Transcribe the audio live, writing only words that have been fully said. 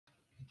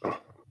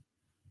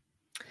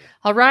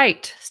All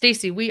right,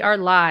 Stacey, we are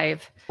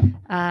live.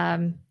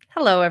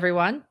 Hello,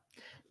 everyone.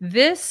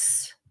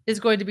 This is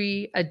going to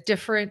be a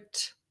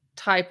different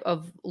type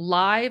of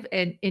live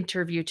and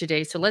interview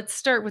today. So let's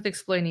start with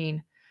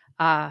explaining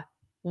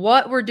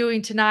what we're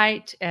doing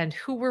tonight and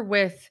who we're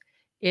with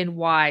and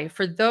why.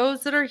 For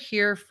those that are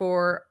here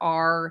for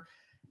our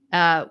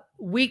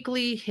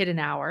weekly hidden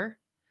hour,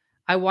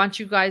 I want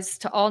you guys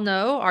to all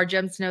know, our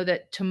gems know,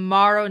 that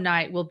tomorrow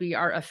night will be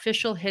our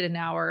official hidden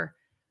hour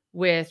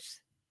with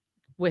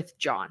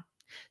John.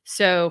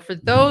 So for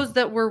those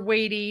that were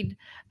waiting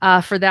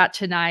for that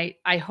tonight,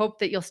 I hope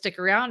that you'll stick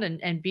around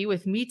and be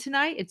with me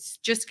tonight. It's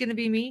just going to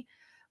be me.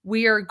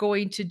 We are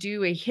going to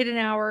do a hidden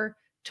hour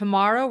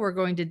tomorrow. We're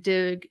going to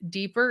dig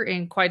deeper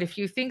in quite a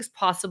few things,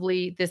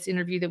 possibly this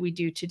interview that we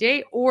do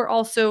today, or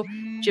also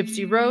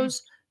Gypsy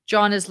Rose.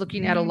 John is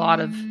looking at a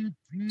lot of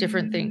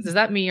different things. Is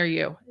that me or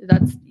you?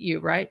 That's you,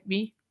 right?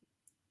 Me?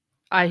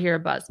 I hear a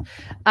buzz.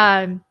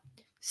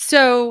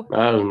 So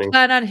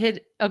plan on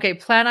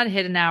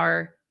hidden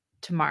hour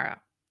tomorrow.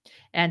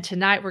 And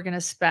tonight we're going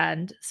to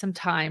spend some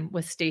time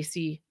with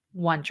Stacey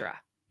Wondra.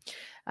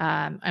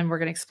 And we're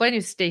going to explain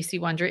who Stacey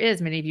Wondra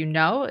is. Many of you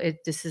know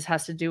this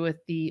has to do with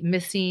the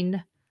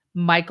missing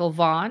Michael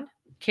Vaughan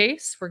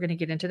case. We're going to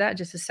get into that in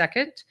just a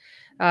second.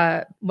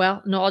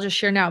 Well, no, I'll just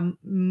share now.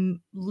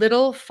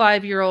 Little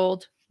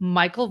 5-year-old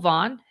Michael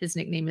Vaughan, his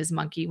nickname is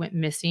Monkey, went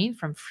missing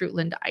from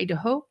Fruitland,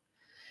 Idaho,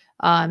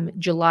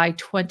 July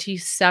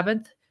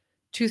 27th,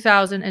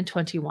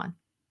 2021.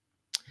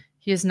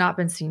 He has not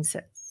been seen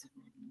since.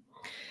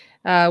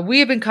 We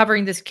have been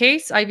covering this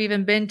case. I've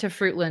even been to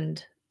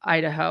Fruitland,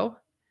 Idaho,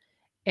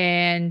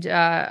 and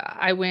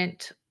I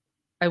went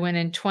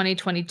in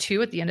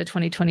 2022, at the end of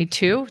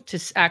 2022,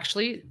 to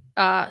actually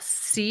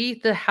see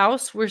the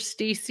house where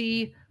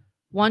Stacey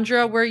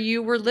Wondra, where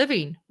you were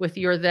living with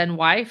your then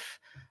wife,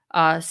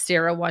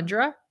 Sarah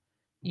Wondra.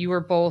 You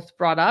were both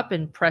brought up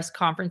in press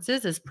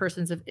conferences as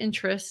persons of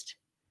interest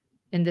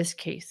in this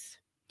case.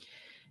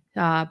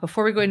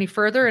 Before we go any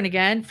further, and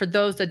again, for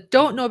those that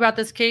don't know about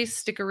this case,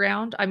 stick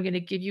around. I'm going to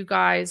give you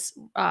guys,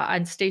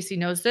 and Stacey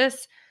knows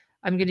this,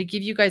 I'm going to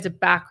give you guys a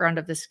background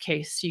of this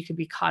case so you can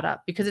be caught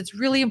up, because it's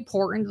really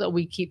important that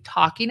we keep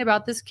talking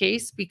about this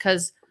case,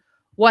 because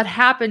what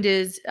happened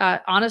is,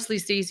 honestly,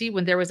 Stacey,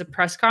 when there was a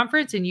press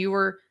conference and you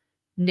were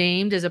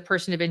named as a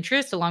person of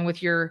interest along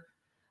with your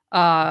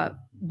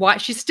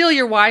she's still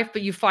your wife,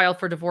 but you filed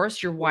for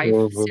divorce, your wife,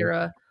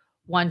 Sarah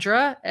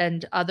Wondra,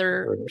 and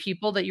other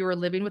people that you were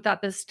living with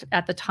at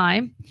the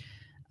time.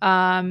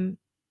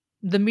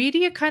 The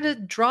media kind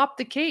of dropped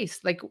the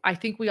case. Like, I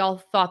think we all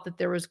thought that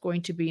there was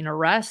going to be an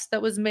arrest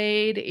that was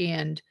made,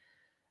 and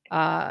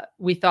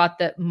we thought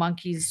that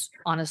Monkey's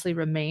honestly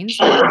remains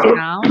were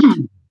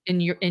found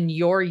in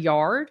your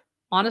yard,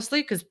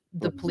 honestly, because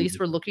the police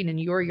were looking in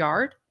your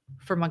yard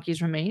for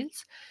Monkey's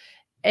remains,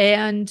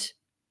 and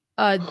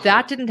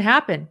that didn't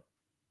happen.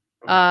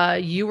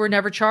 You were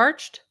never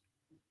charged.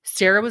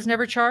 Sarah was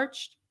never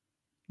charged.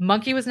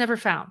 Monkey was never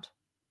found.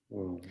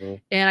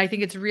 And I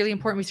think it's really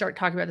important we start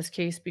talking about this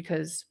case,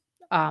 because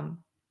John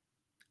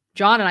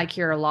and I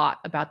care a lot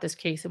about this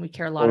case, and we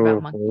care a lot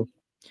about Monkey.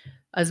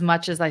 As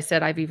much as I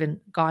said, I've even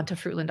gone to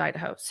Fruitland,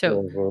 Idaho.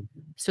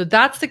 So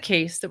that's the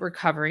case that we're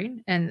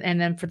covering. And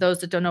then for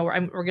those that don't know,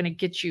 we're going to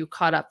get you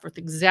caught up with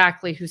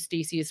exactly who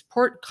Stacey is,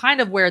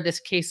 kind of where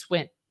this case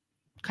went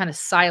kind of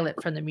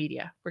silent from the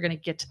media. We're going to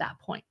get to that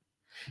point.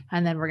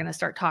 And then we're going to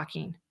start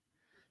talking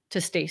to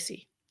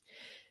Stacey.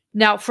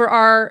 Now, for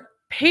our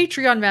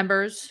Patreon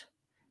members,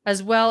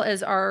 as well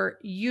as our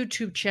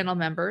YouTube channel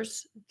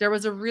members, there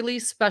was a really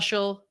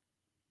special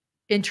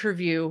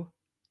interview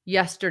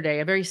yesterday,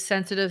 a very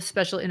sensitive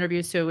special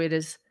interview. So it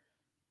is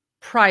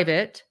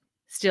private,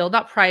 still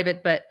not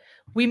private, but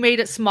we made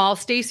it small.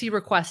 Stacey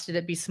requested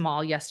it be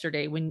small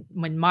yesterday when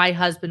my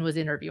husband was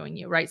interviewing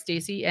you, right,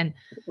 Stacey? And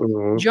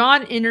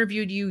John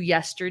interviewed you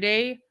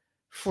yesterday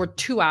for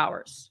 2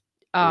 hours.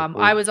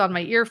 I was on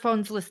my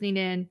earphones listening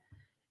in.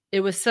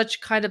 It was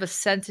such kind of a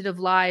sensitive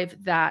live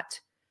that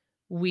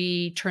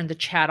we turned the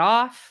chat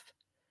off.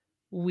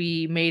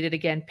 We made it,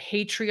 again,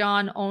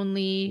 Patreon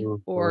only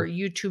or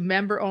YouTube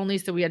member only.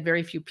 So we had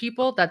very few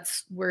people.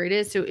 That's where it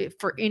is. So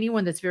for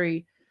anyone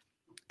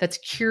that's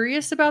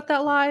curious about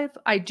that live,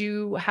 I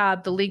do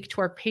have the link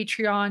to our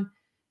Patreon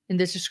in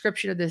the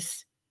description of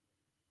this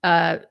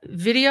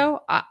video.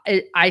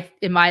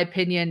 In my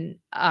opinion,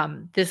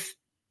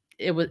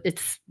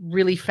 it's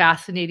really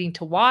fascinating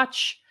to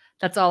watch.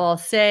 That's all I'll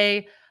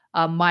say.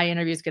 My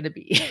interview is going to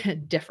be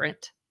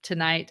different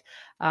tonight.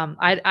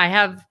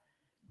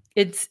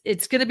 It's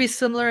going to be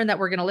similar in that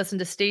we're going to listen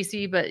to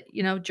Stacey, but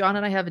John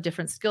and I have a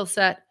different skill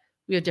set.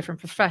 We have different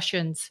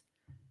professions.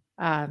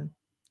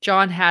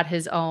 John had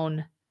his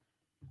own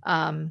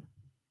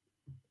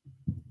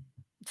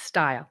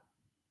style,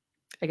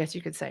 I guess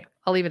you could say.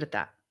 I'll leave it at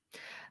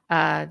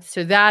that.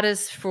 So that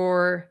is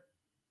for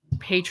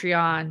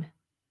Patreon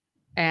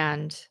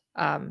and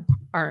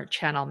our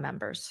channel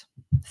members.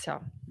 So,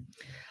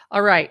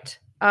 all right.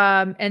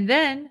 And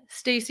then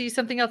Stacey,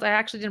 something else, I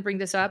actually didn't bring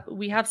this up.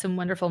 We have some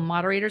wonderful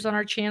moderators on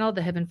our channel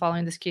that have been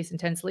following this case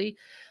intensely.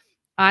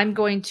 I'm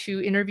going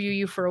to interview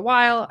you for a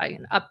while. I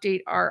can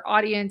update our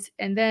audience,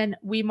 and then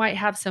we might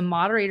have some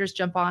moderators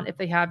jump on if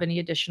they have any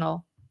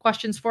additional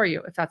questions for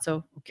you, if that's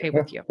okay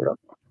with you.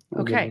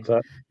 Okay.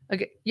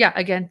 Okay. Yeah.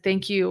 Again,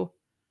 thank you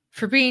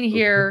for being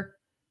here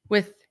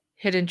with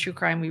Hidden True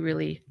Crime. We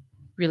really,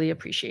 really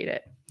appreciate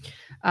it.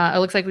 It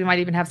looks like we might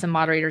even have some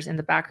moderators in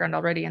the background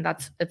already, and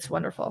it's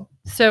wonderful.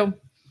 So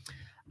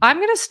I'm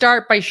going to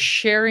start by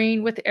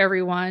sharing with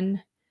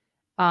everyone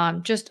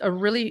just a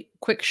really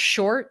quick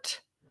short.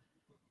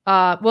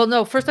 Well,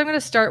 no, first I'm going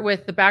to start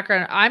with the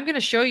background. I'm going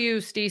to show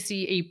you,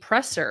 Stacey, a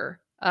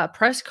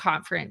press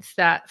conference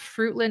that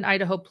Fruitland,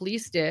 Idaho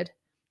police did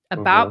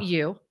about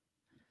you,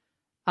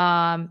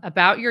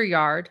 about your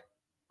yard,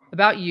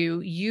 about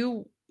you.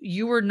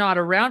 You were not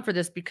around for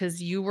this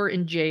because you were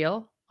in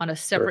jail on a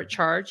separate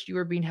charge. You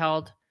were being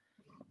held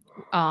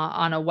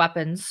on a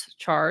weapons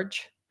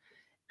charge.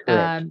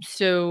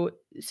 So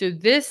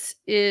this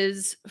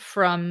is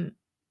from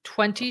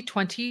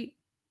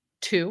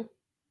 2022,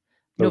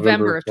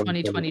 November of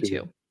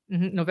 2022.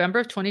 November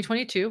of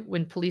 2022,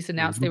 when police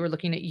announced they were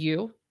looking at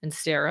you and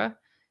Sarah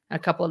and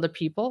a couple other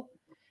people,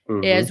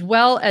 as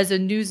well as a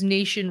News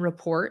Nation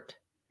report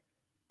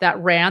that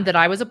ran that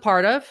I was a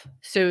part of.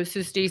 So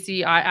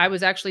Stacey, I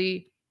was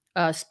actually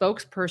a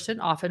spokesperson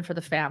often for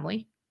the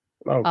family.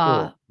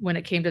 Cool. When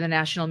it came to the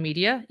national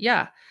media.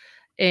 Yeah.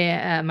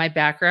 And my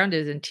background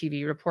is in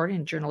TV reporting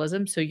and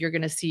journalism. So you're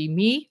going to see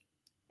me,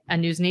 a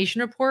News Nation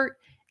report,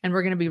 and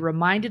we're going to be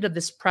reminded of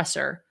this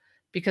presser,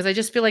 because I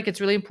just feel like it's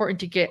really important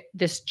to get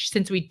this,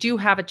 since we do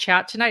have a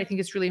chat tonight, I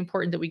think it's really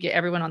important that we get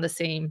everyone on the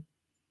same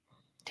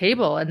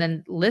table and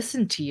then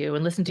listen to you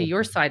and listen to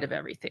your side of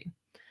everything.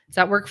 Does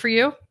that work for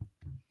you?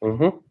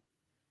 All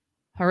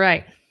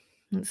right,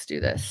 let's do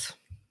this.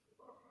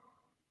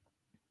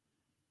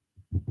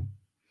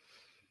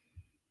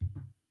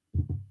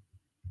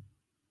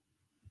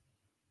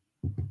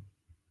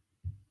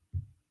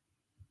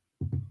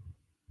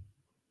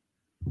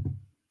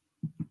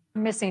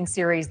 Missing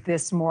series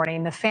this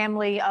morning. The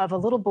family of a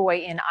little boy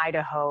in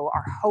Idaho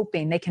are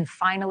hoping they can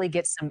finally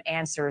get some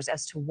answers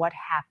as to what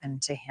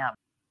happened to him.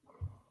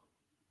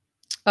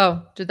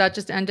 Oh, did that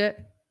just end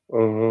it?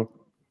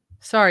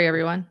 Sorry,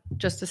 everyone.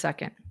 Just a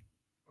second.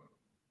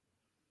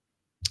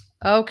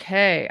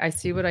 Okay, I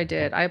see what I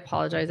did. I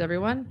apologize,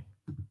 everyone.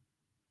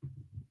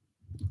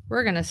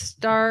 We're going to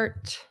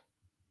start.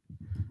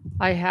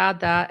 I had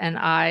that and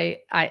I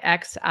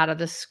X'd out of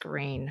the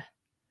screen.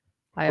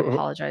 I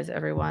apologize,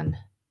 everyone.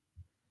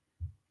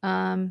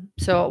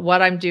 So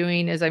what I'm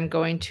doing is I'm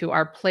going to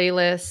our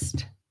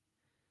playlist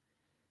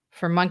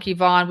for Monkey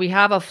Vaughan. We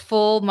have a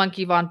full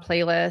Monkey Vaughan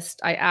playlist.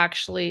 I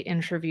actually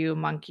interview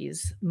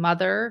Monkey's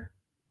mother,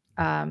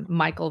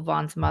 Michael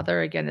Vaughan's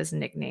mother, again, his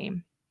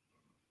nickname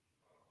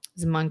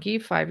is Monkey,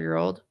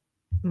 5-year-old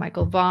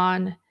Michael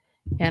Vaughan.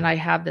 And I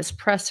have this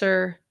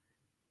presser.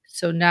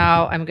 So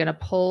now I'm going to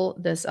pull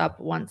this up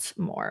once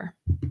more.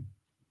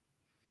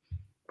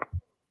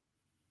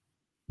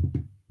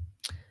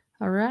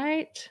 All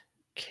right.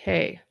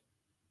 Okay.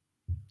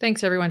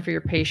 Thanks, everyone, for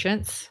your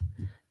patience.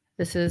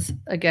 This is,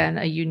 again,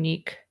 a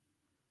unique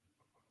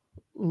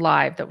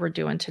live that we're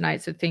doing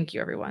tonight. So thank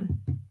you, everyone.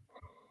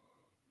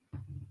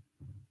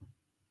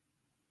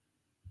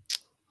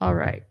 All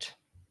right.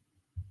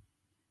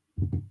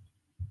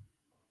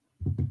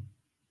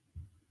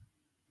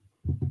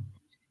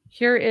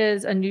 Here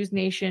is a News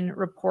Nation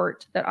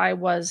report that I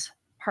was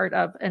part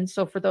of. And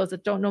so for those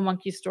that don't know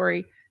Monkey's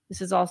story,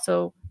 this is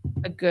also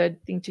a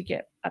good thing to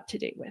get up to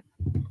date with.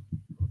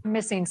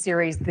 Missing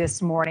series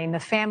this morning. The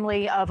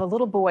family of a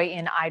little boy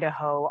in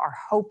Idaho are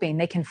hoping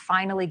they can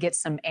finally get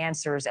some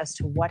answers as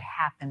to what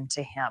happened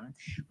to him.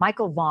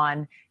 Michael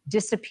Vaughan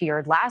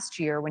disappeared last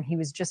year when he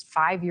was just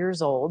 5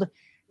 years old.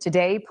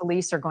 Today,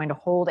 police are going to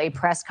hold a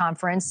press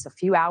conference a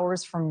few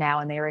hours from now,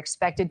 and they are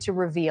expected to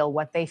reveal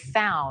what they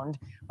found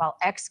while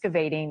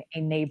excavating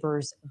a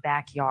neighbor's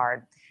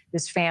backyard.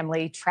 This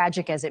family,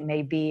 tragic as it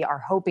may be, are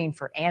hoping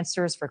for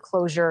answers, for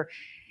closure,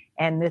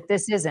 and that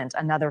this isn't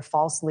another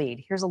false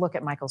lead. Here's a look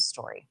at Michael's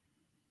story.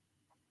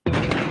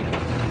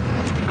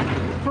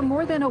 For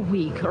more than a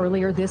week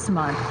earlier this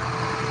month,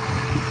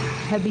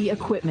 heavy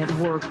equipment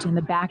worked in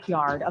the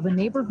backyard of a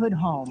neighborhood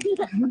home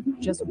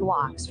just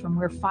blocks from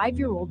where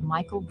 5-year-old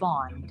Michael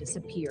Vaughan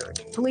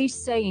disappeared. Police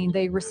saying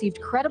they received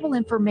credible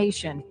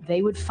information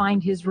they would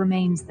find his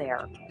remains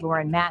there.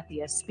 Lauren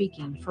Matthias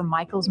speaking for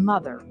Michael's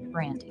mother,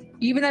 Brandy.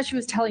 Even as she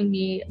was telling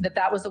me that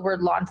that was the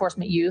word law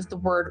enforcement used, the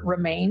word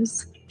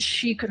remains,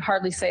 she could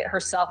hardly say it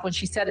herself. When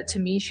she said it to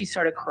me, she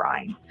started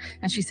crying.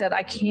 And she said,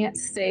 I can't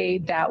say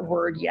that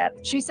word yet.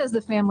 She says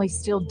the family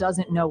still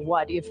doesn't know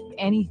what, if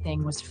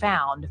anything, was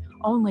found,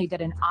 only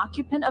that an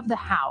occupant of the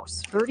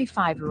house,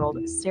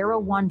 35-year-old Sarah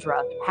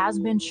Wondra, has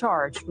been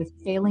charged with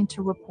failing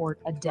to report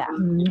a death.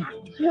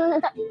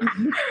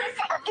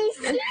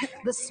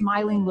 The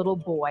smiling little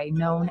boy,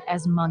 known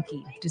as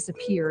Monkey,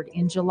 disappeared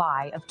in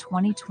July of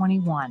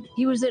 2021.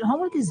 He was at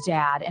home with his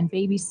dad and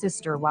baby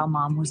sister while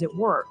mom was at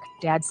work.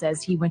 Dad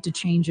says he went to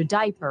change a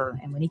diaper,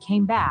 and when he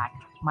came back,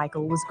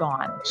 Michael was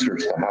gone.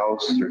 Searched the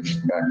house,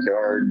 searched the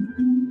backyard,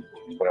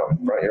 went out in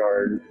the front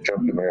yard,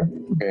 jumped in my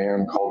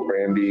van, called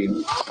Brandy.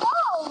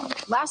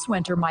 Last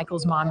winter,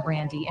 Michael's mom,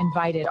 Brandy,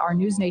 invited our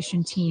News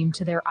Nation team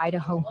to their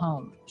Idaho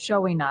home,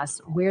 showing us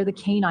where the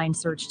canine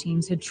search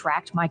teams had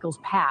tracked Michael's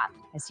path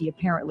as he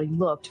apparently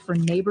looked for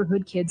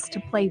neighborhood kids to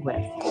play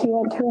with. He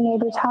went to a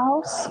neighbor's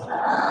house.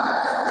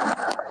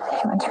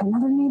 He went to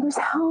another neighbor's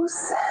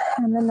house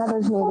and another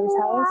neighbor's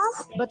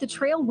house. But the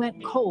trail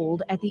went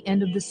cold at the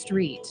end of the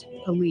street.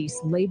 Police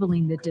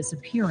labeling the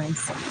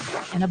disappearance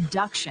an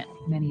abduction,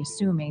 many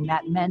assuming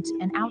that meant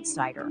an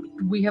outsider.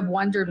 We have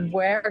wondered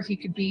where he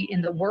could be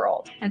in the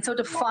world. And so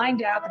to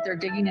find out that they're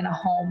digging in a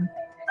home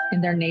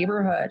in their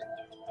neighborhood,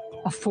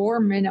 a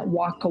 4-minute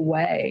walk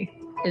away,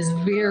 is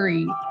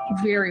very,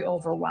 very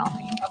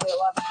overwhelming.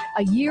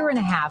 A year and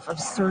a half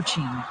of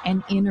searching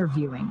and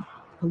interviewing,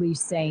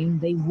 police saying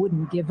they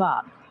wouldn't give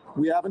up.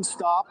 We haven't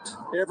stopped.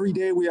 Every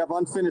day we have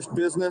unfinished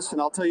business, and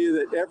I'll tell you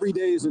that every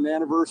day is an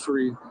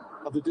anniversary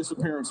of the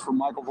disappearance from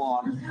Michael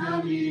Vaughan.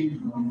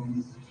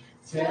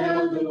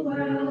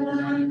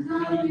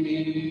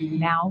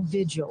 Now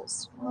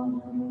vigils,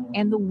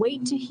 and the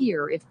wait to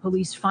hear if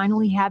police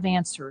finally have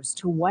answers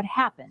to what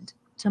happened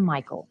to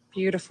Michael.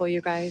 Beautiful,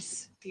 you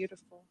guys.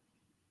 Beautiful.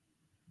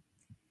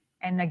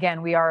 And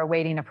again, we are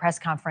awaiting a press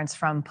conference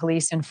from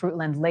police in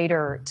Fruitland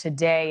later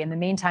today. In the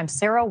meantime,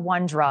 Sarah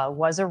Wondra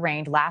was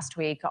arraigned last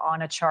week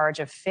on a charge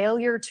of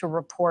failure to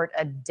report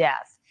a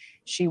death.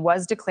 She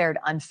was declared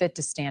unfit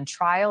to stand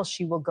trial.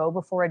 She will go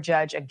before a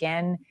judge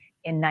again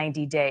in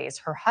 90 days.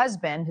 Her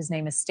husband, his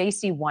name is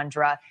Stacey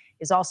Wondra,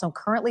 is also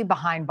currently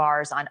behind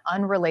bars on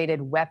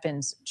unrelated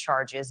weapons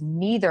charges.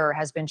 Neither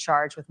has been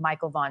charged with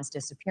Michael Vaughan's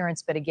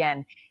disappearance, but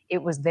again,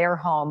 it was their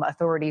home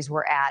authorities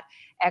were at,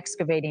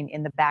 excavating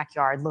in the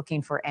backyard,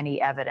 looking for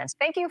any evidence.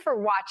 Thank you for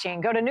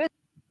watching. Go to News.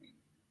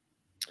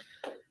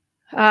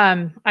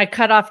 I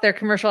cut off their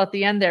commercial at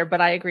the end there,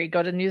 but I agree.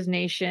 Go to News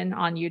Nation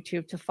on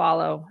YouTube to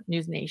follow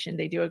News Nation.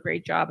 They do a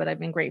great job, and I've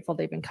been grateful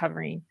they've been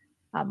covering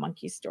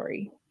Monkey's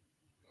story.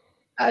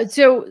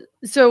 So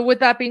with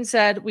that being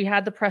said, we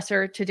had the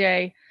presser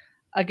today.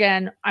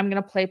 Again, I'm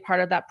going to play part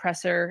of that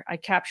presser. I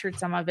captured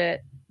some of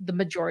it, the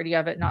majority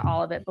of it, not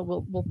all of it, but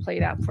we'll play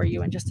that for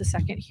you in just a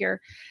second here.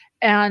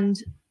 And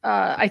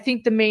I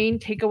think the main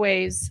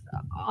takeaways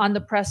on the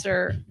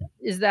presser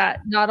is that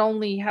not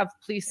only have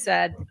police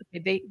said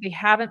they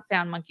haven't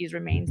found Monkey's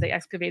remains, they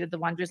excavated the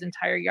Wondra's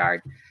entire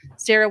yard.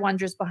 Sarah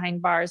Wondra's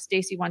behind bars,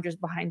 Stacey Wondra's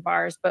behind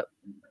bars, but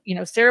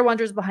Sarah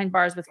Wondra's behind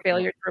bars with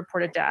failure to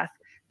report a death.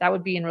 That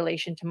would be in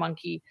relation to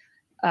Monkey,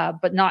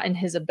 but not in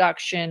his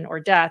abduction or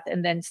death.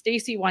 And then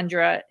Stacey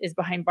Wondra is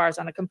behind bars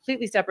on a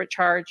completely separate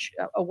charge,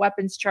 a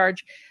weapons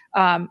charge.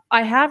 I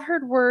have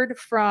heard word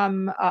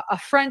from a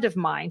friend of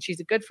mine.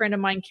 She's a good friend of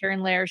mine,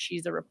 Karen Lair.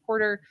 She's a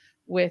reporter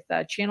with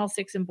Channel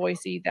 6 in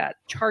Boise. That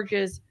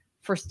charges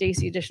for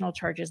Stacey, additional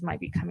charges might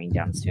be coming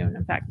down soon.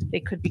 In fact, they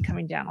could be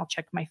coming down. I'll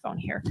check my phone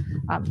here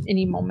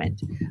any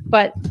moment.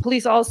 But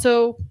police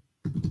also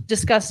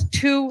discussed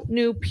 2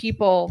 new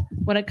people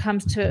when it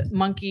comes to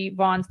Monkey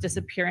Vaughan's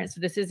disappearance. So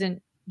this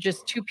isn't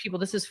just 2 people.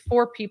 This is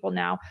 4 people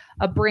now.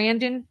 A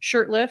Brandon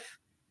Shirtliff,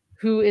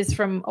 who is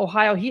from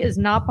Ohio. He is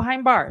not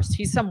behind bars.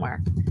 He's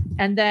somewhere.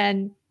 And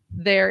then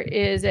there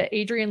is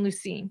Adrian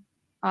Lucene,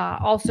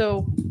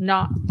 also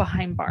not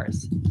behind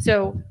bars.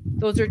 So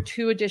those are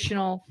 2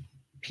 additional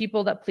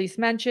people that police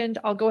mentioned.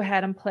 I'll go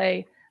ahead and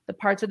play the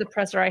parts of the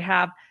presser I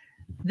have.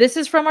 This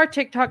is from our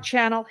TikTok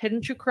channel,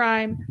 Hidden True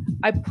Crime.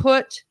 I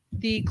put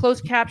the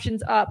closed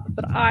captions up,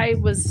 but I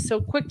was so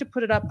quick to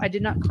put it up, I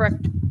did not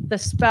correct the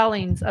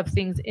spellings of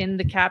things in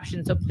the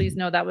caption. So please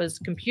know that was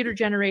computer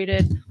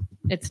generated.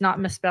 It's not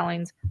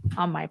misspellings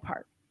on my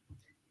part.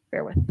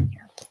 Bear with me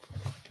here.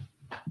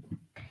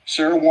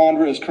 Sarah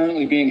Wondra is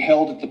currently being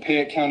held at the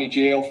Payette County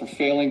Jail for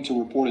failing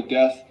to report a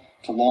death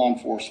to law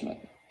enforcement.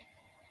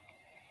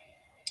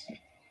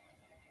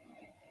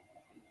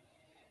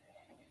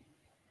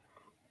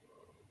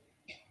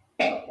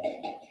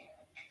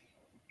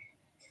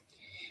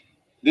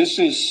 This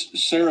is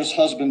Sarah's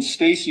husband,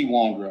 Stacey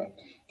Wondra,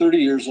 30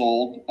 years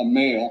old, a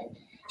male.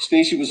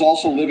 Stacey was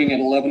also living at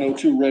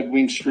 1102 Red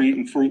Wing Street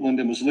in Fruitland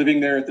and was living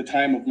there at the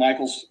time of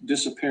Michael's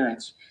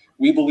disappearance.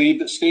 We believe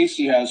that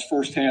Stacey has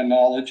firsthand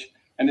knowledge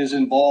and is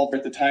involved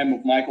at the time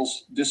of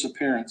Michael's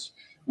disappearance.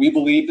 We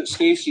believe that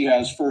Stacey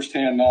has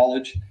firsthand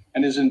knowledge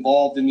and is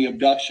involved in the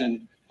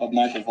abduction of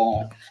Michael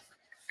Vaughan.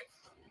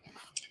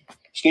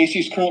 Stacey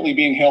is currently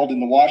being held in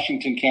the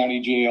Washington County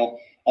Jail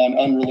on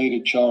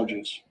unrelated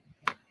charges.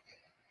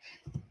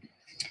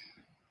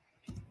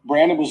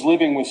 Brandon was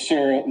living with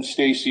Sarah and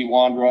Stacey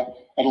Wondra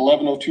at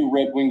 1102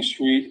 Red Wing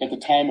Street at the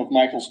time of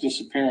Michael's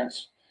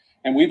disappearance,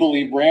 and we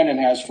believe Brandon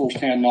has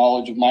firsthand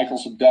knowledge of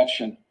Michael's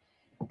abduction.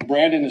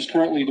 Brandon is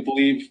currently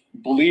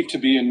believed to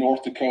be in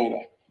North Dakota.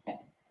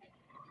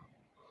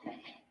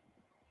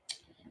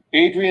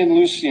 Adrian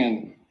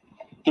Lucien,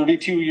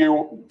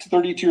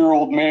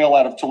 32-year-old male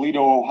out of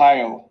Toledo,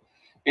 Ohio.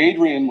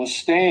 Adrian was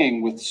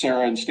staying with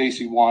Sarah and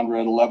Stacey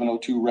Wondra at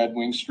 1102 Red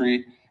Wing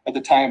Street at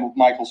the time of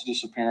Michael's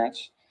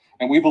disappearance,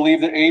 and we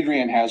believe that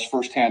Adrian has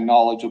firsthand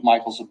knowledge of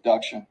Michael's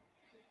abduction.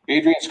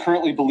 Adrian is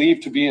currently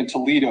believed to be in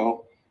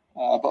Toledo,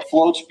 but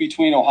floats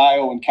between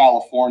Ohio and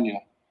California.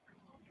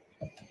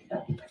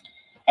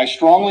 I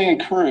strongly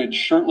encourage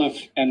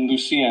Shirtliff and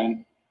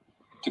Lucien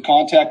to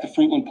contact the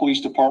Fruitland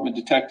Police Department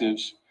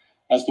detectives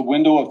as the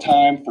window of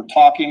time for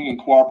talking and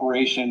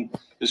cooperation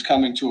is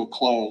coming to a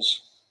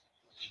close.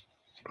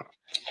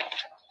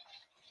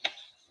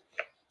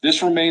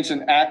 This remains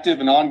an active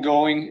and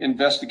ongoing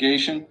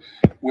investigation,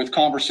 with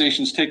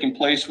conversations taking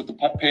place with the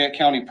Payette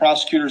County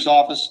Prosecutor's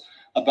Office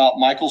about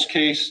Michael's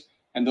case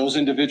and those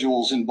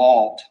individuals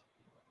involved.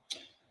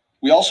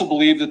 We also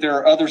believe that there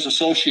are others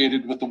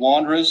associated with the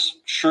Wondras,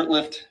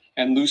 Shirtliff,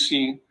 and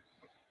Lucien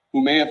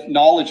who may have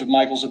knowledge of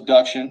Michael's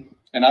abduction,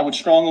 and I would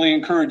strongly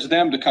encourage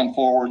them to come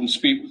forward and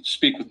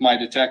speak with my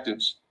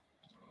detectives.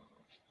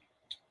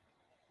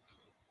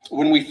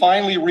 When we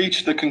finally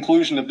reach the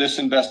conclusion of this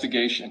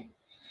investigation,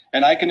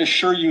 and I can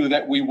assure you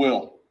that we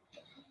will,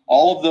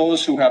 all of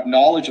those who have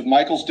knowledge of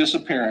Michael's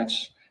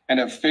disappearance and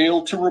have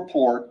failed to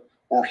report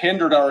or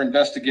hindered our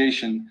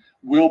investigation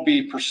will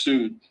be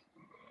pursued.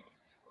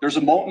 There's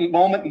a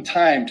moment in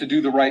time to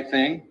do the right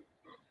thing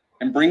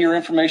and bring your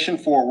information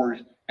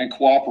forward and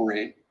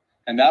cooperate.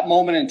 And that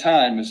moment in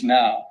time is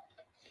now.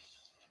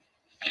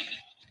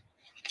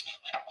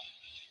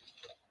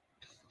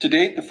 To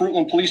date, the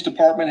Fruitland Police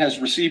Department has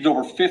received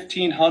over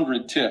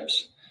 1,500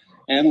 tips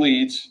and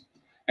leads,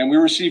 and we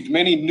received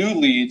many new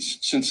leads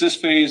since this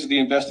phase of the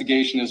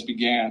investigation has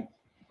began.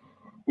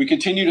 We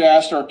continue to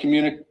ask our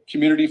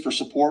community for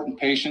support and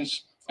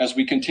patience as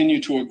we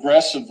continue to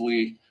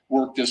aggressively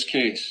work this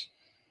case.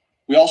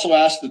 We also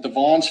ask that the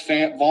Vaughan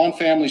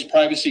family's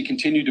privacy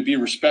continue to be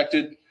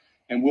respected,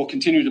 and we'll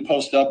continue to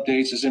post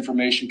updates as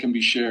information can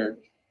be shared.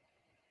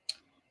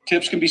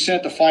 Tips can be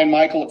sent to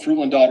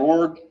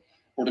findmichael@fruitland.org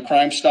or to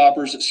Crime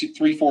Stoppers at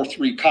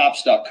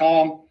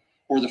 343cops.com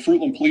or the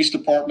Fruitland Police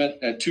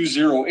Department at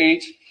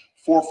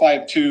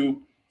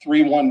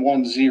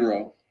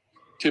 208-452-3110.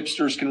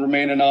 Tipsters can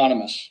remain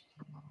anonymous.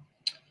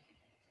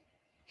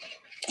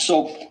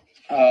 So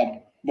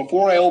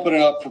before I open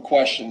it up for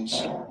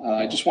questions,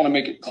 I just want to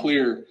make it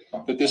clear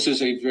that this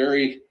is a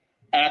very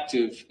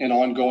active and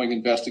ongoing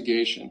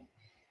investigation.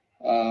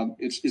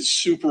 It's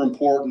super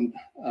important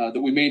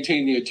that we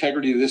maintain the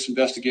integrity of this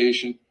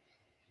investigation.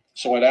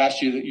 So I'd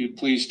ask you that you'd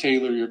please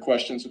tailor your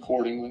questions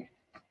accordingly.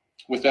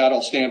 With that,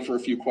 I'll stand for a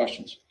few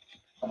questions.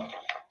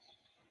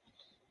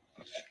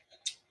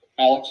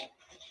 Alex?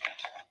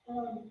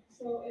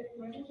 So if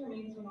Michael's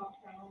remains are not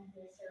found,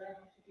 will Sarah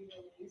have to be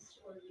released,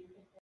 or do you think?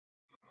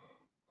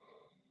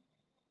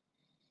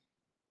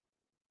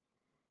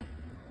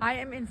 I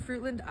am in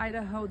Fruitland,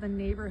 Idaho, the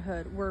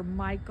neighborhood where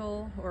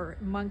Michael, or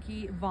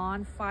Monkey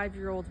Vaughan,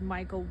 5-year-old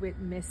Michael, went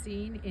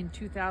missing in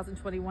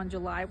 2021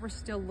 July. We're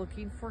still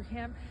looking for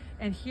him.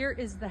 And here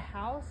is the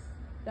house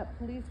that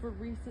police were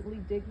recently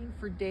digging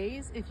for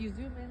days. If you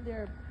zoom in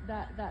there,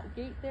 that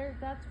gate there,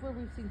 that's where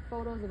we've seen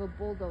photos of a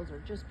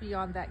bulldozer just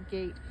beyond that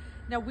gate.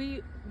 Now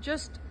we're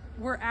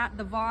at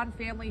the Vaughan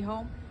family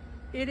home.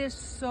 It is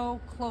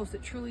so close.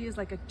 It truly is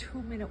like a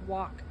 2-minute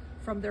walk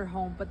from their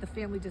home, but the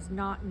family does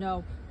not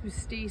know who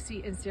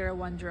Stacey and Sarah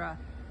Wondra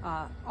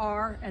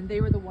are, and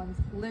they were the ones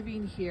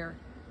living here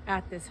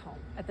at this home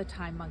at the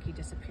time Monkey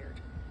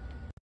disappeared.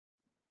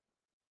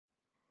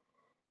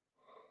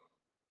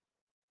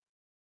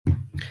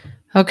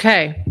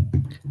 Okay.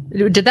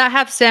 Did that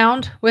have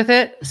sound with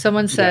it?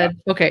 Someone said,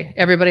 yeah. Okay,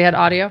 everybody had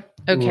audio?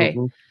 Okay.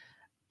 Mm-hmm.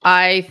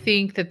 I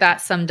think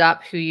that summed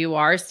up who you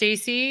are,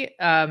 Stacey.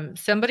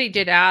 Somebody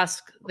did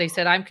ask, they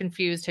said, I'm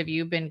confused. Have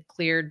you been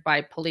cleared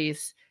by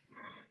police?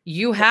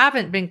 You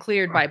haven't been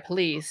cleared by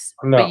police,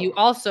 no. But you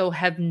also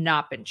have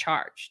not been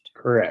charged.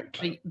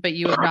 Correct. But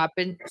you have not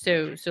been.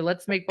 So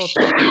let's make both.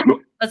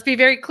 Let's be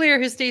very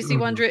clear who Stacey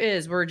Wondra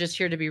is. We're just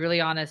here to be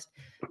really honest.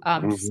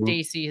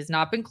 Stacey has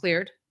not been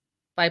cleared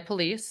by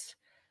police.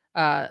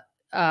 I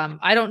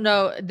don't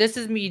know. This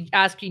is me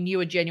asking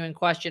you a genuine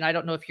question. I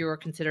don't know if you are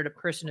considered a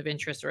person of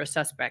interest or a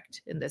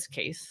suspect in this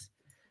case.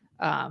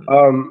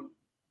 From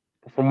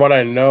what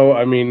I know,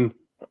 I mean,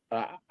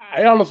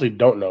 I honestly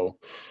don't know.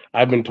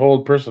 I've been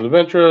told person of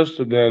interest,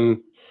 and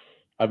then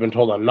I've been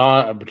told I'm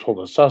not. I've been told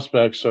a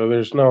suspect. So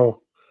there's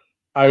no.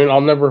 I mean, I'll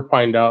never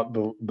find out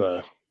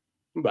the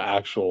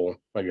actual,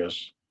 I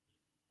guess,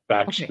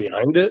 facts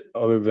behind it.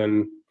 Other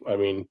than, I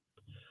mean,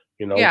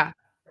 you know. Yeah.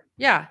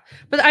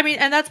 But I mean,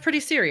 and that's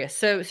pretty serious.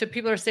 So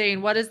people are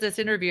saying, what is this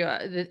interview?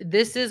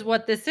 This is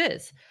what this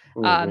is.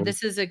 Mm-hmm.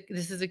 This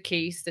is a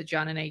case that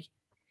John and I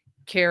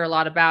care a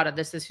lot about, and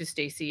this is who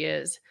Stacey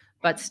is.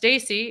 But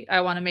Stacey,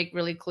 I want to make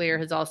really clear,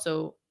 has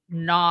also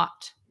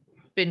not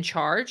been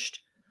charged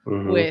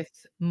with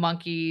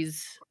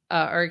Monkey's,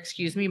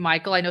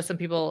 Michael. I know some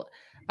people,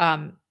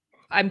 I'm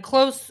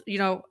close,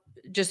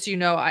 just so you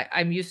know,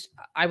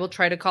 I will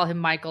try to call him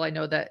Michael. I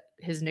know that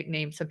his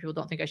nickname. Some people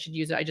don't think I should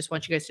use it. I just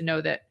want you guys to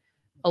know that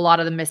a lot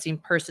of the missing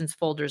persons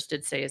folders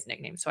did say his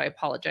nickname. So I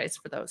apologize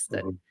for those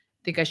that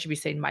think I should be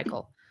saying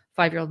Michael,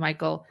 5-year-old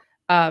Michael.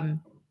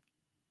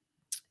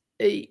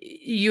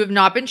 You have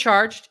not been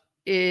charged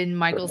in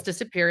Michael's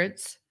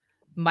disappearance.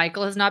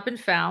 Michael has not been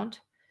found.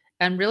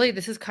 And really,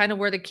 this is kind of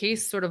where the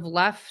case sort of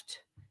left.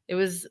 It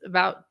was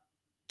about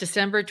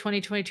December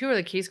 2022 where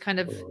the case kind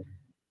of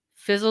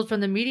fizzled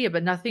from the media,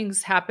 but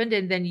nothing's happened.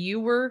 And then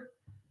you were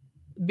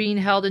being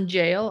held in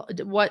jail.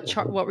 What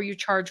were you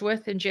charged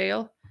with in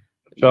jail?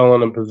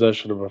 Felon in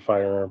possession of a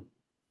firearm.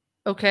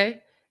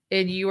 Okay.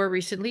 And you were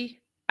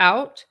recently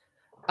out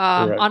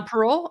on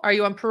parole. Are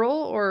you on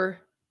parole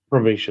or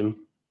probation?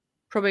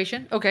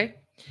 Probation. Okay.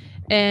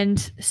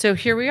 And so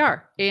here we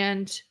are.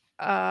 And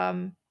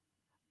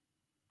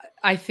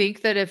I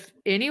think that if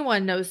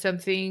anyone knows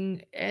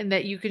something and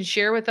that you can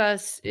share with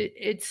us,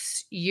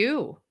 it's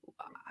you.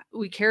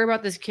 We care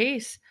about this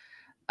case.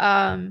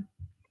 Thank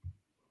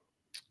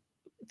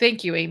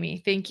you,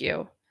 Amy. Thank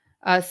you.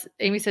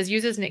 Amy says,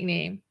 use his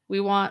nickname. We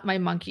want my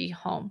monkey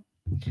home.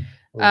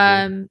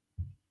 A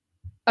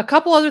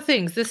couple other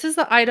things. This is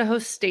the Idaho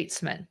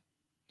Statesman.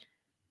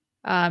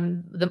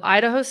 The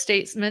Idaho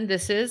Statesman,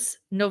 this is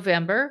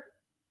November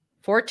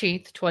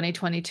 14th,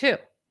 2022,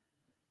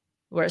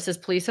 where it says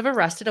police have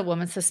arrested a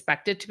woman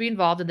suspected to be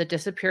involved in the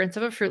disappearance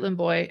of a Fruitland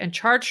boy and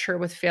charged her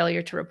with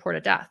failure to report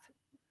a death.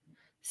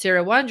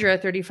 Sarah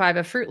Wondra, 35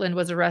 of Fruitland,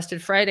 was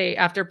arrested Friday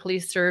after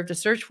police served a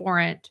search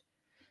warrant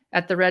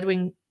at the Red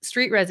Wing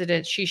Street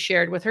residence she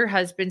shared with her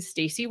husband,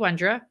 Stacey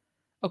Wondra,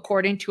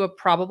 according to a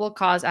probable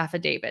cause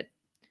affidavit.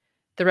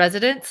 The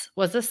residence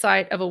was the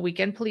site of a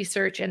weekend police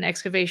search and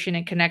excavation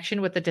in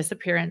connection with the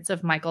disappearance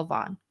of Michael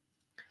Vaughan.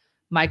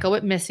 Michael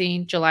went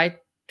missing July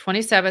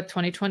 27th,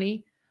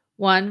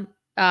 2021,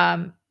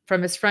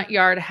 from his front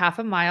yard half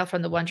a mile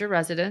from the Wondra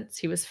residence.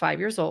 He was 5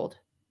 years old.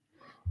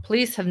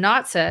 Police have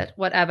not said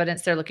what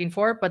evidence they're looking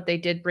for, but they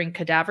did bring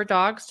cadaver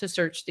dogs to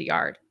search the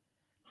yard.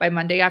 By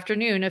Monday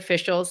afternoon,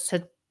 officials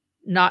had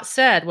not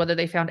said whether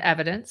they found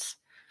evidence.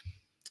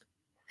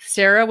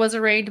 Sarah was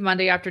arraigned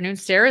Monday afternoon.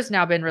 Sarah's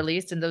now been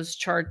released, and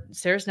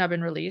Sarah's now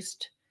been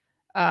released.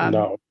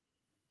 No.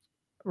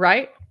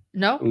 Right?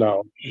 No?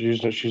 No.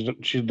 She's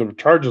the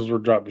charges were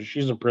dropped, but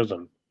she's in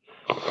prison.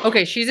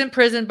 Okay, she's in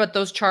prison, but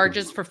those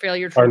charges for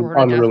failure to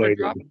report a death were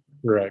dropped?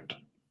 Correct.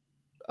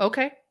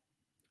 Okay.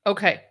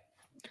 Okay.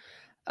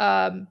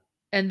 And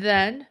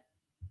then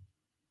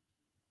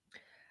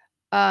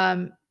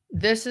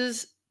this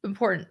is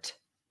important.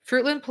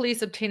 Fruitland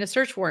police obtained a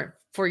search warrant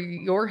for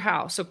your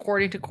house.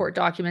 According to court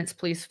documents,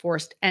 police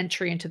forced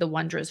entry into the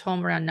Wondra's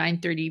home around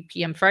 9:30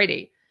 p.m.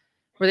 Friday,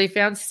 where they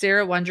found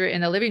Sarah Wondra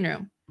in the living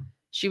room.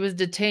 She was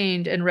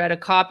detained and read a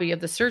copy of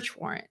the search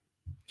warrant.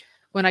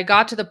 When I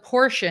got to the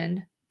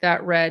portion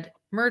that read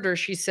murder,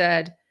 she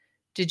said,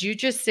 "Did you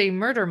just say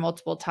murder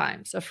multiple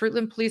times?" A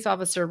Fruitland police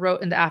officer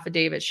wrote in the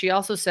affidavit. She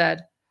also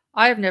said,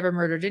 "I have never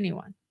murdered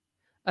anyone."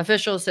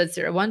 Officials said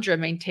Sarah Wondra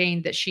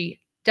maintained that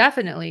she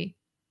definitely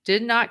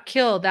did not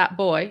kill that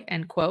boy,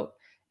 end quote,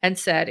 and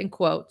said, in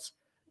quotes,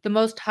 "The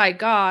Most High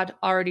God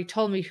already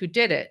told me who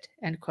did it,"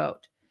 end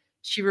quote.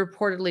 She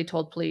reportedly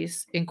told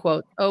police, in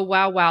quote, "Oh,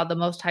 wow, the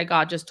Most High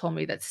God just told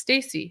me that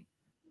Stacey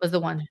was the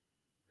one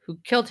who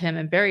killed him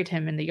and buried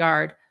him in the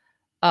yard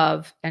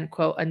of," end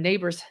quote, the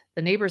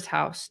neighbor's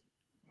house.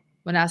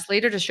 When asked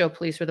later to show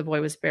police where the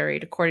boy was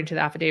buried, according to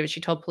the affidavit,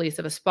 she told police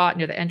of a spot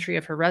near the entry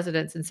of her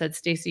residence and said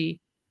Stacey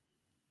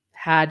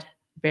had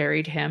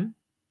buried him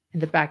in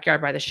the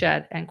backyard by the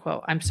shed, end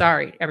quote. I'm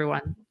sorry,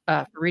 everyone,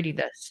 for reading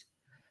this.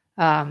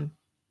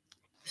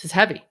 This is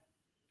heavy.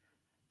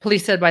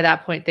 Police said by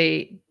that point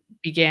they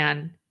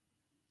began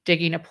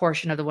digging a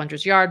portion of the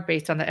Wondra's yard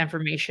based on the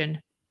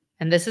information.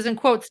 And this is in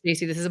quotes,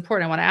 Stacey. This is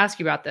important. I want to ask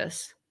you about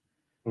this.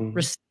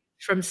 Received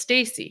from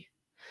Stacey.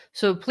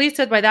 So police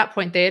said by that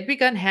point they had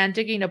begun hand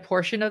digging a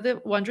portion of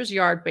the Wondra's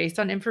yard based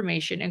on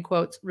information, in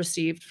quotes,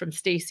 received from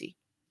Stacey,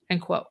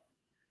 end quote,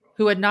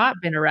 who had not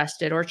been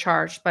arrested or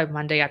charged by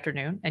Monday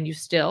afternoon, and you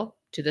still,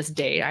 to this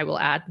day, I will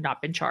add,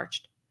 not been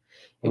charged.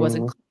 It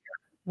wasn't clear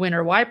when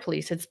or why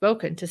police had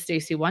spoken to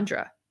Stacey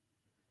Wondra.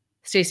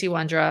 Stacey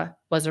Wondra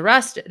was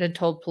arrested and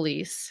told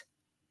police,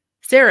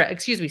 Sarah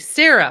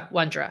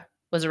Wondra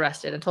was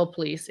arrested and told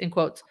police, in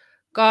quotes,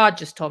 "God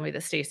just told me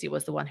that Stacey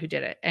was the one who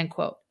did it," end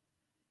quote.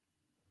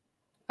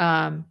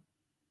 Adding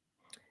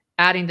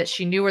that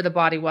she knew where the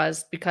body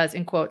was because,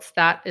 in quotes,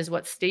 "that is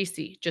what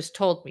Stacey just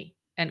told me,"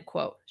 end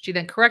quote. She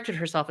then corrected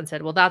herself and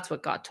said, "Well, that's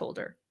what God told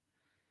her."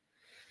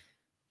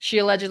 She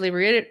allegedly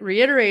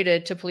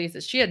reiterated to police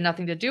that she had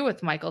nothing to do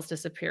with Michael's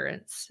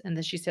disappearance, and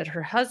that she said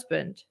her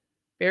husband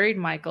buried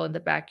Michael in the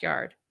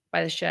backyard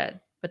by the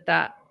shed,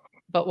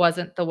 but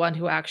wasn't the one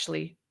who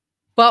actually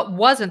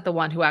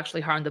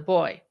harmed the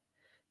boy.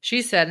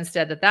 She said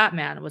instead that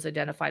man was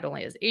identified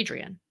only as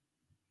Adrian,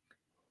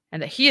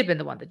 and that he had been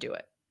the one to do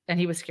it, and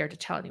he was scared to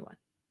tell anyone.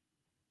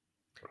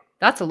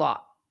 That's a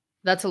lot.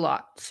 That's a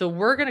lot. So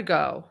we're going to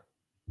go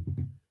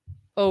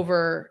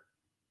over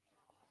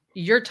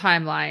your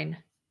timeline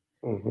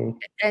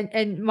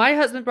And my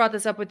husband brought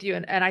this up with you,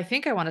 and I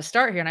think I want to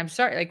start here. And I'm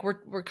sorry, like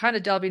we're kind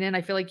of delving in.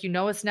 I feel like you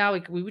know us now.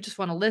 Like we would just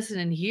want to listen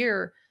and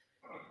hear.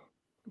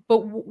 But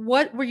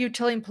what were you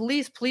telling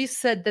police? Police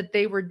said that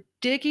they were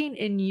digging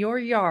in your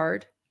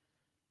yard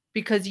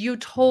because you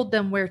told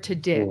them where to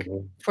dig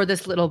for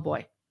this little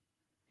boy.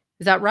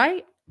 Is that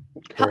right?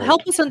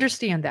 Help us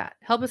understand that.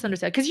 Help us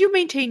understand, because you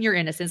maintain your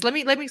innocence. Let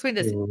me explain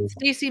this.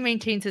 Stacey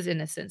maintains his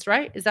innocence,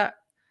 right? Is that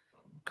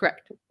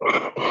correct?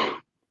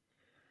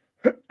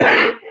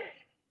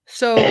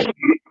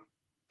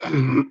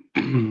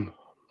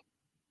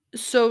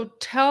 So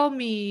tell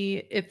me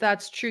if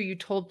that's true. You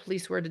told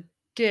police where to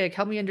dig.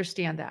 Help me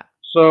understand that.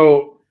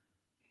 So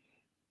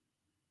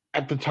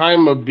at the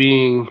time of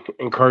being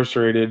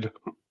incarcerated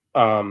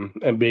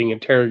and being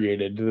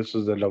interrogated, this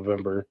is in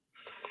November.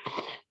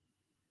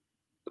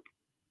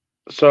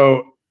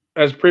 So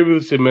as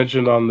previously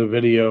mentioned on the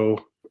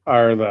video,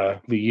 or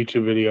the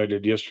YouTube video I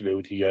did yesterday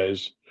with you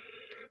guys,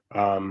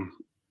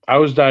 I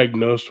was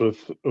diagnosed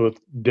with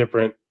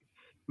different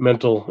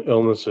mental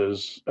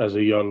illnesses as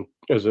a young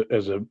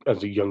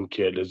young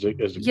kid, as a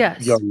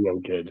Yes.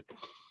 young kid.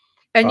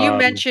 And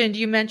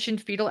you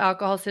mentioned fetal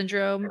alcohol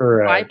syndrome,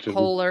 Correct.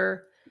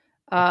 bipolar.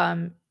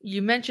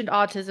 You mentioned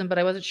autism, but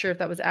I wasn't sure if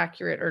that was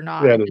accurate or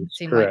not. That It didn't is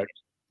seem correct. like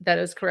that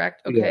is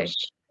correct. Okay. Yes.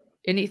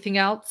 Anything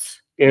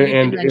else? You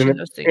did mention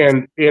those things.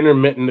 And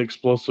intermittent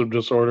explosive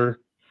disorder.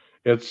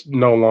 It's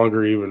no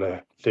longer even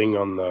a thing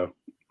on the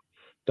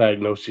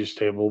diagnosis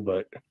table,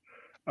 but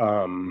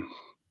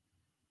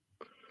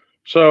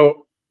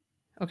so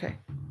okay.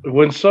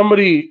 When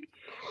somebody,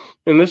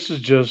 and this is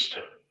just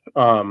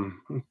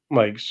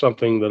like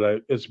something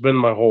that it's been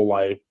my whole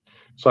life,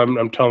 so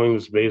I'm telling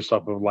this based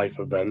off of life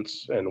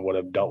events and what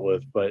I've dealt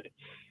with, but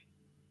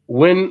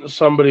when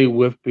somebody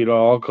with fetal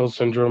alcohol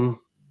syndrome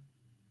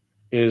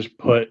is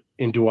put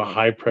into a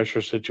high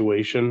pressure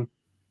situation,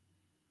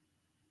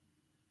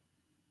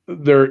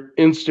 their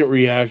instant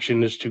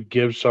reaction is to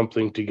give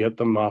something to get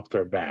them off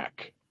their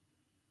back.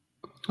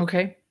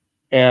 Okay.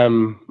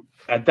 And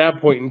at that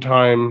point in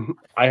time,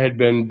 I had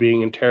been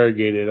being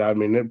interrogated. I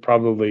mean, it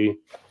probably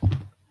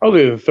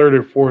the third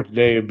or fourth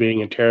day of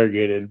being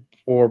interrogated,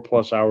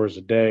 4+ hours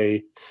a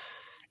day,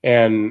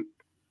 and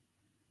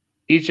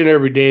each and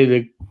every day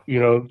they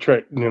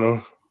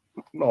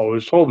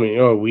always told me,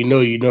 "Oh, we know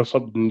you know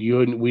something.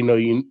 We know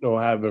you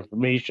have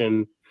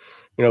information.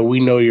 We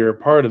know you're a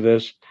part of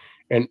this."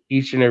 And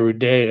each and every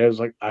day, I was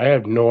like, "I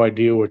have no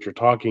idea what you're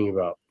talking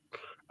about.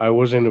 I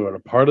wasn't even a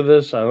part of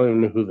this. I don't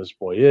even know who this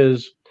boy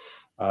is.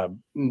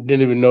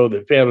 Didn't even know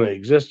the family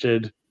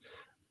existed.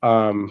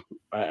 I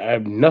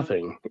have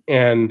nothing."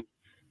 And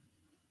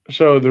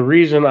so the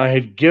reason I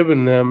had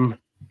given them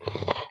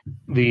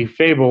the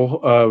fable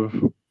of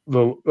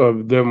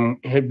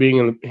him being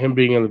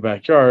in the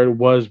backyard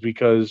was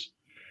because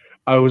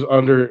I was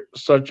under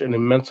such an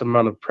immense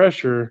amount of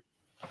pressure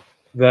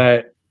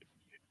that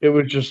it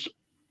was just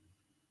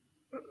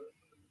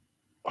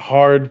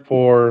hard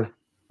for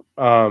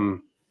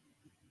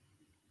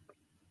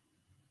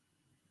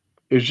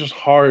it's just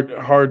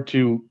hard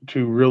to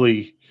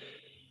really,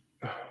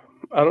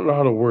 I don't know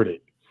how to word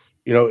it.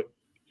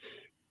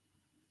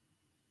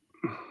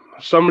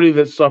 Somebody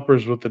that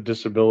suffers with a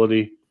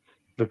disability,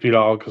 the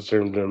fetal alcohol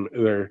syndrome,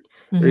 their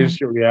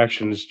instant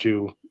reaction is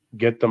to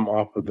get them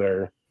off of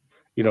their,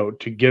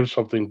 to give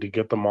something to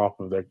get them off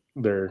of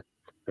their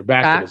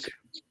back.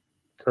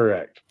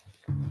 Correct.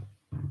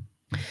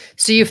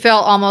 So you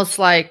felt almost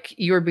like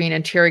you were being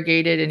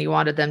interrogated and you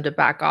wanted them to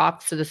back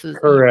off. So this is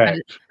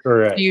correct.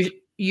 Correct.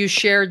 You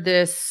shared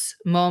this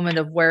moment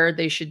of where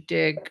they should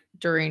dig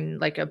during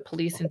like a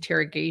police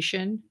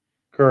interrogation.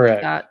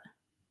 Correct.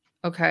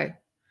 Okay.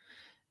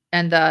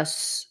 And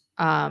thus,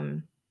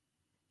 in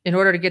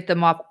order to get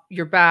them off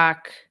your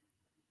back,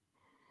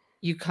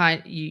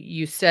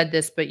 you said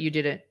this, but you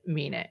didn't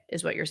mean it,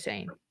 is what you're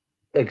saying.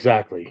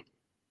 Exactly.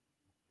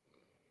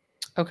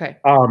 Okay.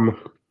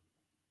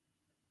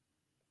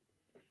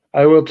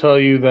 I will tell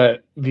you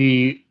that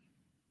the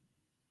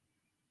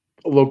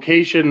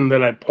location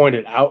that I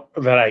pointed out,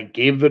 that I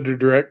gave the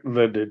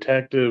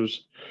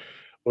detectives,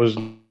 was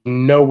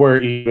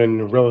nowhere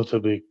even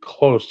relatively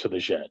close to the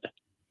shed.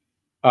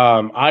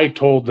 I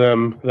told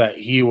them that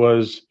he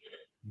was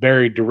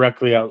buried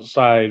directly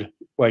outside,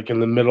 like in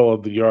the middle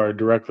of the yard,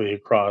 directly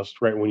across,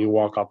 right when you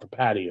walk off the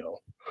patio.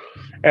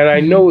 And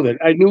I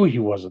knew he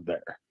wasn't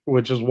there,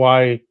 which is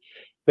why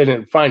they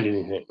didn't find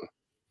anything.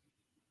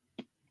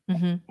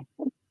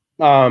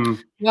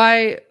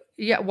 Why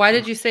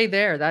did you say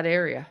that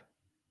area?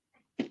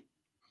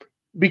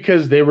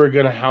 Because they were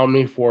gonna hound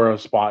me for a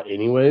spot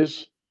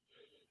anyways.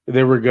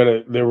 They would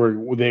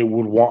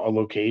want a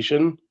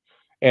location,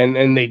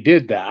 and they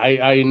did that.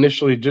 I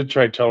initially did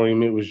try telling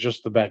him it was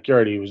just the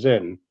backyard he was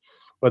in,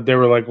 but they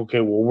were like, "Okay,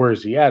 well, where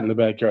is he at in the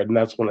backyard?" And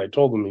that's when I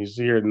told them he's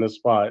here in this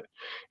spot.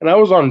 And I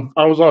was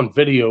on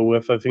video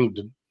with, I think,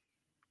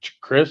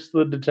 Chris,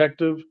 the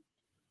detective,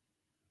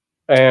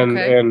 and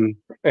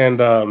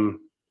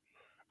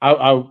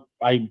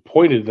I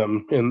pointed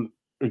them in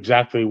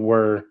exactly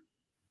where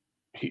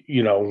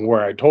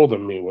where I told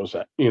him he was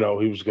at, he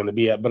was going to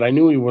be at, but I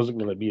knew he wasn't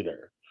going to be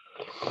there.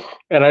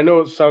 And I know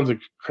it sounds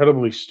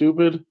incredibly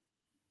stupid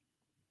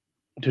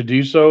to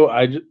do so.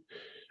 I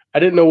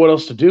didn't know what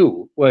else to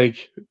do.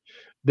 Like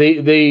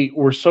they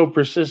were so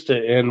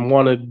persistent and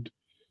wanted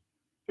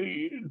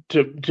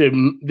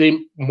they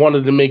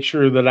wanted to make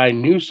sure that I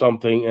knew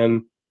something,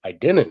 and I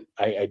didn't.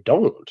 I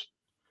don't.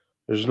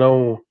 There's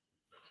no.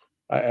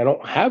 I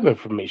don't have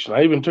information.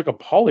 I even took a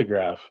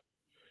polygraph,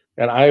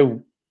 and I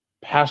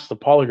passed the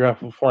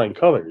polygraph with flying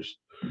colors.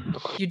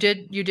 You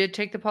did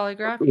take the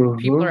polygraph?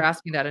 People Mhm. are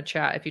asking that in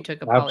chat if you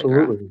took a polygraph.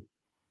 Absolutely.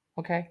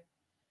 Okay.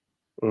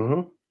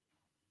 Mhm.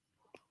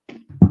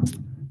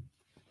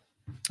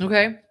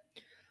 Okay.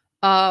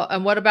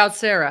 And what about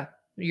Sarah,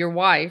 your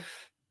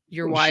wife?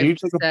 Your wife She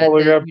took a said that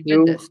polygraph you did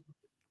too. this.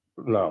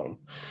 No.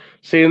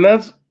 See, and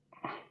that's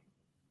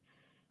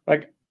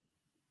like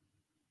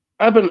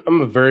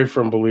I'm a very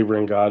firm believer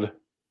in God.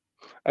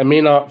 I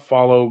may not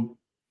follow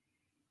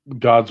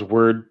God's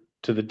word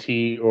to the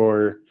T,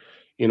 or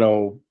you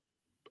know,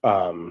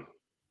 um,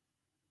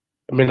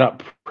 I may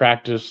not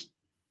practice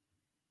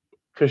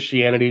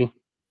Christianity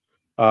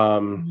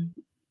um,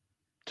 Mhm.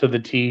 to the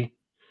T,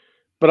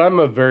 but I'm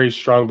a very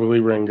strong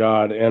believer in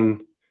God,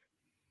 and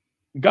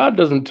God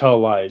doesn't tell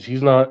lies.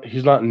 He's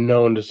not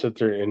known to sit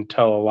there and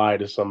tell a lie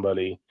to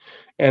somebody,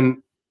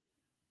 and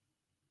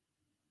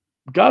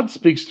God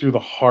speaks through the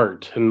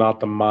heart and not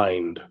the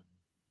mind.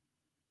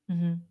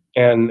 Mhm.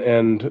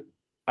 And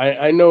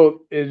I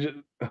know it.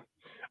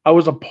 I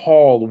was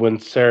appalled when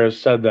Sarah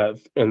said that,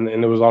 and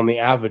it was on the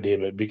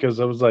affidavit, because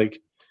I was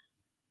like,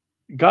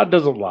 God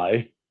doesn't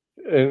lie,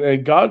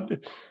 and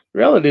God.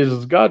 Reality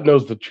is God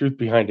knows the truth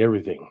behind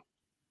everything,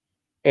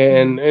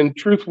 Mhm. and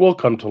truth will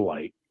come to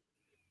light.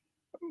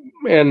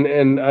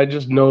 And I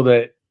just know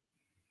that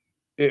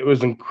it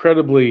was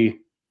incredibly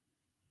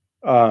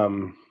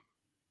um,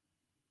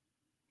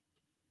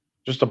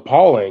 just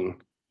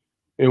appalling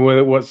in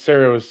what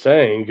Sarah was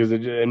saying, because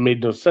it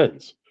made no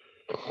sense.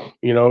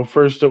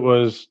 First it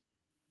was,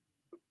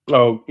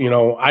 oh,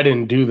 I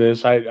didn't do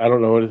this. I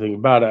don't know anything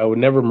about it. I would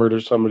never murder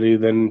somebody.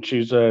 Then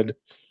she said,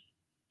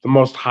 the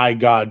Most High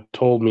God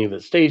told me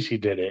that Stacey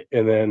did it,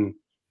 and then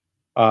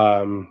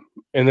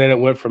it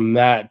went from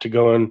that to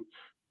going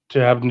to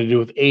having to do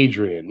with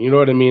Adrian. You know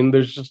what I mean?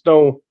 There's just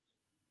no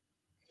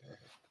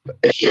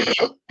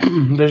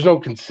there's no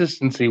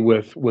consistency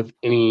with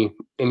any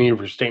of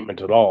her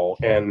statement at all,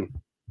 and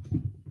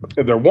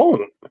there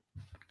won't.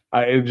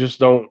 I just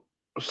don't.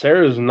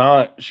 Sarah's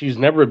not. She's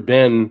never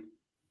been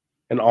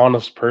an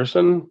honest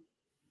person.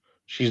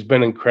 She's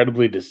been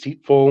incredibly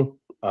deceitful.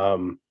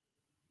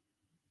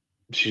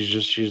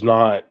 She's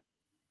not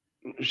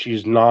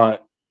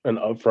an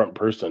upfront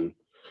person.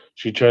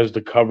 She tries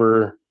to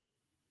cover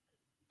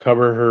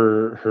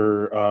her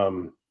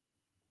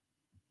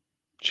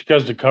she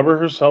tries to cover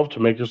herself to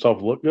make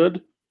herself look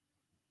good.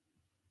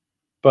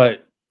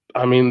 But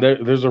I mean,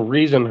 there's a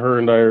reason her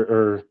and I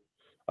are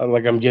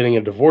like, I'm getting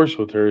a divorce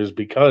with her, is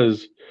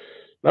because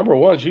number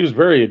one, she was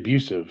very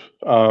abusive.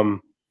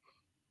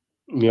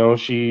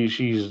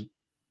 She's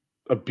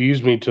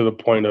abused me to the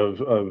point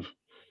of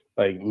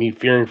like me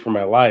fearing for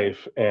my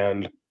life,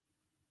 and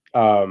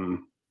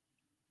um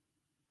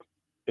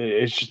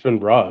it's just been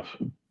rough.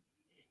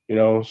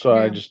 So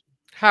Yeah.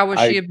 How was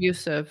I she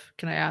abusive?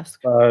 Can I ask?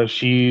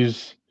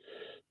 she's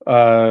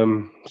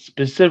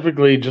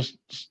specifically, just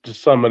to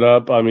sum it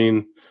up, I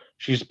mean,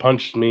 she's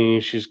punched me,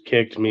 she's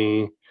kicked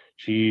me,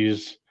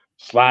 she's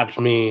slapped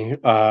me.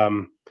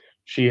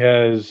 She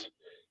has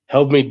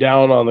held me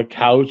down on the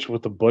couch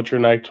with a butcher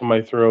knife to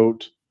my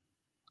throat.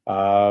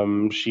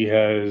 She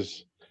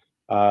has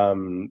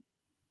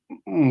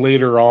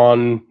later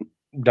on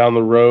down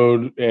the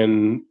road,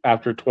 and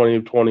after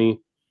 2020,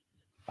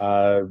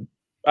 uh,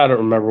 I don't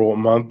remember what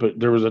month, but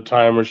there was a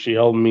time where she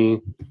held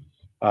me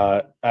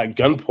at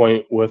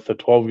gunpoint with a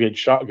 12 gauge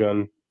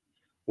shotgun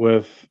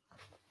with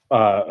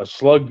a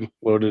slug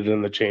loaded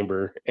in the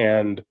chamber,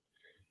 and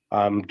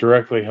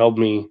directly held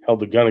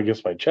the gun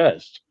against my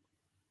chest.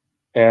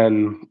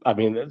 And I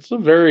mean, it's a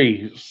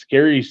very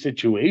scary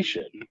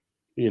situation.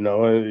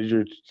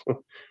 You're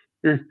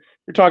you're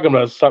you're talking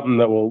about something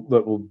that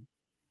will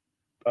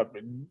uh,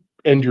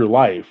 end your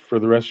life for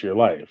the rest of your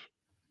life.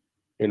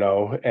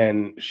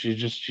 And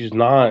she's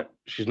not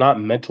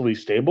mentally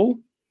stable.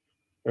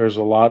 There's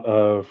a lot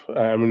of,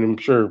 I mean, I'm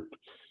sure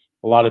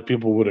a lot of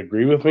people would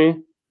agree with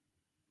me.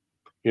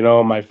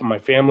 My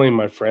family,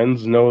 my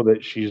friends know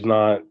that she's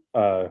not.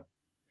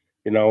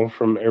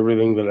 From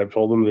everything that I've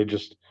told them,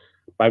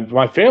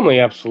 my family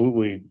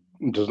absolutely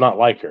does not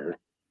like her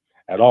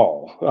at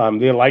all.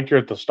 They liked her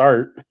at the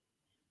start.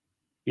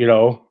 You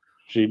know,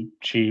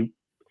 she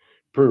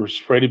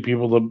persuaded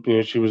people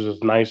that she was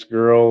this nice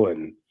girl,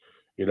 and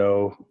you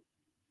know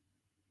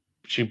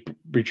she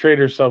portrayed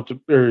herself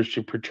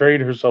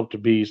to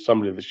be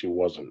somebody that she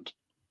wasn't.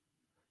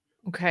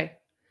 Okay.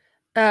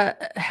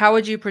 How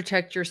would you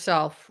protect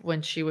yourself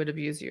when she would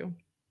abuse you?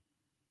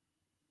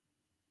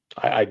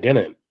 I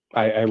didn't.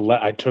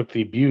 I took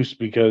the abuse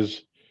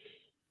because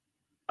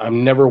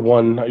I'm never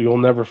one. You'll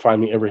never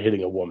find me ever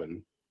hitting a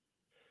woman.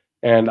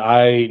 And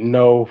I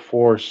know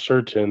for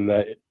certain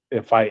that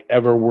if I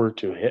ever were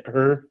to hit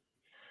her,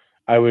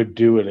 I would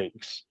do an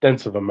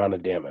extensive amount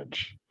of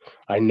damage.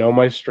 I know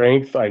my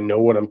strength. I know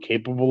what I'm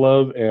capable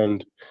of,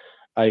 and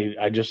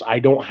I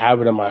don't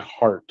have it in my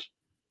heart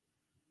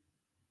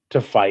to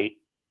fight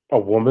a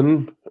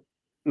woman.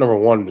 Number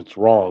one, it's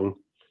wrong,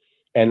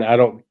 and I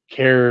don't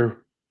care.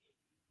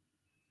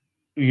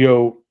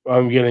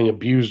 I'm getting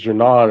abused or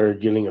not, or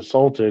getting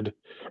assaulted.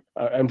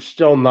 I'm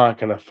still not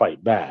going to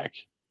fight back.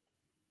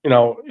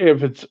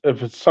 If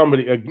it's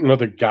somebody,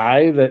 another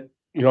guy that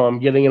I'm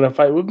getting in a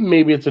fight with,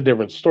 maybe it's a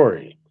different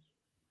story.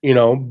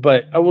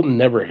 But I will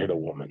never hit a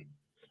woman.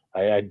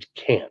 I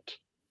can't.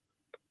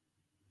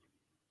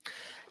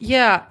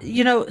 Yeah,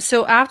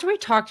 so after we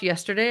talked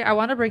yesterday, I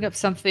want to bring up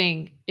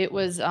something. It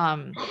was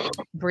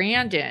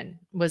Brandon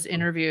was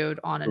interviewed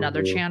on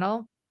another Mhm,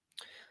 channel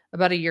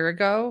about a year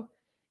ago,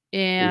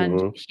 and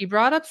mhm. he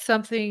brought up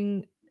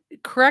something.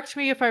 Correct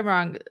me if I'm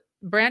wrong.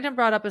 Brandon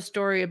brought up a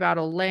story about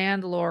a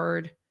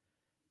landlord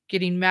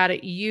getting mad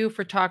at you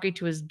for talking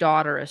to his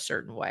daughter a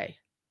certain way.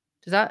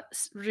 Does that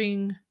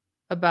ring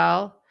a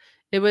bell?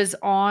 It was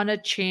on a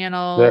That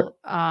channel. Go ahead.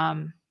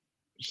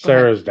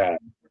 Sarah's dad.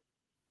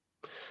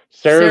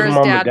 Sarah's Sarah's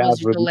mom and dad dad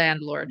was were the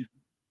landlord.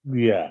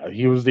 yeah,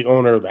 he was the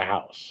owner of the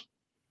house.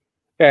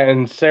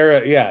 And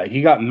Sarah, yeah,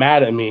 he got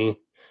mad at me,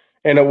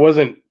 and it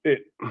wasn't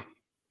it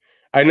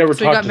I never So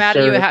he talked got to mad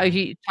at you Sarah. at how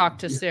he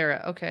talked to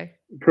Sarah. Okay.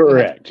 Go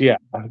ahead. Correct, yeah.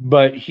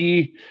 But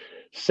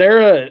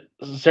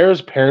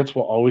Sarah's parents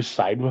will always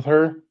side with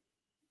her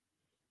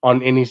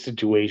on any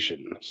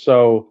situation.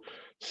 So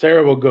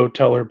Sarah will go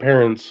tell her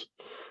parents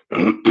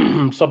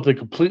something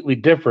completely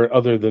different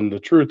other than the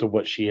truth of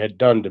what she had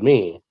done to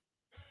me.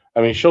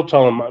 I mean, she'll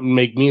tell them,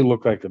 make me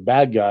look like the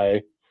bad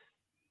guy,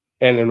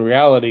 and in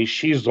reality,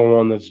 she's the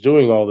one that's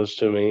doing all this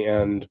to me.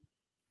 And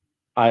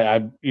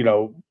and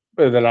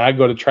then I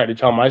go to try to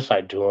tell my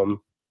side to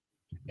them,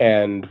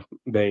 and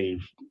they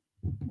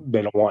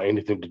don't want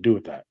anything to do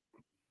with that.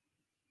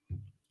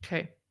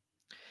 Okay.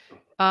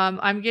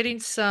 I'm getting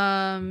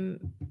some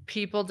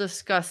people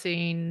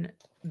discussing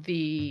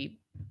the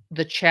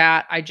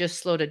chat. I just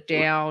slowed it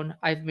down.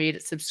 I've made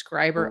it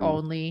subscriber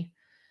only.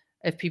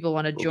 If people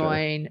want to Okay.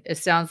 join, it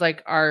sounds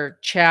like our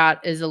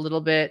chat is a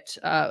little bit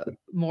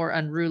more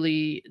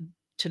unruly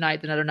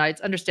tonight than other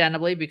nights,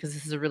 understandably, because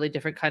this is a really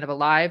different kind of a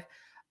live.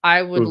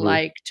 I would Mhm.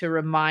 like to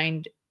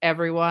remind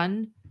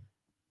everyone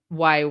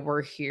why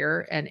we're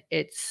here, and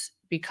it's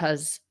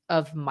because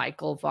of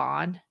Michael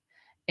Vaughan.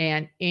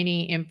 And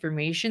any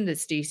information that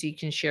Stacey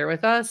can share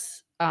with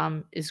us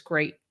is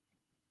great.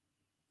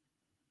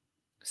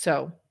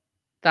 So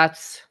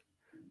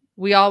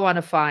we all want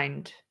to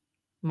find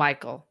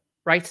Michael,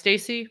 right,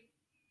 Stacey?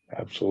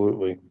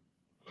 Absolutely.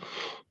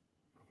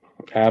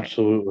 Okay.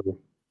 Absolutely.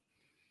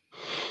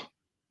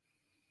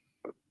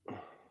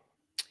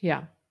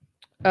 Yeah.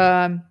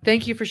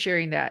 Thank you for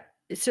sharing that.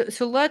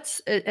 So let's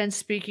and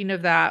speaking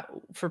of that,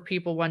 for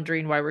people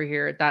wondering why we're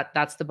here,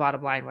 that's the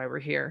bottom line why we're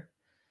here.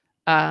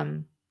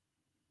 Um,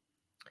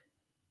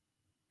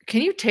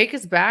 can you take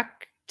us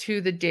back to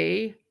the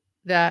day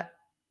that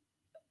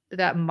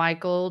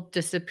Michael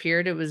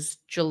disappeared? It was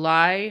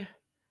July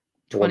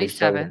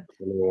 27th,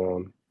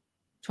 21.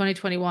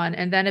 2021.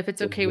 And then if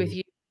it's okay with Mhm.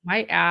 you, I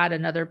might add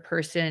another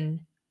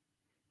person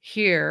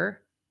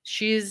here.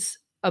 She's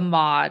a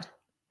mod.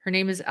 Her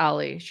name is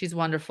Ellie. She's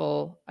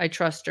wonderful. I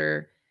trust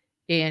her.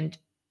 And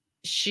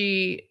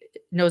she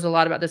knows a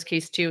lot about this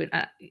case too.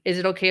 And is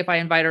it okay if I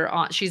invite her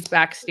on? She's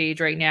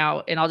backstage right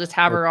now, and I'll just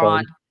have That's her on,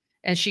 fine.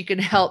 and she can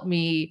help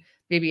me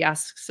maybe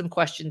ask some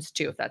questions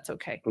too, if that's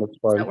okay. That's Does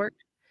that fine. work?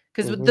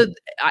 Because Mhm.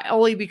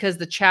 only because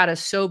the chat is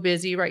so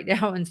busy right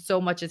now and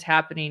so much is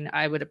happening,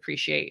 I would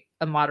appreciate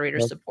a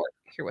moderator's That's support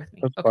here with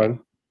me. that's Okay, fine.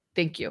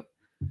 thank you.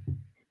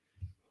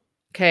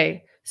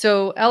 Okay,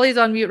 so Ellie's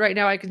on mute right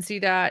now. I can see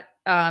that.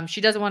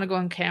 She doesn't want to go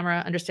on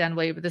camera,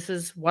 understandably, but this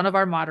is one of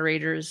our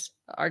moderators,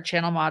 our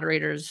channel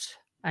moderators.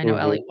 I know Mhm.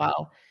 Ellie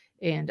well.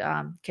 And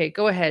okay,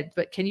 go ahead.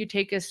 But can you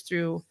take us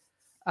through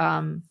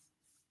um,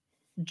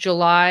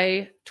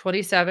 July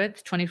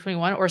 27th,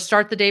 2021, or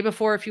start the day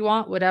before if you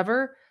want,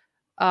 whatever,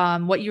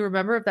 what you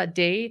remember of that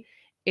day,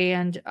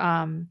 and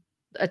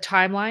a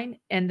timeline.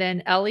 And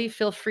then Ellie,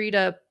 feel free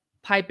to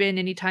pipe in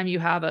anytime you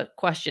have a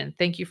question.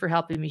 Thank you for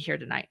helping me here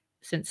tonight.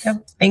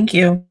 Thank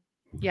you.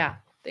 Yeah,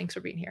 thanks for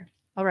being here.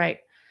 All right.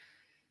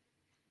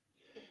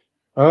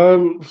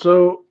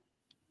 So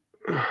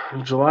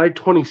July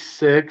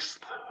 26th,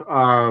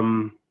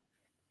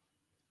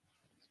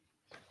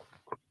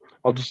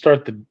 I'll just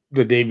start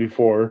the day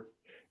before,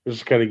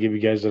 just kind of give you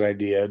guys an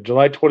idea.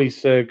 July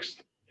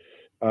 26th,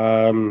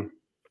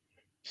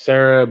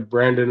 Sarah,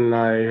 Brandon, and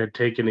I had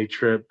taken a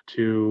trip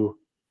to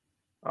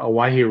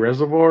Owyhee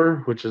Reservoir,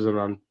 which is in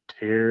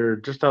Ontario,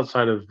 just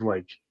outside of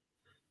like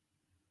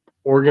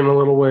Oregon, a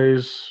little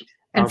ways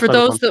And for outside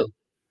of those that Ontario.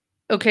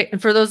 Okay,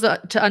 and for those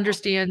that to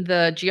understand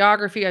the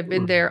geography, I've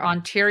been there.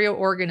 Ontario,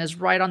 Oregon is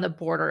right on the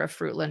border of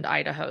Fruitland,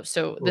 Idaho.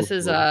 So this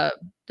is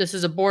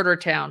Mhm. a border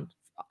town.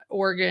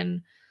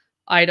 Oregon,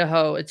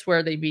 Idaho. It's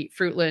where they meet,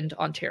 Fruitland,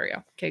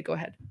 Ontario. Okay, go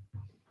ahead.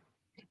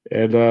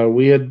 And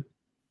we had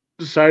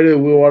decided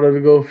we wanted to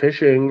go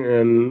fishing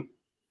and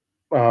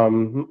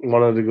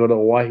wanted to go to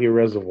Oahe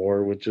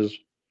Reservoir, which is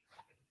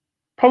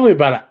probably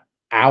about an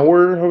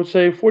hour, I would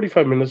say,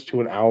 45 minutes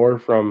to an hour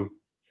from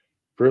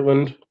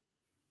Fruitland.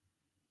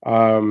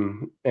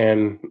 And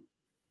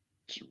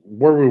it's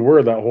where we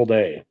were that whole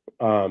day.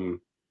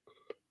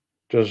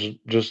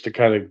 Just to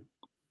kind of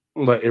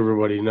let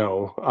everybody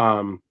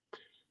know.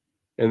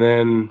 And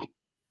then,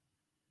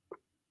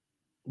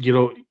 you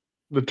know,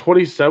 the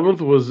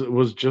 27th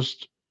was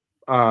just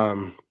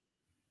a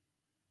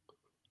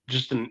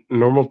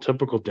normal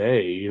typical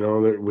day. You know,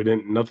 we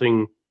didn't,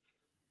 nothing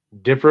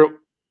different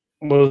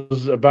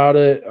was about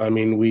it. I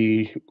mean,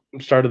 we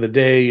started the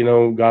day, you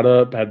know, got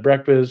up, had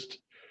breakfast,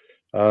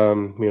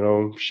 you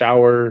know,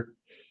 shower,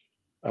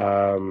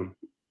 you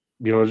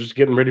know, just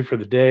getting ready for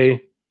the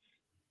day.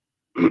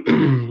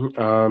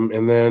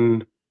 And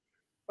then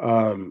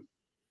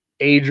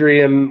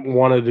Adrian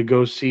wanted to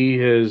go see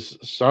his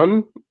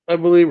son, I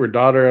believe, or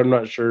daughter. I'm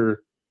not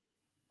sure.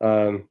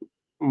 I'm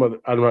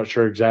not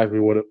sure exactly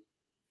what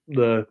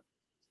the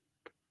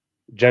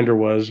gender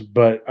was,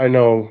 but I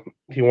know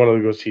he wanted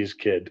to go see his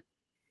kid.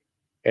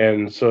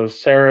 And so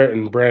Sarah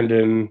and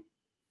Brendan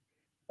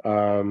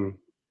and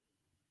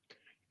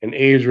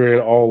Adrian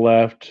all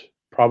left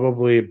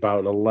probably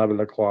about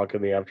 11 o'clock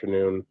in the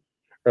afternoon,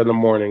 or in the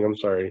morning, I'm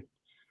sorry.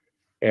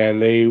 And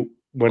they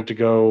went to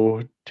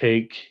go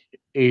take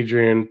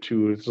Adrian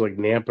to, it's like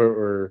Nampa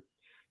or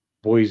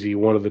Boise,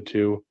 one of the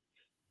two.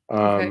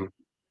 Okay.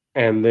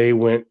 And they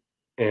went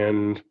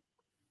and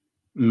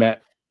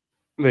met,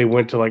 they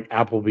went to like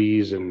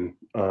Applebee's and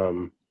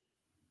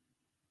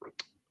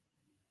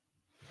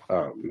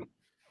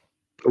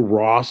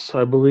Ross,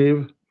 I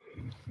believe.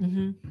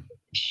 Mm-hmm.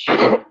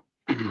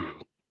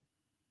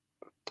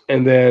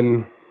 And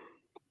then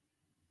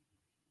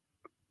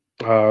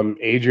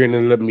Adrian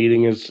ended up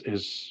meeting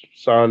his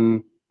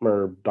son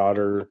or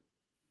daughter.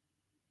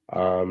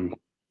 And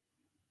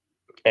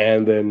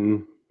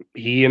then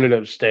he ended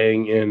up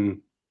staying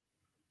in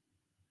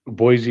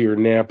Boise or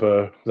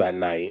Nampa that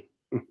night.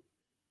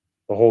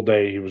 The whole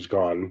day he was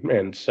gone.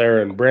 And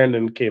Sarah and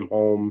Brandon came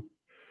home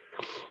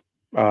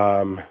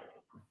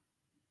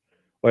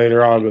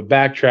later on. But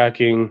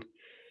backtracking,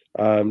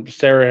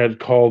 Sarah had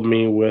called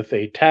me with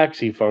a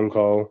taxi phone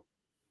call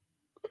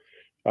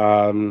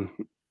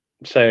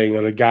saying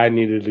that a guy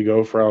needed to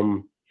go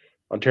from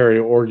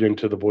Ontario, Oregon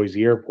to the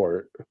Boise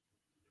airport.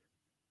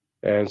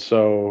 And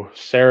so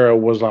Sarah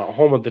was not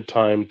home at the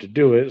time to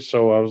do it.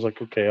 So I was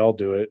like, okay, I'll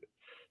do it.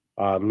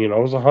 You know,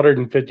 it was a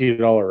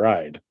 $150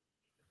 ride.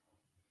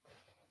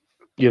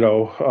 You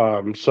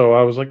know, so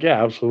I was like,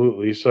 yeah,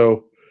 absolutely.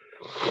 So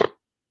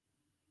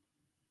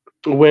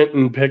went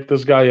and picked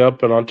this guy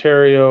up in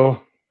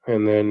Ontario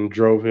and then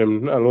drove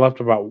him. I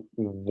left about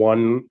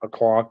 1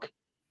 o'clock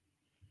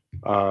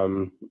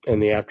in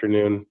the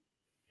afternoon.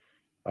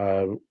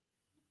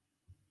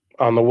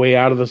 On the way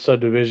out of the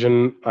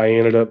subdivision, I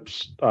ended up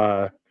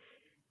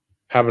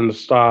having to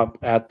stop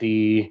at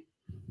the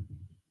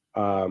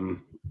pull-off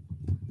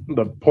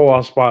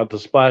spot at the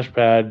splash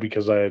pad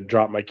because I had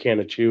dropped my can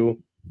of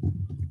chew,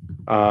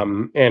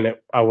 and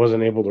I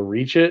wasn't able to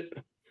reach it.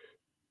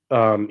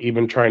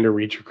 Even trying to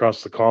reach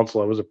across the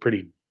console, I was a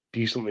pretty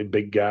decently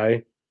big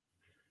guy,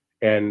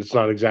 and it's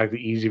not exactly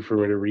easy for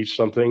me to reach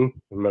something.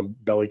 And my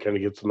belly kind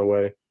of gets in the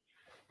way,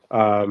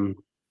 and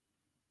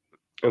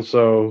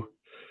so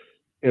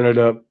ended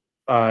up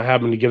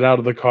having to get out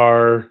of the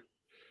car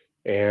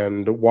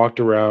and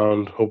walked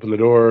around, opened the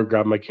door,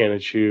 grabbed my can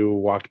of chew,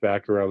 walked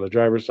back around the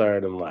driver's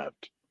side, and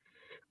left.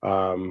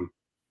 That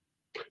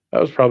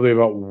was probably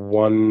about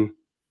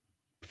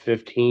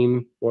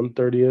 1:15,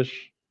 1:30ish.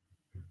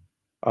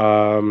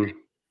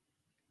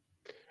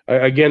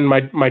 Again,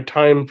 my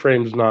time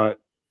frame's not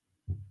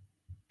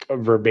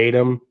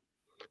verbatim.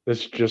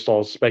 This is just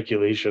all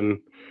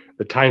speculation.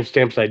 The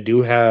timestamps I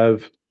do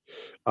have,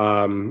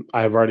 I've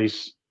already.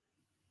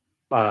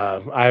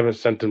 I haven't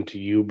sent them to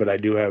you, but I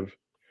do have.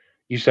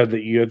 You said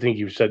that I think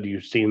you said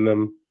you've seen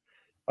them,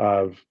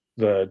 of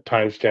the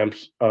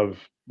timestamps of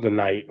the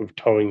night of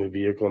towing the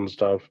vehicle and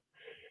stuff.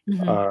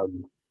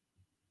 Mm-hmm.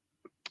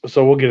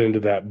 So we'll get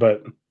into that.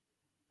 But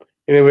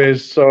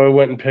anyways, so I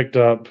went and picked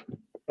up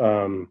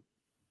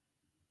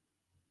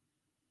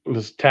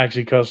this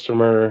taxi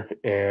customer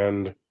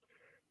and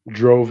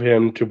drove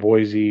him to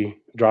Boise,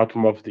 dropped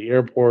him off at the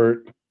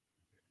airport.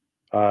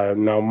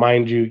 Now,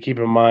 mind you, keep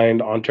in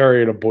mind,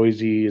 Ontario to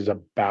Boise is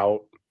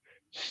about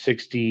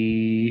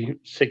 60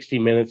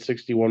 minutes,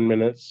 61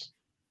 minutes.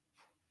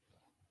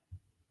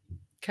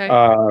 Okay.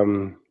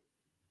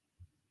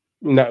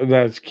 Now,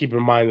 that's keep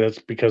in mind that's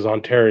because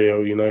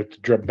Ontario, you know, have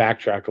to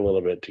backtrack a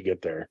little bit to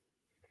get there.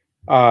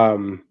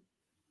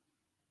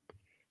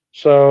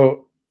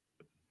 So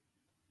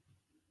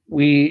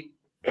we,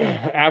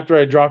 after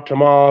I dropped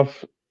him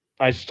off,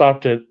 I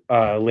stopped at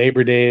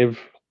Labor Dave,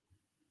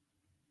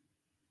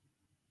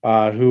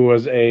 who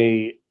was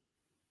a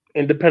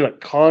independent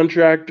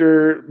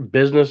contractor,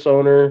 business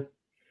owner.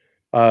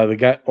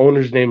 The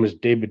owner's name is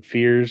David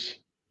Fears,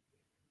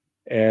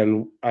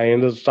 and I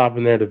ended up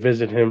stopping there to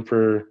visit him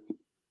for,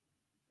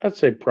 I'd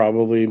say,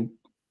 probably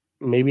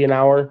maybe an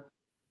hour.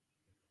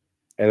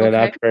 And then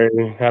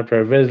Okay. after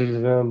I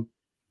visited him,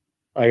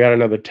 I got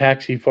another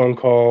taxi phone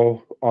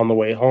call on the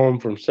way home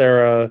from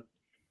Sarah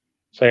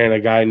saying a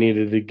guy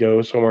needed to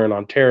go somewhere in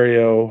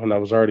Ontario, and I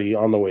was already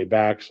on the way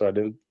back, so I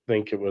didn't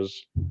think it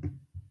was.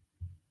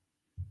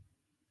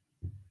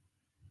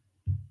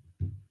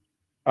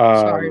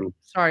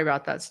 Sorry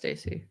about that,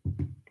 Stacey.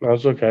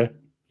 That's okay.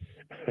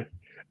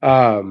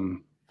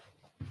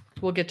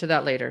 We'll get to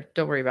that later.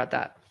 Don't worry about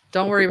that.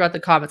 Don't worry about the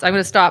comments. I'm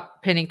going to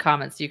stop pinning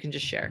comments. You can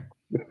just share.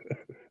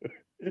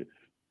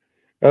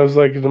 I was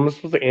like, am I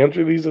supposed to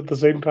answer these at the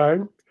same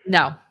time?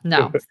 No,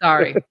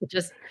 sorry.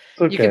 Just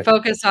okay. You can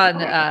focus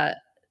on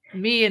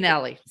me and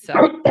Ellie. So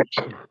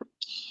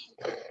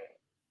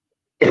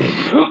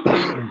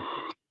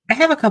I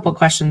have a couple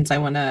questions. I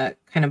want to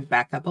kind of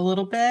back up a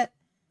little bit.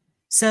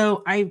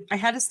 So I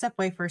had to step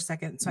away for a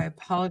second. So I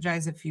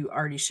apologize if you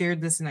already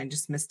shared this and I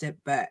just missed it.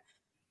 But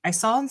I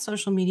saw on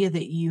social media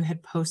that you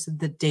had posted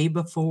the day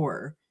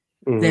before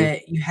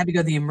that you had to go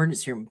to the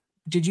emergency room.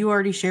 Did you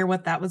already share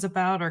what that was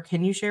about, or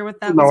can you share what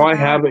that was about? No, I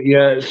haven't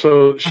yet.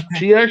 So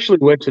she actually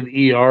went to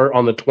the ER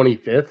on the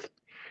 25th,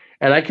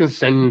 and I can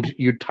send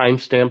you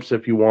timestamps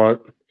if you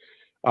want.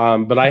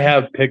 But I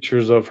have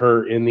pictures of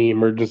her in the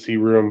emergency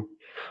room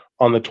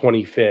on the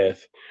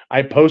 25th.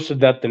 I posted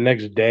that the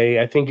next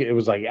day. I think it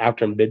was like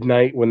after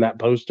midnight when that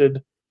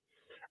posted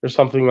or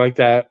something like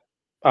that.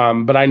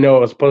 But I know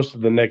it was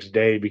posted the next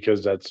day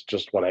because that's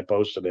just when I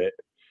posted it.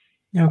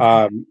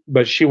 Okay.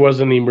 But she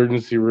was in the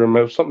emergency room.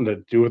 It was something to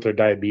do with her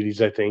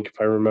diabetes, I think,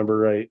 if I remember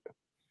right.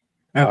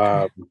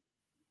 Okay.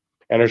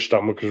 And her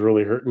stomach was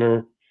really hurting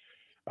her.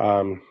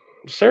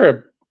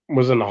 Sarah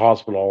was in the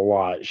hospital a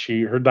lot.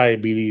 Her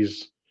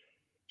diabetes,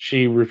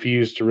 she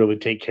refused to really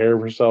take care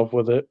of herself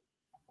with it.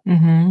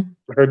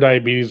 Her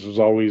diabetes was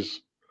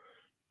always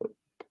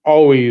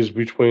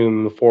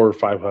between the 400 or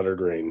 500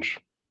 range.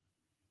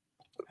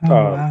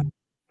 Wow.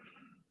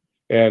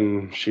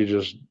 And she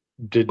just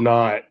did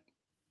not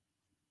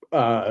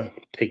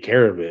take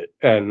care of it.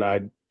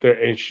 And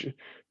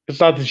it's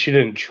not that she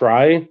didn't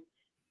try,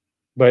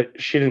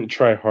 but she didn't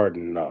try hard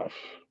enough.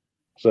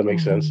 Does that make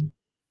sense?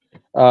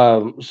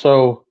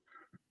 So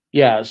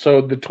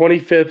the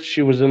 25th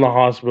she was in the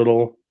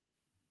hospital,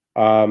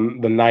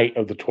 the night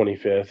of the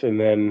 25th, and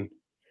then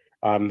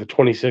the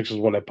 26th is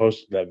when I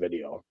posted that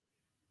video.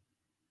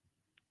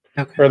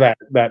 Okay. Or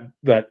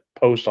that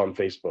post on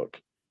Facebook.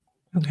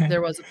 Okay.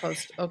 There was a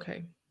post.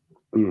 Okay.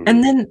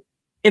 And then,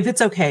 if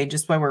it's okay,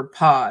 just while we're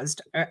paused,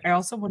 I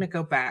also want to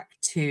go back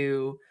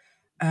to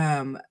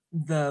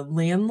the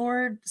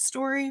landlord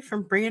story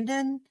from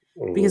Brandon,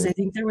 because I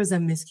think there was a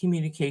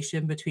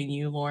miscommunication between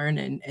you, Lauren,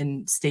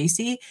 and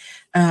Stacey.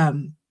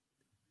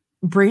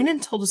 Brandon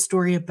told a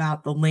story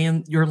about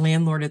your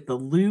landlord at the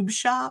lube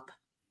shop.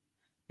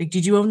 Like, do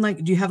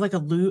you have like a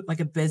lube, like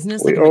a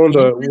business? We owned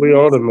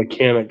a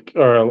mechanic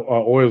or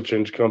oil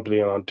change company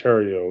in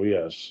Ontario.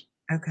 Yes.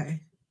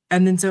 Okay.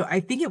 And then, so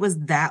I think it was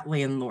that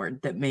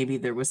landlord that maybe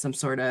there was some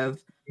sort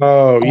of.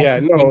 Oh yeah,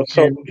 no.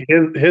 So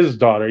his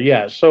daughter,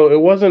 yeah. So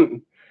it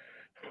wasn't.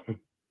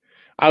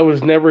 I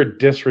was never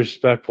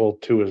disrespectful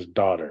to his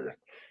daughter.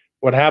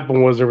 What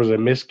happened was there was a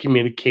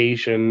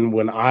miscommunication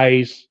when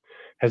I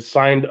had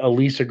signed a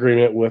lease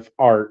agreement with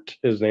Art.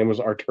 His name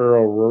was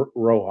Arturo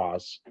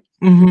Rojas.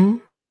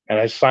 And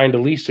I signed a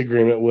lease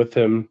agreement with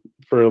him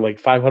for like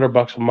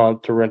 $500 a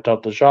month to rent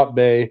out the shop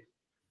bay.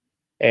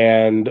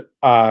 And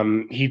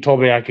he told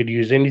me I could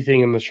use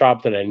anything in the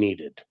shop that I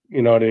needed.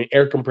 You know, an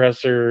air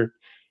compressor,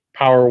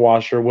 power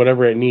washer,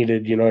 whatever it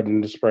needed, you know,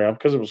 to spray off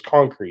because it was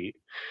concrete.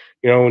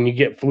 You know, when you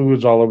get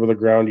fluids all over the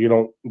ground, you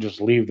don't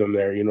just leave them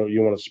there. You know,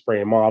 you want to spray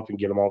them off and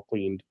get them all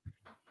cleaned.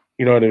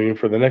 You know what I mean,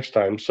 for the next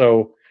time.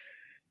 So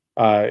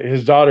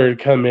his daughter had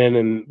come in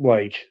and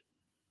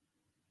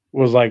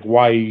was like,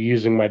 why are you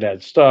using my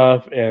dad's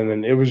stuff? And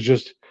then it was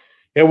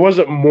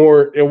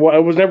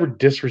never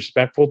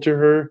disrespectful to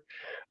her.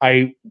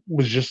 I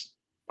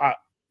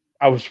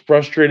was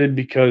frustrated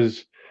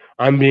because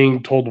I'm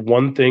being told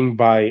one thing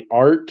by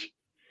Art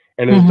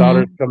and his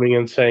daughter's coming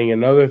in saying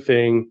another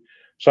thing.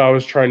 So I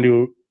was trying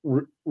to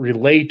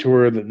relay to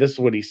her that this is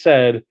what he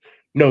said.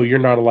 No, you're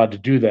not allowed to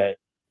do that.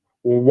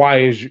 Well,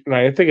 and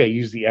I think I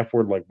used the F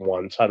word like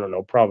once. I don't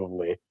know,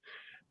 probably.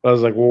 But I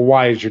was like, well,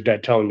 why is your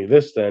dad telling me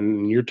this then?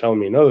 And you're telling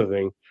me another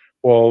thing.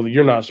 Well,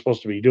 you're not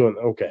supposed to be doing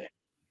that. Okay.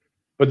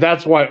 But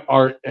that's why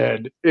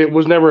it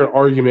was never an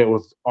argument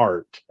with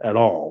Art at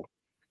all.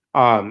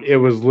 It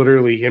was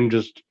literally him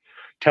just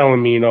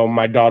telling me, you know,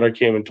 my daughter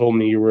came and told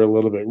me you were a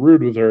little bit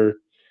rude with her.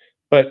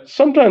 But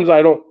sometimes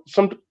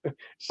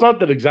it's not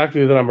that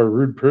exactly that I'm a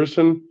rude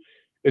person.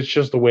 It's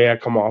just the way I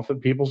come off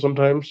at people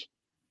sometimes.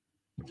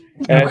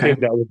 And I think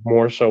that was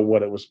more so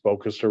what it was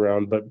focused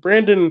around. But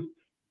Brandon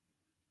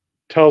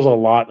tells a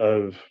lot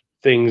of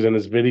things in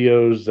his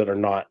videos that are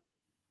not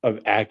of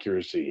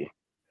accuracy.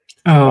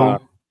 Oh,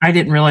 I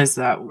didn't realize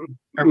that.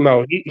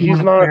 No, he's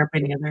not.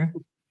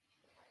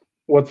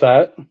 What's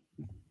that?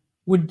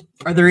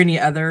 Are there any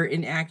other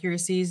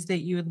inaccuracies that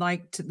you would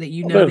like to, that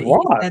you know There's that he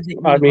lots. said that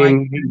you I would like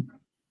mean,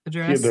 to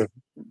address?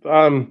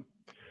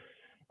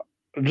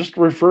 Just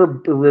like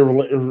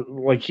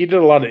he did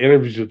a lot of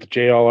interviews with the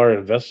JLR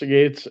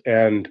Investigates,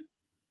 and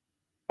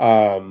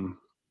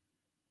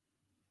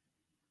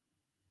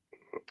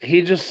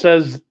he just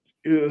says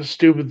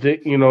stupid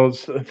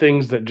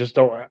things that just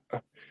don't.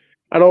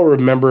 I don't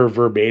remember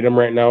verbatim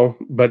right now,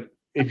 but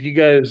if you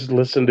guys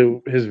listen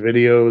to his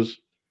videos,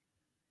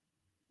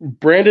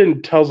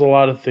 Brandon tells a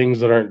lot of things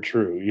that aren't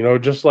true. You know,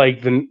 just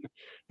like the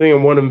thing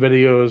in one of the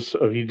videos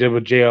he did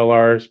with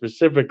JLR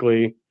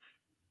specifically.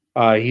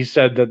 He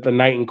said that the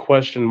night in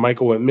question,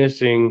 Michael went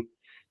missing,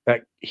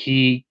 that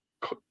he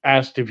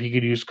asked if he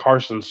could use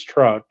Carson's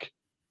truck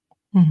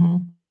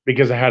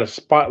because it had a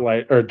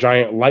spotlight or a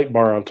giant light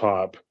bar on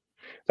top.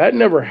 That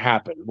never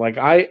happened. Like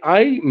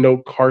I know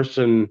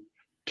Carson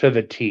to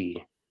the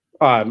T.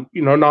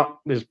 Not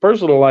his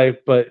personal life,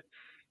 but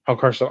how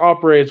Carson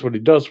operates, what he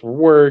does for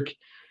work,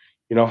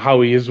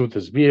 how he is with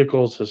his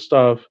vehicles, his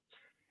stuff.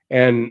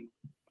 And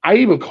I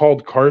even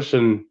called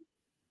Carson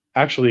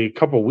actually a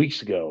couple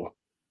weeks ago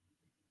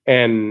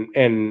and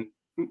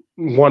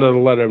wanted to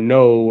let him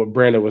know what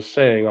Brandon was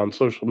saying on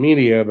social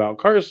media about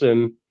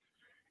Carson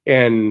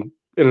and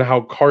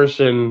how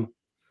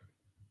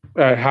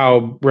how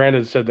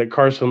Brandon said that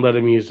Carson let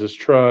him use his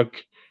truck.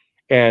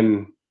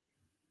 And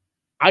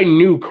I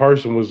knew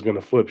Carson was going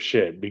to flip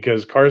shit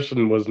because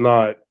Carson was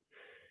not,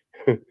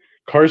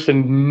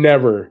 Carson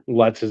never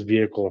lets his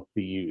vehicle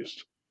be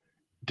used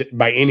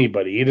by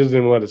anybody. He doesn't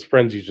even let his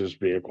friends use his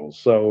vehicles.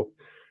 So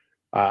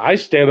I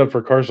stand up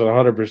for Carson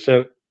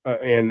 100%,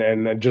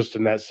 and just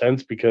in that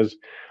sense, because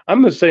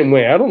I'm the same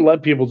way. I don't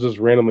let people just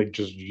randomly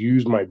just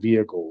use my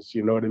vehicles.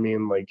 You know what I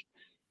mean? Like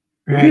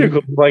your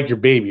vehicles are like your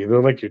baby.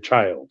 They're like your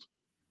child.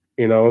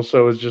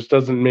 So it just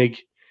doesn't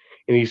make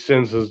any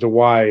sense as to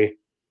why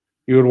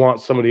you would want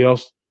somebody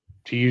else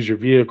to use your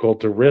vehicle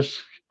to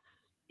risk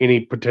any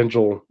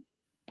potential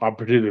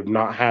opportunity of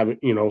not having,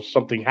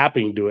 something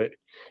happening to it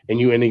and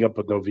you ending up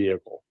with no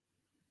vehicle.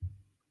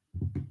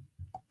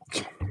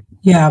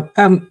 Yeah.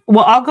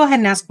 Well, I'll go ahead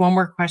and ask one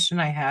more question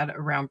I had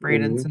around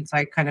Brandon since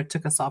I kind of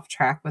took us off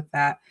track with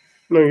that.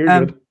 No, you're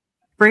good.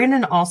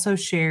 Brandon also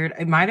shared,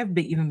 it might have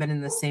even been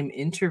in the same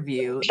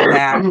interview,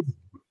 that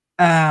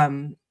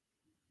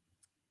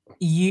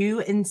you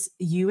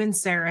and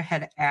Sarah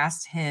had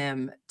asked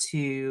him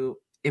to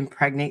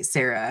impregnate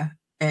Sarah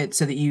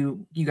so that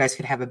you guys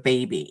could have a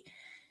baby.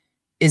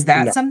 Is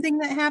that something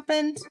that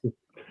happened?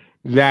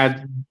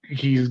 That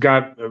he's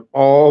got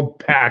all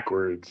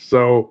backwards.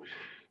 So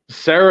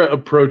Sarah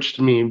approached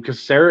me because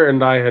Sarah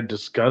and I had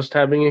discussed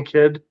having a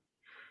kid,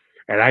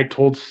 and I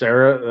told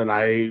Sarah that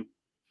I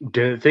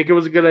didn't think it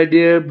was a good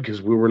idea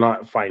because we were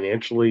not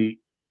financially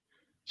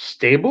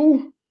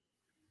stable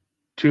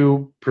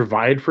to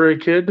provide for a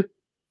kid.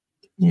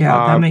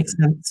 Yeah, that makes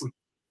sense.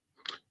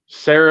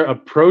 Sarah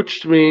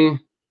approached me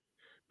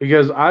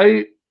because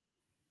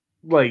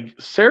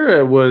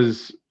Sarah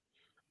was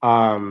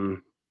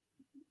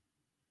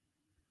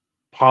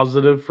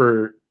positive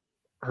for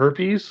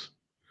herpes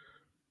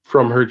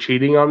from her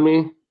cheating on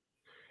me.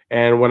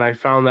 And when I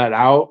found that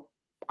out,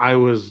 I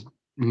was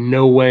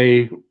no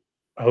way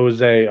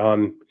Jose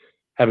on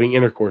having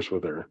intercourse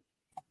with her.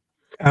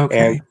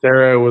 Okay. And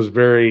Sarah was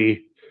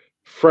very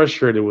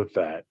frustrated with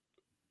that.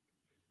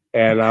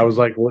 And I was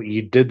like, well,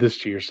 you did this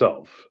to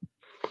yourself.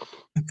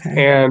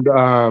 Okay. And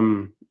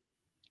I'm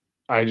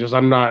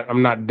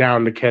not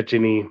down to catch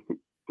any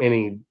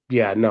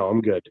no,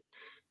 I'm good.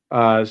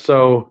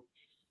 So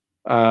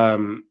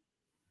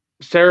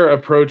Sarah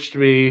approached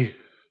me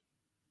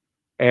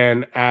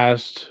and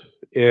asked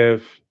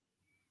if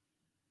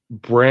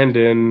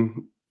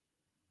Brandon,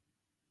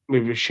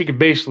 maybe she could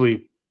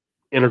basically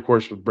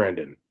intercourse with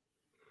Brandon.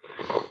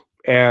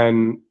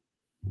 And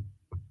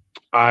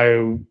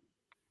I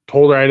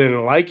told her I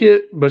didn't like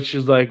it, but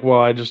she's like, well,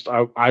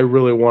 I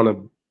really want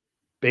a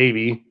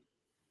baby.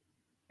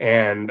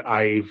 And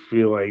I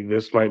feel like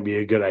this might be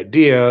a good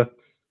idea.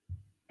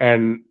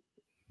 And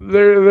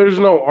there's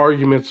no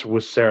arguments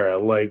with Sarah.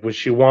 Like when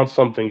she wants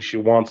something, she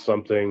wants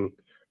something.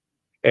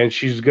 And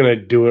she's gonna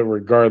do it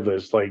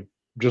regardless. Like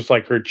just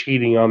like her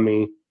cheating on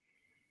me,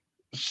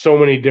 so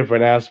many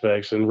different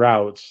aspects and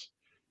routes.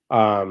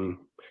 Now,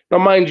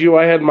 mind you,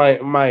 I had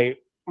my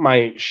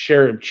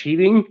share of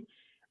cheating,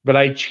 but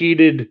I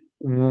cheated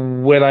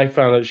when I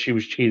found out she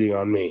was cheating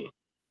on me.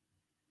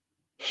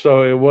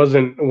 So it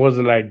wasn't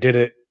I did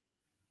it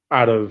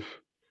out of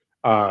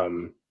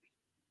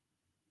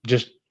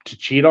just to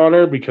cheat on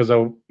her because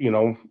I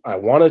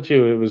wanted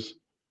to. It was,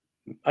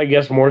 I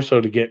guess, more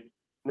so to get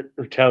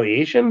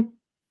retaliation.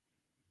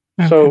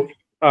 Okay. So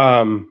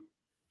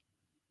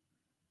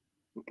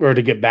or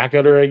to get back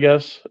at her, I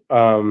guess.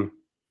 But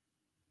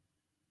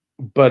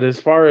as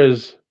far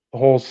as the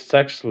whole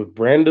sex with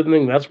Brandon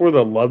thing, that's where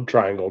the love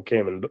triangle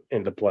came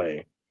into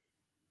play.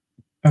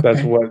 Okay.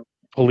 That's what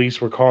police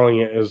were calling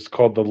it, is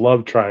called the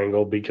love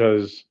triangle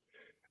because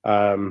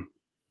I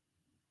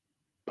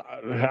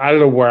I don't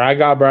know where I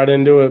got brought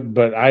into it,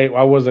 but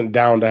I wasn't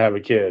down to have a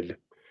kid.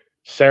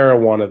 Sarah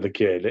wanted the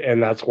kid,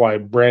 and that's why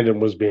Brandon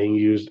was being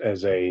used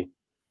as a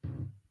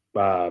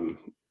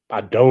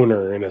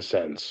donor in a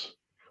sense,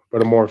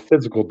 but a more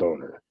physical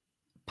donor.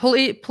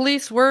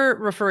 Police were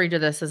referring to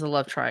this as a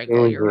love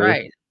triangle. You're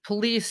right.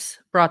 Police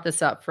brought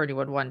this up for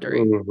anyone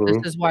wondering.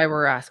 This is why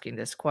we're asking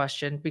this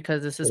question,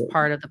 because this is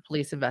part of the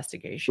police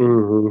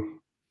investigation.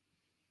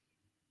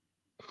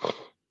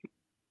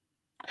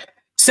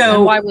 So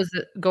and why was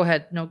it? Go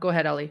ahead. No, go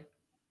ahead, Ellie.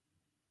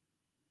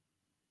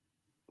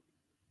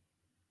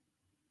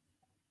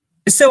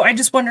 So I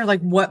just wonder,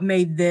 like, what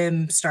made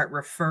them start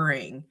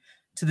referring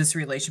to this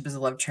relationship as a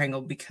love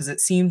triangle? Because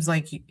it seems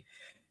like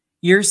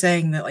you're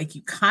saying that, like,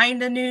 you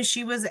kind of knew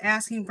she was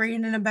asking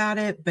Brandon about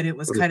it, but it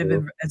was kind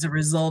of as a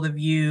result of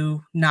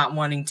you not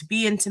wanting to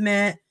be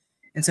intimate.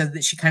 And so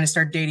that she kind of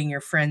started dating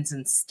your friends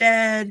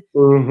instead.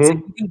 So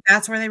you think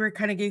that's where they were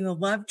kind of getting the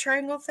love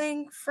triangle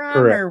thing from?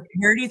 Correct. Or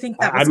where do you think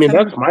that was I mean,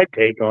 coming that's my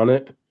take on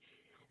it.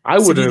 I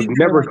would have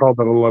never called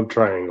it a love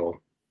triangle.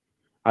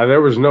 There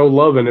was no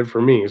love in it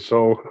for me.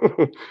 So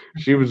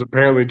she was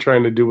apparently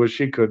trying to do what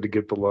she could to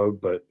get the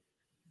love, but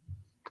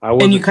I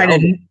wasn't. And you kind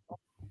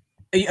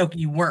of,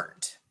 you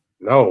weren't.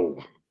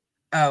 No.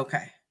 Oh,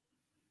 okay.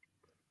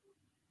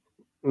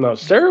 No,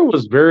 Sarah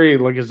was very,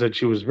 like I said,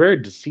 she was very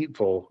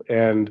deceitful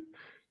and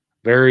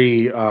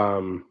very,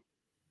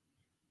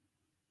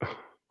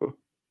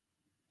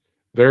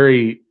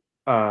 very,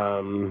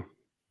 how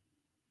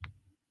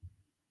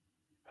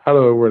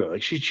do I word it?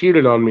 Like, she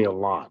cheated on me a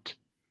lot,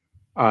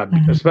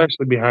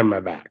 especially behind my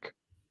back.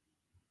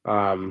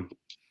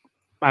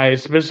 I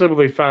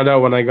specifically found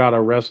out when I got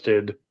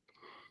arrested,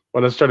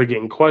 when I started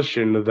getting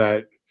questioned,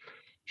 that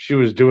she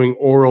was doing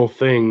oral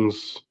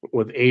things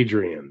with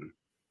Adrian.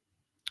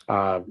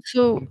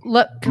 So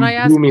can I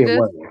ask you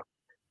this?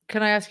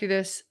 Can I ask you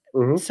this?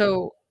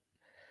 So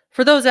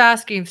for those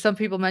asking, some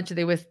people mentioned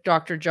they with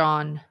Dr.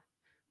 John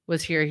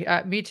was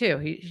here. Me too.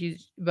 He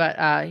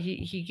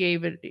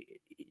gave it.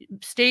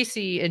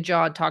 Stacey and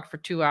John talked for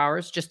 2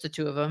 hours, just the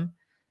two of them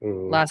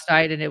last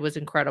night, and it was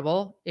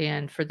incredible.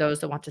 And for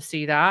those that want to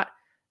see that,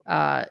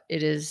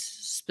 it is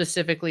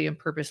specifically and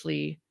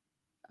purposely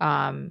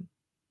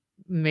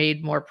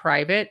made more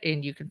private,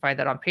 and you can find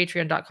that on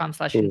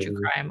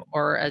patreon.com/truecrime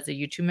or as a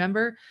YouTube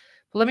member.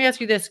 But let me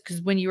ask you this,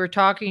 because when you were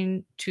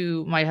talking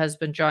to my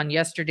husband John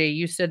yesterday,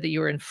 you said that you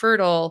were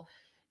infertile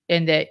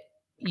and that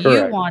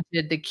you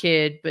wanted the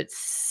kid, but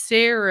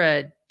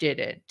Sarah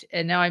didn't.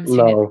 And now I'm seeing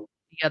it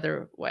the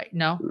other way.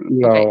 No?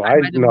 No,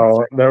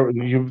 okay,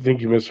 you think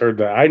you misheard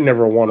that. I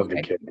never wanted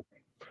the kid.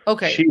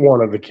 Okay. She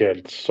wanted the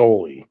kid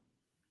solely.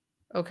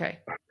 Okay.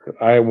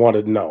 I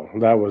wanted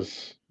that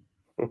was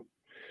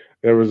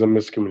there was a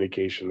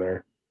miscommunication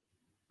there.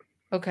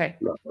 Okay.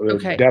 No,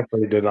 they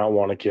definitely did not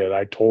want a kid.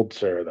 I told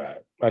Sarah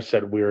that. I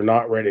said we are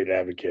not ready to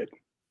have a kid.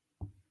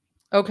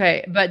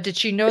 Okay, but did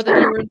she know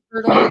that you were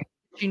infertile? Did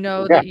she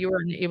know that you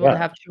were able to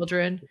have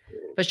children?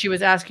 But she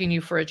was asking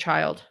you for a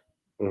child.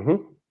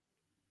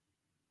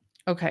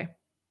 Okay.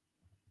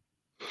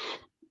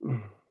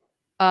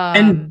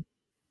 And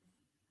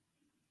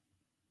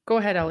go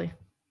ahead, Ellie.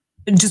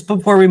 Just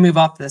before we move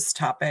off this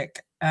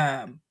topic,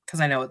 because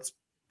I know it's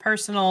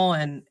personal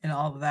and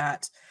all of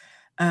that.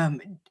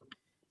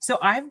 So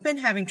I've been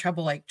having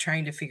trouble, like,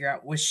 trying to figure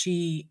out, was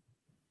she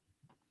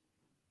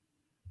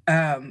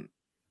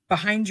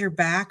behind your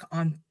back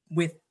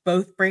with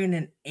both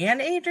Brandon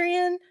and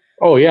Adrian?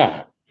 Oh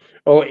yeah.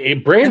 Oh,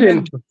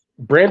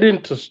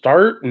 Brandon to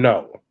start,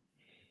 no.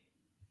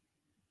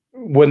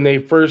 When they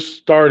first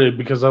started,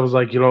 because I was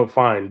like,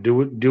 fine, do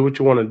what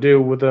you want to do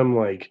with them,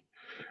 like,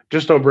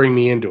 just don't bring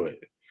me into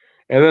it.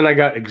 And then I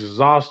got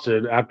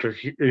exhausted after,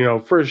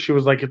 first she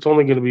was like, it's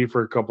only going to be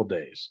for a couple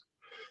days.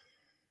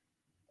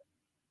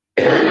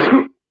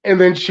 And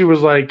then she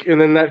was like,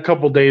 and then that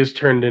couple days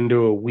turned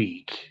into a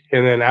week.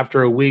 And then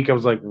after a week, I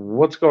was like,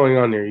 what's going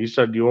on here? You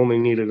said you only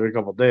needed a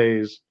couple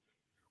days.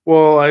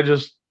 Well, I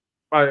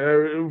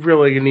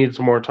really need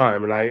some more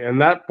time. And at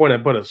that point, I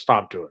put a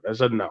stop to it. I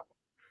said, no.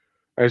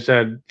 I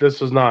said,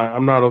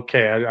 I'm not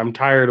okay. I'm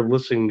tired of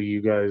listening to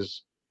you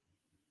guys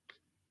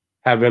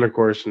have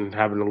intercourse and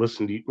having to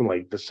listen to,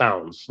 like, the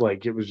sounds.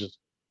 Like, it was just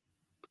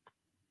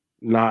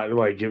not,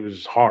 like, it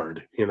was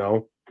hard,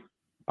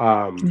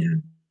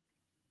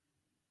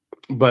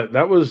 But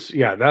that was,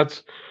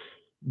 that's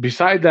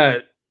beside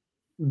that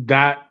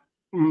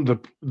the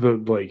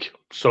like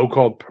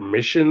so-called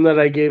permission that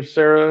I gave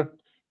Sarah,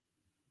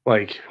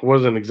 like,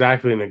 wasn't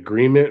exactly an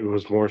agreement. It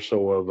was more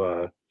so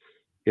of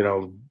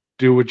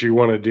do what you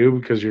want to do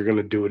because you're going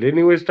to do it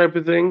anyways type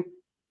of thing.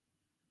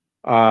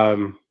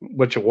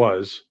 Which it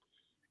was.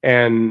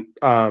 And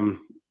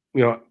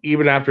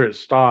even after it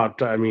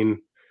stopped, I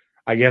mean,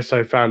 I guess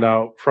I found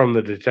out from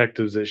the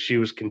detectives that she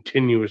was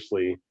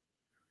continuously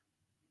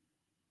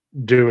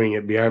doing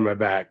it behind my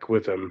back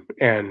with him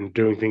and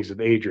doing things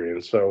with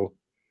Adrian. So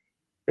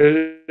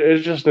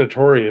it's just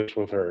notorious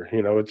with her.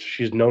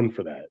 She's known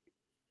for that.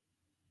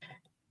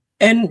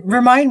 And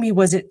remind me,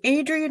 was it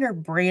Adrian or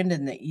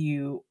Brandon that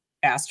you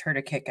asked her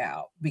to kick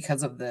out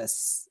because of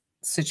this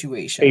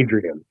situation?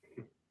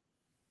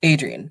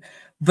 Adrian.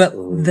 But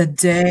the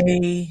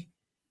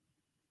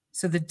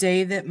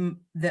day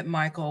that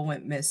Michael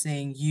went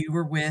missing, you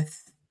were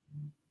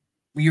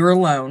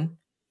alone,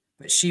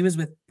 but she was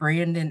with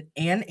Brandon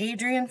and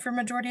Adrian for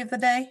majority of the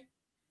day?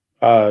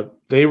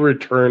 They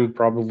returned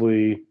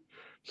probably,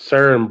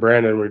 Sarah and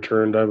Brandon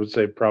returned, I would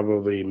say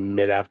probably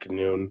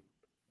mid-afternoon.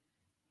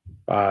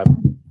 I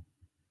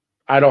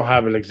don't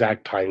have an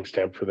exact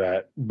timestamp for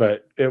that,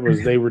 but it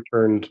was, they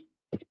returned,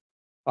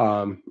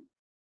 and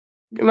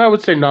I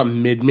would say not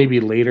maybe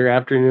later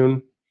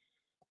afternoon,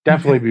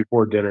 definitely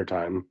before dinner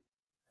time.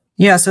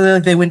 Yeah, so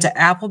they went to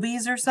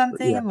Applebee's or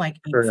something, Yeah, like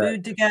eat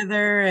food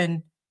together,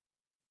 and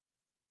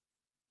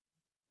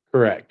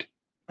correct.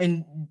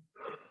 And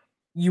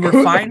you were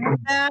fine with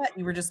that?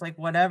 You were just like,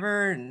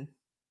 whatever, and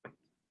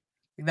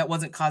that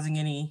wasn't causing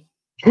any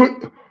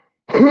stress?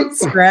 There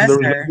was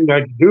nothing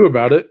I could do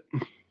about it.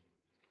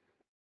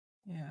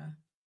 Yeah.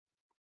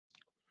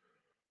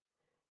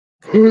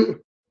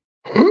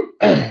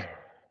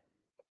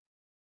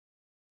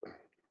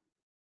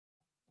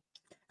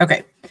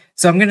 Okay,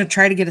 so I'm going to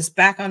try to get us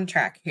back on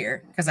track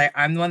here because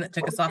I'm the one that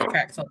took us off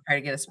track, so I'll try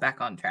to get us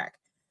back on track.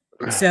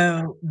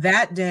 So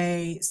that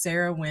day,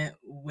 Sarah went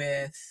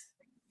with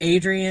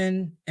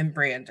Adrian and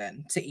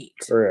Brandon to eat.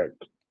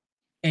 Correct.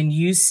 And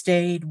you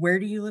stayed, where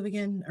do you live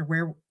again? Or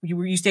where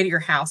you stayed at your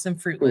house in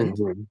Fruitland.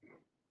 Mm-hmm.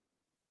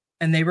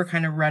 And they were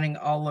kind of running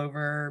all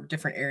over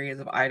different areas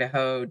of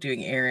Idaho,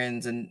 doing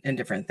errands and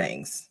different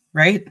things,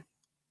 right?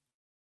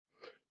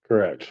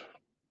 Correct.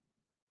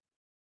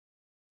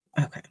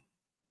 Okay.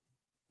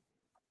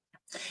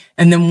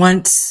 And then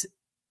once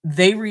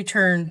they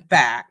returned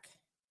back,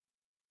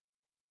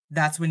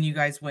 that's when you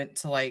guys went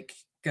to like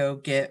go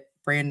get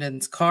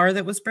Brandon's car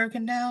that was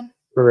broken down?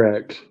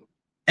 Correct.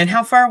 And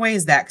how far away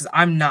is that? Because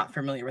I'm not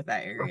familiar with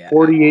that area.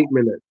 48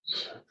 minutes.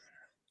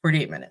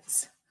 48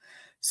 minutes.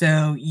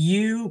 So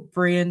you,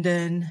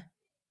 Brandon,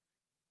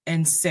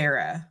 and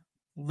Sarah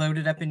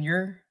loaded up in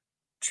your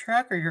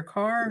truck or your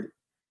car?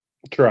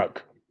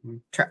 Truck.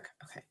 Truck.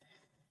 Okay.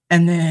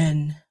 And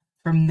then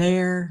from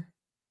there,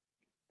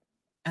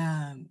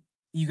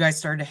 you guys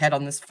started to head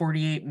on this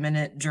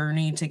 48-minute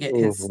journey to get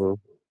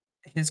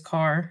his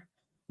car.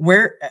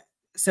 Where?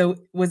 So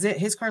was it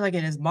his car like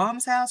at his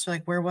mom's house or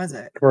like where was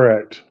it?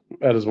 Correct.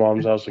 At his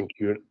mom's house in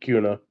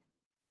Kuna.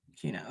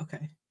 Kuna,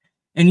 okay.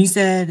 And you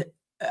said,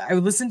 I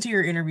listened to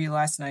your interview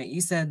last night.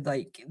 You said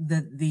like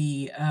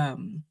the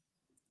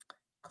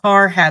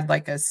car had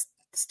like a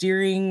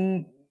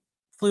steering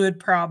fluid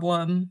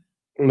problem.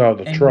 No,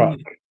 the truck.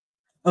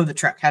 The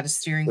truck had a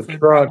steering fluid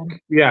truck, problem?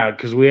 Yeah,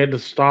 because we had to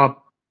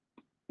stop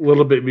a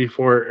little bit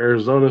before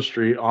Arizona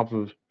Street off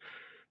of,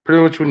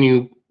 pretty much when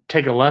you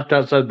take a left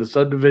outside the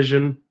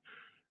subdivision,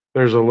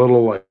 there's a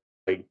little like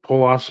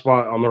pull-off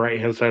spot on the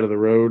right-hand side of the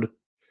road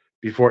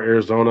before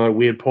Arizona.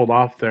 We had pulled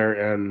off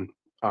there, and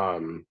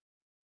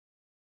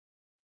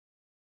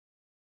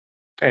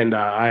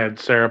I had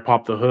Sarah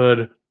pop the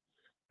hood.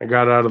 I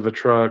got out of the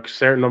truck.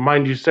 Sarah, now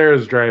mind you,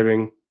 Sarah's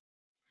driving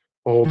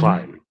the whole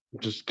time.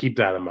 Just keep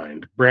that in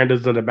mind.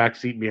 Brandon's in the back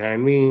seat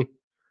behind me,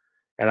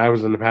 and I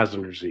was in the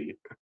passenger seat.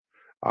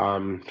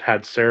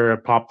 Had Sarah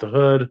pop the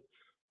hood.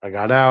 I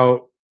got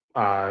out,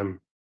 and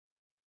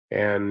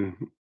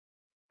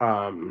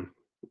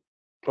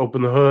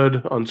opened the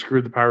hood,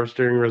 unscrewed the power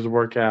steering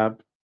reservoir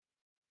cap,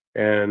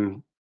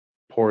 and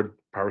poured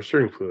power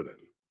steering fluid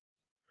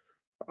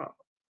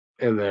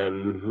in. And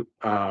then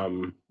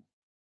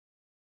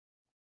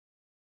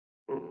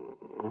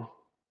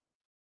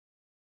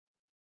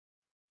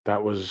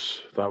that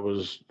was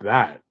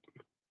that.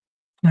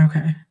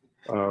 Okay.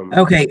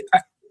 Okay.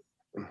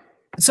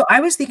 So I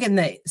was thinking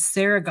that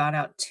Sarah got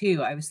out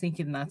too. I was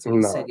thinking that's what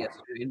you said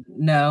yesterday.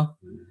 No.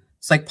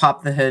 It's like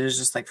pop the hood is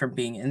just like from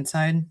being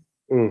inside.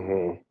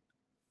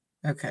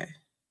 Okay.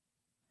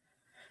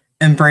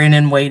 And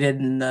Brandon waited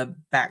in the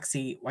back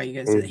seat while you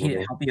guys he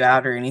didn't help you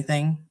out or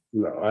anything?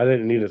 No, I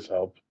didn't need his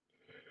help.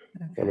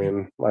 Okay. I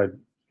mean,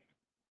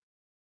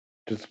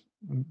 just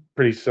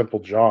pretty simple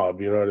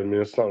job, you know what I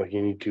mean? It's not like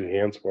you need two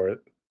hands for it.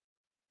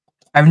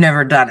 I've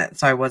never done it,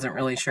 so I wasn't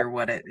really sure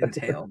what it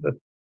entailed.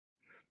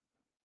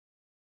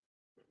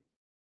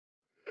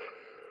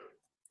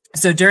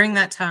 So during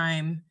that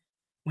time,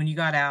 when you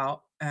got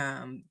out,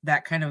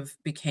 that kind of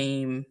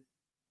became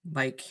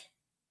like,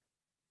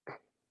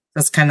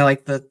 that's kind of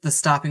like the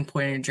stopping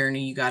point in your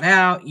journey. You got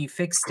out, you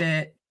fixed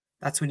it.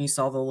 That's when you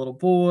saw the little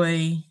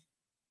boy.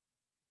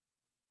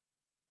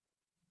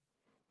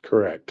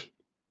 Correct.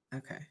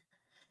 Okay.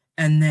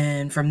 And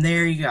then from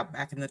there, you got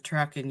back in the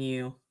truck and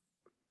you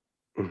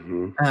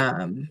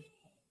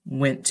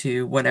went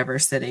to whatever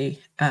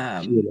city.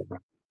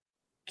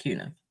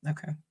 Kuna.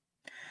 Okay.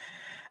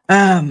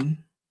 And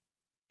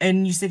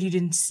you said you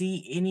didn't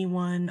see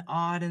anyone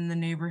odd in the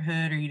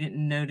neighborhood, or you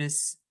didn't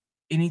notice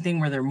anything.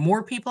 Were there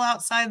more people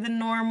outside than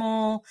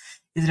normal?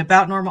 Is it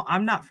about normal?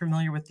 I'm not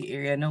familiar with the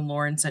area. I know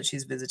Lauren said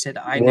she's visited.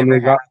 I never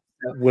have.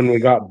 When we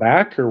got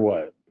back, or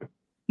what?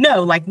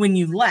 No, like when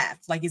you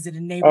left. Like, is it a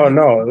Oh neighborhood?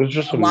 no, it was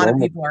just A a lot of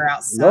normal. people are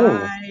No,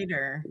 outside,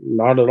 or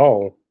not at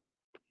all.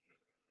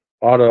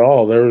 Not at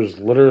all. There was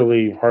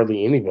literally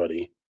hardly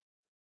anybody.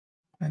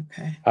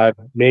 okay.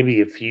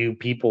 Maybe a few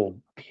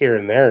people here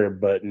and there,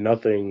 but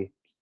nothing.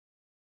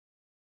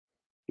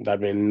 I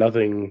mean,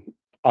 nothing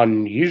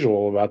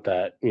unusual about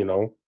that.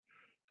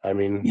 I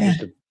mean, Yeah.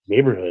 just a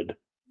neighborhood.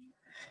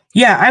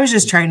 Yeah, I was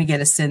just trying to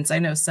get a sense. I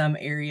know some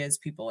areas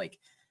people like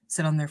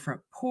sit on their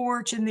front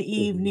porch in the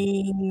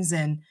evenings,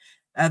 and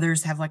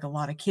others have like a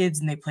lot of kids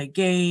and they play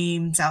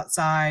games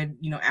outside,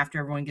 after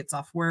everyone gets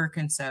off work.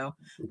 And so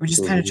we're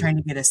just kind of trying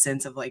to get a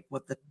sense of like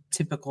what the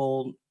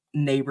typical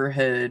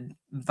neighborhood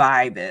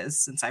vibe is,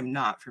 since I'm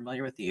not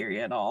familiar with the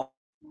area at all.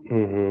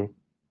 Oh,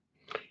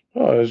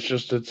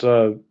 it's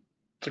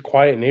a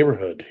quiet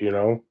neighborhood.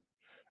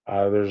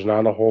 There's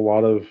not a whole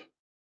lot of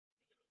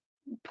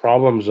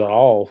problems at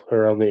all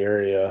around the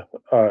area.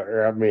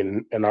 Or, I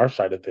mean, in our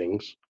side of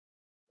things.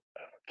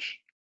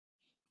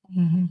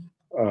 And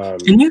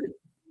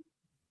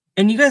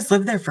Um, you guys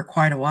lived there for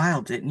quite a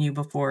while, didn't you?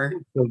 Before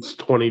Since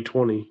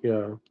 2020,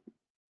 yeah.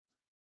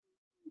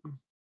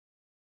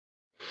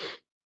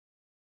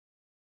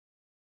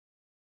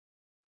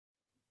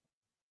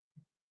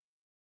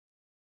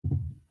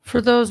 For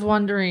those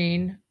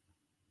wondering,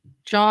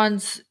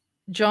 John's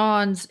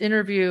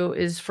interview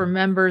is for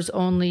members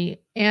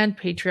only and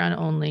Patreon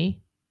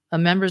only.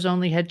 Members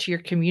only, head to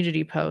your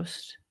community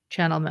post.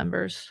 Channel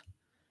members,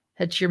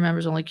 head to your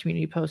members only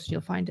community post and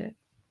you'll find it.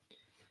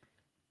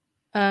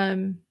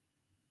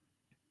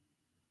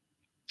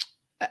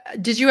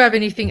 Did you have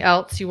anything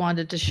else you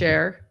wanted to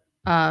share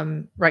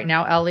right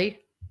now, Ellie?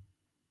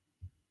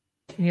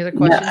 Any other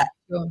questions?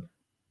 No.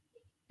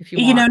 If you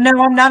want.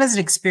 no, I'm not as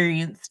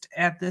experienced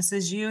at this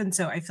as you, and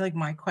so I feel like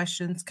my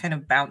questions kind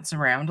of bounce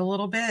around a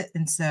little bit,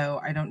 and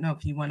so I don't know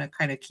if you want to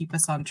kind of keep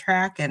us on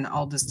track, and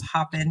I'll just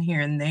hop in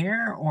here and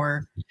there,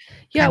 or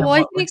yeah, well,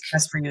 I think what's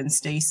best for you and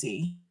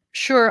Stacey.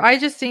 Sure, I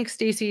just think,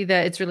 Stacey,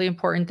 that it's really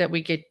important that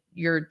we get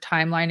your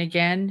timeline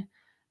again.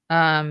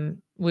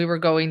 We were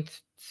going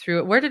through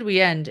it. Where did we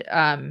end?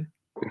 I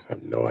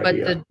have no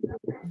idea. But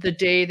the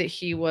day that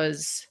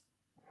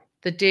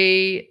the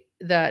day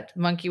that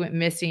Monkey went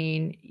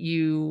missing,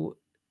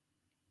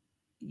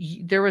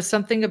 there was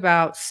something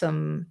about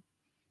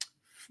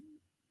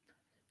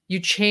you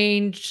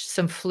changed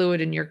some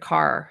fluid in your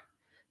car.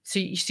 So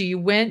you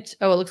went,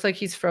 it looks like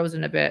he's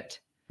frozen a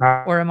bit.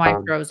 Or am I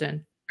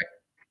frozen?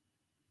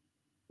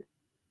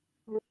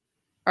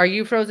 Are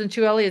you frozen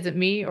too, Ellie? Is it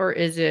me or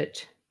is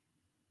it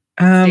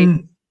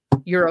Stacey?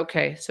 You're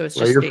okay. So it's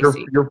just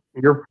Stacey.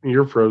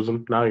 You're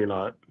frozen. Now you're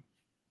not.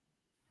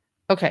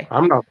 Okay.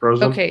 I'm not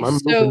frozen. Okay. I'm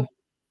moving.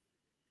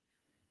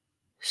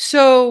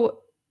 So,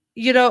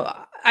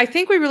 I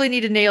think we really need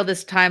to nail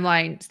this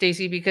timeline,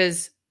 Stacey,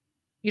 because,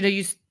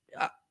 you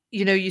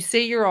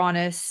say you're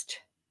honest.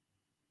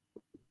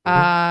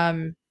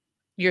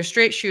 You're a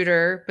straight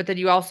shooter, but then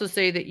you also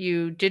say that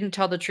you didn't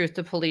tell the truth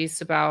to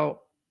police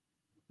about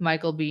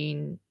Michael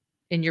being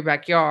in your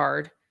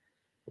backyard.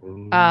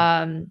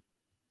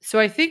 So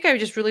I think I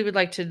just really would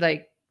like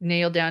to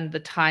nail down the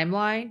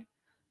timeline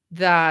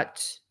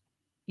that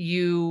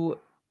you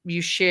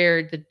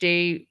shared the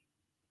day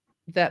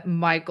that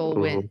Michael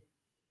went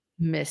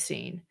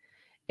missing.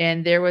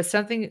 And there was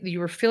something, you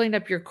were filling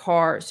up your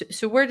car.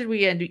 So where did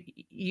we end?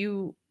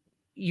 You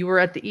were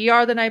at the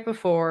ER the night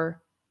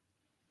before.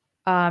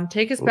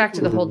 Take us back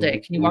to the whole day.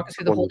 Can you walk us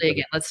through the whole day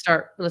again? Let's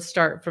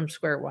start from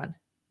square one.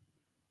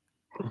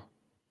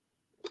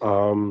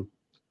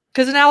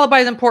 Because an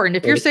alibi is important.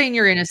 If you're saying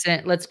you're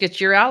innocent, let's get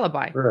your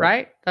alibi,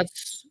 right?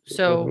 That's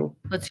so.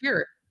 Let's hear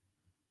it.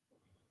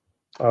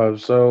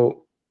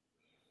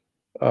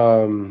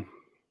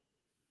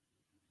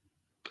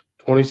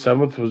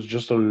 27th was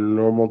just a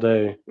normal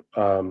day.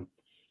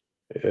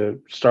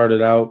 It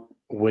started out,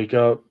 wake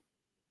up.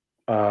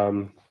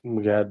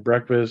 We had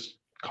breakfast,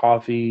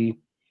 coffee.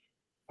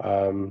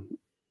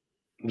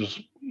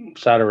 Just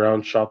sat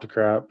around, shot the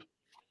crap.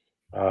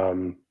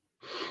 And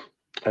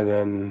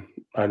then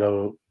I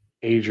know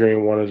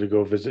Adrian wanted to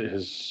go visit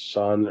his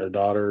son or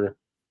daughter,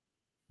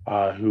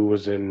 who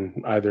was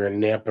either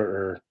in Nampa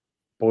or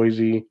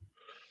Boise.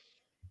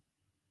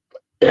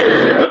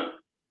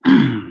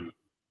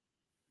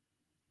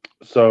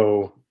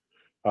 So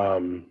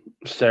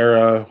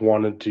Sarah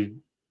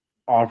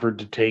offered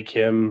to take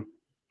him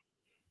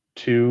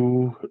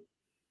to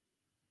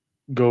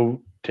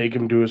go take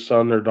him to his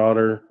son or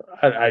daughter.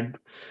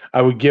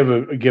 I would give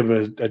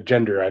a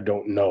gender I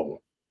don't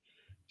know.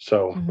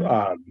 So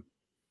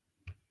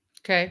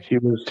okay, he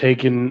was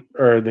taken,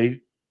 or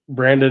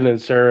Brandon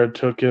and Sarah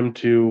took him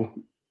to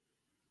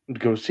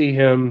go see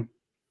him.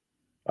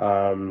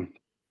 I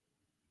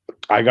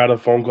got a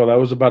phone call. That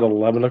was about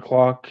 11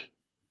 o'clock.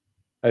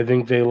 I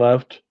think they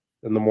left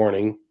in the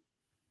morning.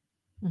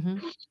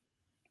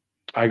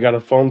 I got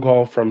a phone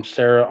call from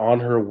Sarah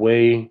on her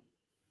way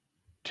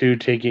to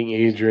taking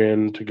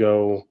Adrian to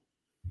go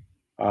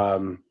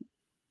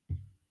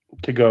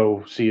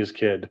see his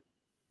kid.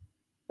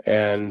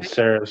 And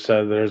Sarah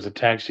said there's a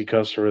taxi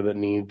customer that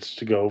needs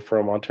to go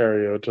from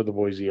Ontario to the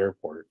Boise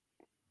airport.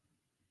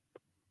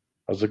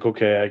 I was like,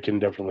 okay, I can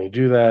definitely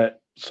do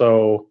that.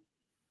 So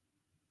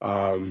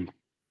I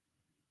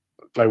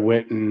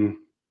went and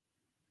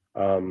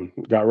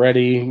got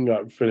ready,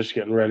 finished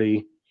getting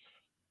ready.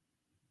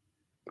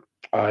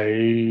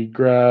 I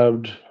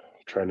grabbed, I'm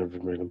trying to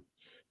remember them.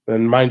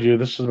 And mind you,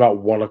 this is about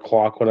 1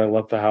 o'clock when I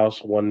left the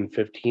house,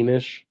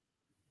 1:15-ish.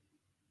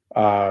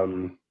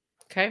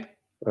 Okay.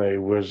 I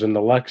was in the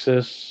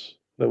Lexus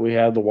that we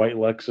had, the white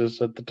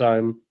Lexus at the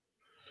time.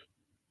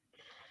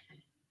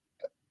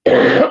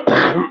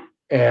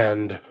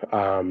 And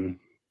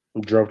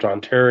drove to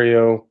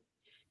Ontario.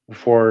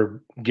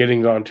 Before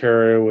getting to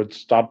Ontario, would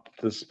stop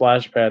at the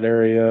splash pad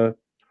area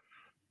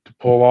to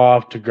pull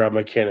off to grab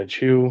my can of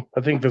chew.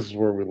 I think this is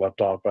where we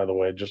left off, by the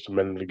way, just a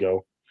minute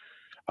ago.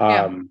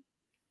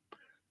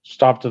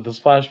 Stopped at the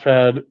splash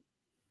pad,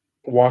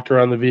 walked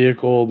around the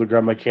vehicle to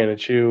grab my can of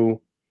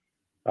chew,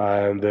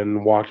 and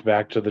then walked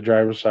back to the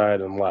driver's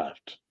side and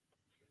left.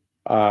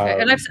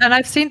 Okay. And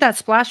I've seen that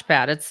splash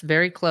pad. It's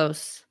very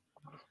close.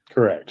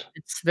 Correct.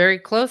 It's very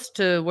close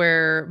to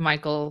where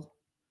Michael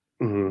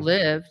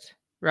lived,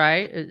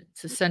 right?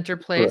 It's a center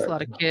place, Correct. a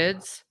lot of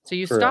kids. So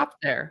you Correct. stopped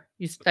there.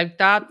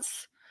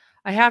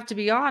 I have to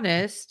be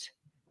honest,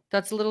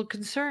 that's a little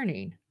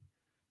concerning,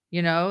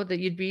 that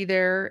you'd be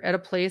there at a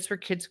place where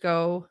kids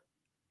go.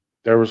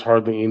 There was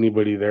hardly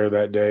anybody there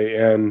that day,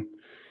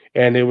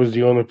 and it was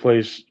the only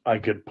place I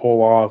could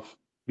pull off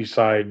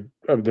beside.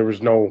 There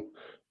was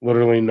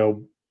literally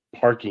no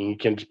parking. You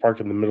can't just park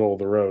in the middle of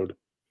the road.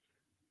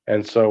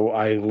 And so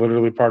I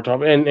literally parked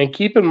off. And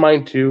keep in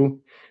mind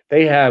too,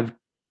 they have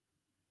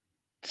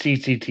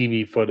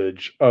CCTV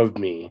footage of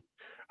me.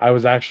 I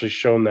was actually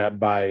shown that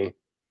by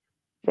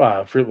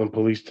Fruitland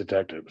police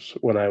detectives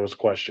when I was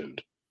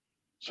questioned.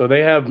 So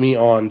they have me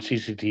on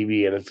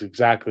CCTV, and it's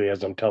exactly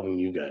as I'm telling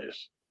you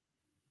guys.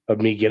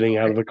 Of me getting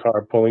out of the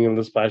car, pulling in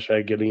the splash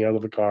pad, getting out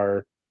of the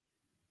car,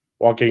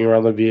 walking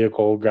around the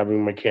vehicle,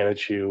 grabbing my can of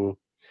chew,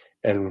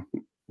 and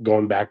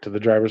going back to the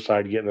driver's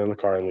side, getting in the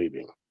car and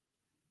leaving.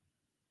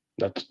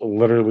 That's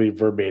literally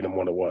verbatim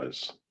what it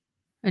was.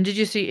 And did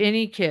you see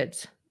any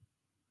kids?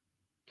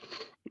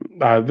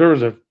 There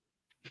was a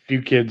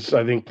few kids,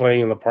 I think,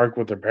 playing in the park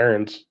with their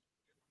parents,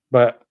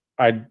 but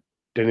I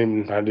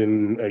didn't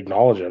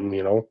acknowledge them.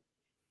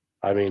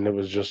 I mean, it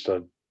was just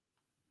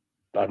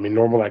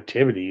normal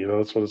activity.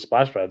 That's what a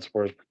splash pad's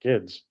for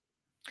kids.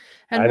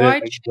 And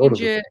why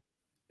change it?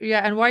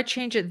 Yeah, and why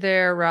change it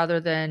there rather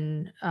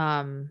than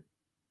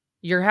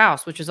your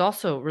house, which is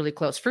also really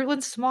close?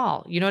 Fruitland's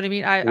small. You know what I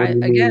mean?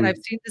 I've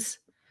seen this.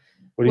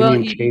 What do you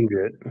mean change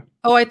it?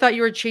 Oh, I thought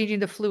you were changing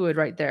the fluid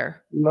right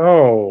there.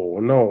 No.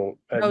 No,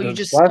 you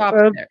just stopped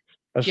there.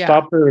 I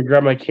stopped there to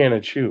grab my can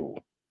of chew.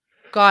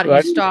 Got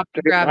it. You stopped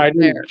to grab it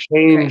there. I didn't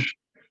change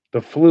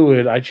the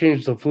fluid. I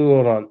changed the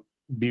fluid on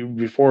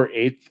before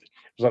 8th. It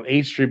was on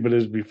 8th Street, but it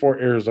was before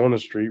Arizona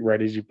Street,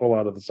 right as you pull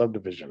out of the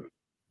subdivision.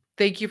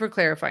 Thank you for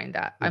clarifying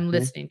that. I'm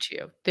listening to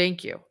you.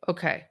 Thank you.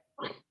 Okay.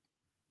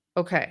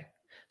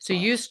 So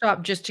you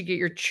stopped just to get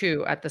your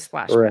chew at the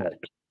splash pad.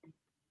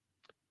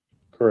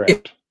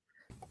 Correct.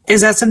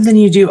 Is that something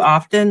you do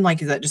often?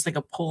 Like, is that just like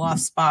a pull-off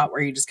spot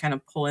where you just kind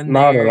of pull in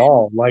Not there? Not at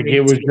all. Like,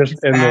 it was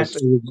just in this.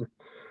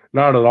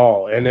 Not at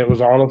all. And it was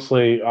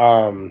honestly,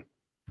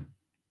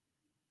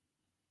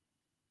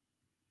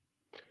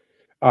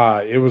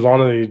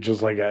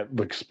 just like a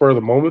spur of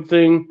the moment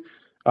thing.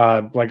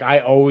 Like, I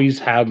always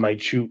have my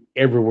chew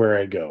everywhere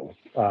I go.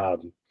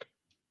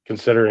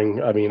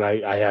 Considering,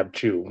 I have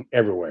chew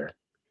everywhere.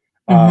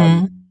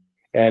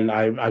 And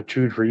I've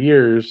chewed for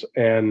years,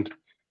 and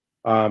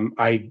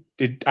I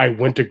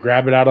went to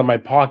grab it out of my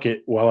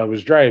pocket while I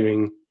was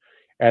driving,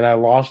 and I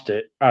lost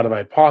it out of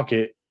my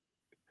pocket,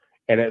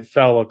 and it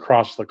fell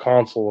across the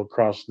console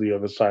across the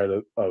other side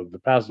of the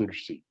passenger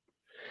seat.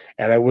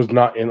 And I was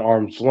not in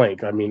arm's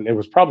length. It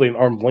was probably an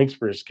arm's length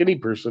for a skinny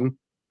person,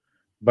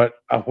 but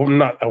I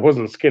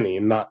wasn't skinny,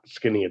 and not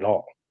skinny at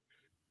all.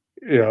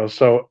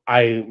 So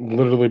I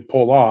literally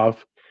pulled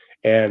off,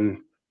 and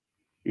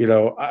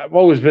I've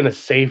always been a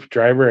safe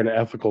driver and an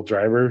ethical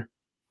driver.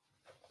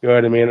 You know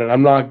what I mean? And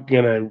I'm not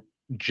gonna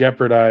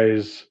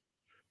jeopardize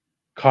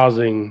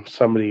causing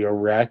somebody a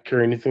wreck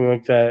or anything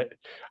like that.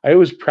 I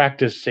always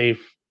practice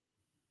safe,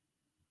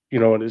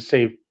 and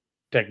safe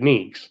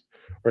techniques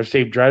or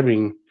safe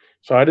driving.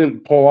 So I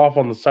didn't pull off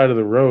on the side of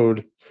the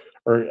road,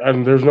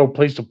 there's no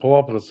place to pull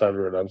off on the side of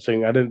the road. I'm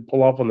saying I didn't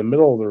pull off on the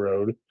middle of the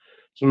road,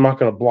 so I'm not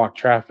going to block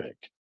traffic.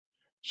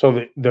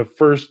 So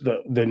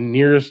the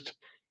nearest,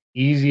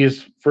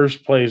 easiest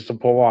first place to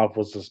pull off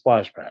was the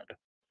splash pad,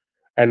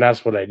 and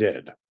that's what I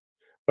did.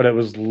 But it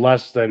was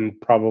less than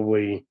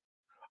probably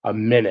a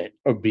minute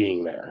of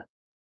being there.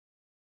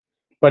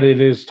 But it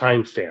is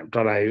time stamped,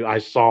 and I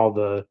saw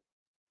the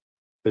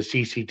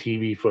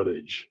CCTV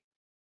footage.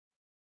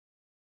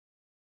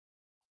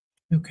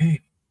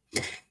 Okay.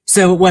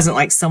 So it wasn't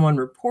like someone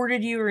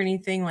reported you or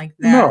anything like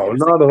that? No,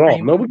 not at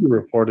all. Nobody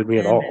reported me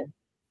at all.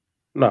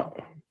 No.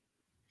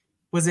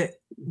 Was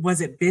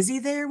it busy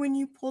there when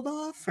you pulled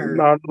off, or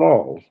Not at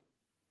all.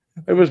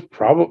 It was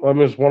probably, I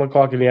mean, it's 1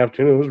 o'clock in the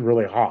afternoon. It was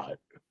really hot.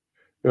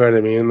 You know what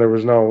I mean? There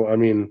was no, I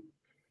mean,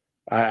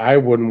 I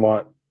wouldn't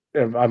want,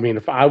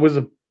 if I was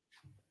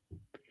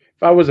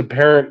a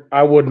parent,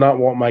 I would not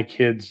want my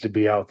kids to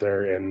be out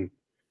there in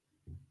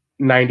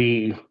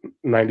 90,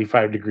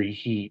 95-degree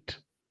heat.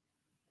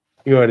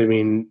 You know what I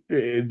mean?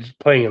 It's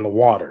playing in the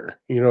water.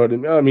 You know what I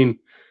mean? I mean,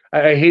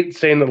 I hate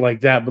saying it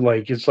like that, but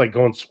like it's like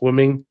going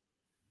swimming.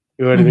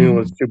 You know what I mean?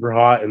 When it's super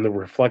hot and the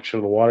reflection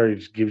of the water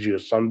just gives you a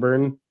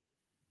sunburn.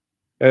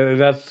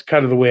 That's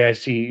kind of the way I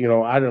see. You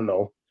know, I don't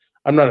know.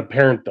 I'm not a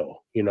parent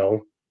though. You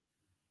know,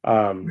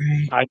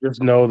 Right. I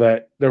just know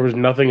that there was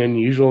nothing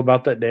unusual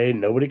about that day.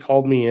 Nobody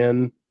called me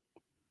in.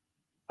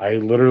 I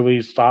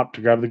literally stopped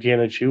to grab the can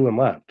of chew and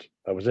left.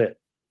 That was it.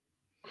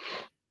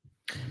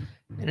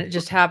 And it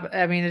just happened.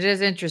 I mean, it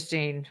is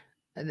interesting.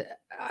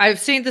 I've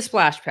seen the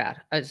splash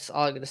pad. That's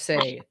all I'm going to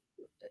say.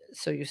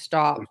 So you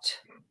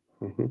stopped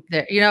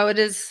there. You know,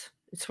 it's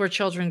where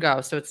children go.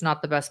 So it's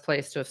not the best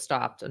place to have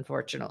stopped,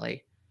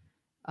 unfortunately.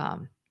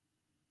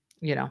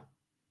 You know.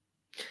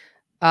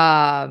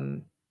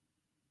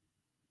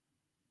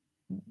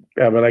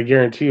 Yeah, but I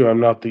guarantee you,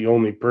 I'm not the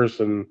only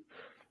person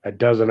that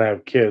doesn't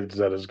have kids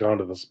that has gone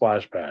to the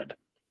splash pad.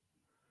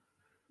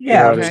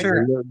 Yeah, You know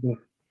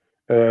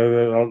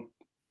sure.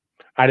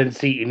 I didn't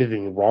see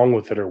anything wrong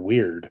with it or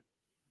weird.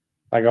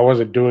 Like I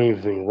wasn't doing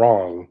anything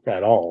wrong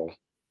at all.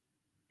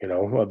 You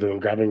know, other than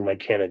grabbing my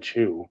can of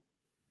chew.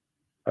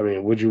 I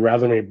mean, would you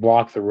rather me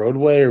block the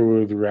roadway or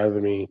would you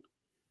rather me?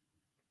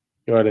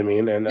 You know what I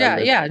mean? And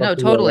it's Yeah, no, something that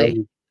totally.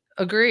 you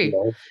Agree.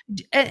 know.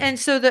 And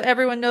so that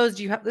everyone knows,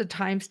 do you have the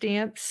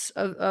timestamps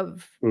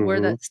of where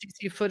Mm-hmm. that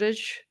CC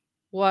footage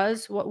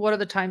was? What are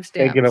the Taken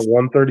at timestamps?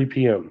 1:30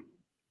 p.m.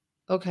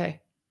 Okay.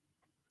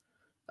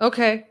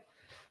 Okay.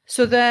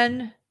 So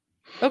then,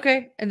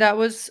 okay, and that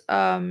was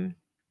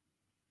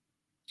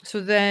so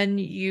then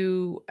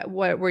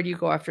where do you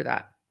go after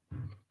that?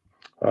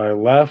 I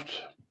left.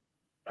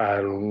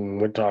 I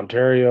went to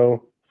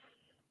Ontario,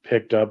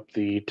 picked up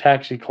the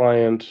taxi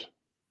client,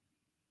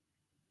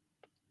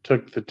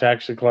 took the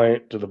taxi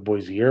client to the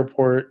Boise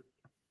airport.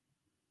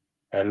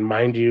 And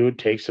mind you, it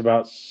takes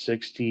about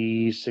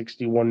 60,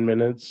 61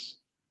 minutes,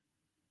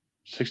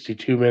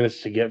 62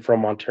 minutes to get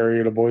from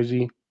Ontario to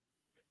Boise,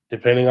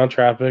 depending on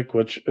traffic,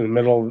 which in the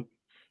middle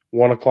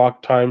 1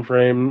 o'clock time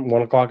frame,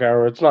 1 o'clock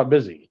hour, it's not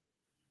busy.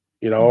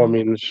 You know, I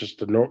mean, it's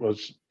just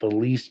it's the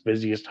least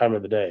busiest time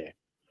of the day.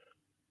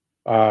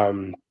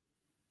 Other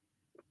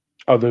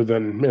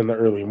than in the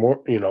early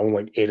morning, you know,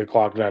 like 8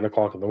 o'clock, 9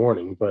 o'clock in the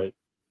morning. But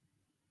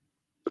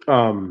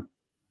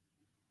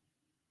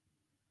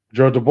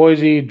drove to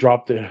Boise,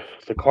 dropped the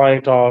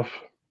client off,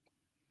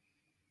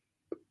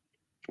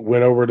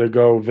 went over to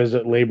go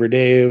visit Labor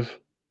Dave.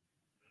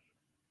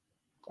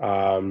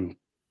 Hung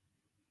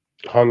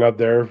up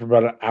there for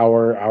about an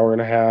hour, hour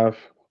and a half.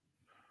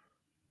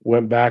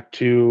 Went back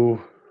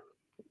to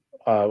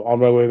on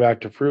my way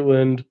back to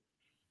Fruitland.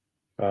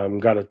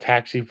 Got a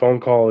taxi phone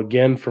call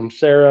again from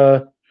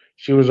Sarah.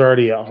 She was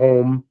already at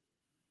home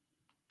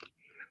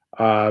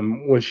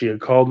when she had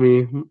called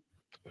me.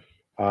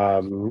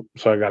 So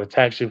I got a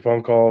taxi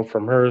phone call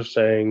from her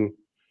saying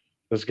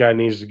this guy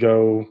needs to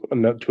go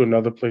to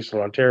another place in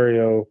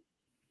Ontario.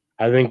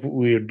 I think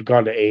we had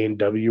gone to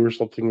A&W or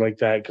something like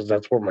that because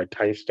that's where my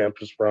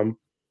timestamp is from.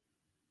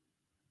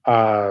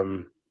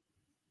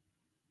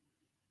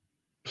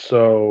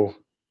 So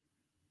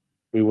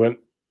we went,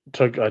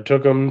 I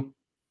took him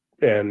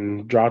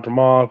and dropped him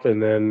off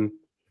and then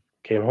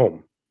came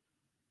home.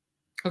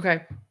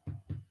 Okay.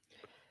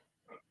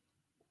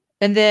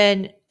 And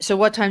then, so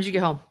what time did you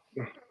get home?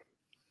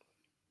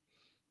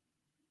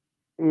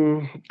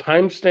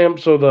 Timestamp.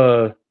 So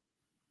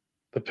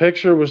the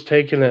picture was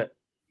taken at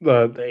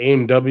the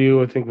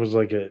A&W. I think was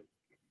like it.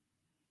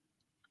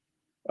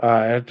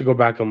 I have to go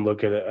back and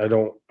look at it. I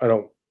don't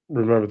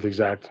remember the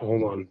exact.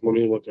 Hold on, let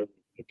me look at it.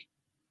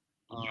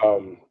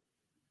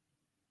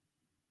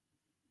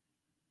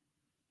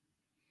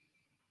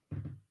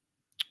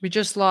 We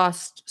just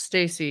lost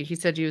Stacey. He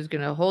said he was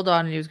going to hold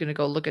on and he was going to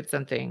go look at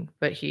something,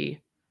 but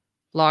he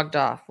logged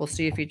off. We'll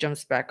see if he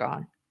jumps back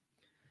on.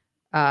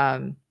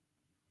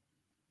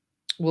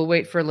 We'll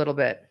wait for a little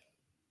bit.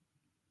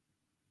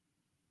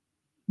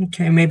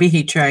 Okay, maybe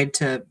he tried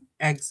to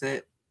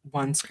exit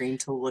one screen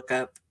to look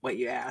up what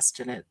you asked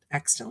and it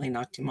accidentally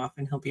knocked him off,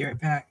 and he'll be right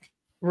back.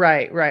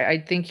 Right. I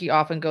think he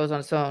often goes on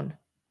his own.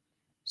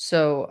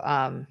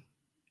 So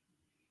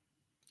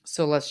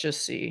so let's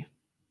just see.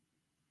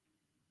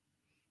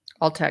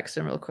 I'll text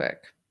him real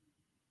quick.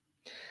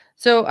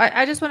 So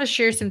I just want to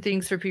share some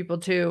things for people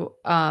too.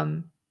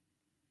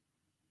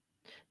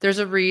 There's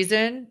a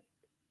reason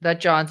that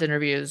John's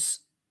interview is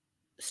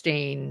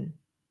staying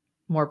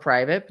more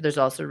private, but there's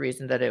also a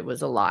reason that it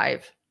was a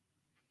live.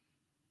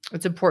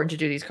 It's important to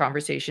do these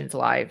conversations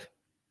live.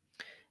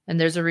 And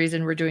there's a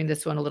reason we're doing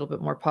this one a little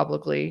bit more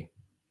publicly.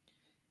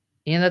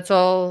 And that's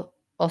all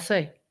I'll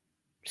say.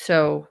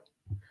 So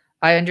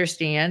I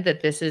understand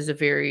that this is a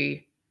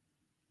very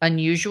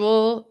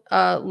unusual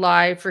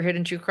lie for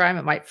hidden true crime.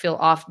 It might feel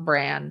off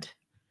brand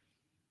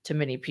to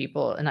many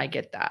people, and I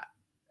get that.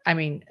 I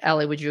mean,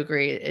 Ellie, would you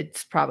agree?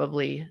 It's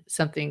probably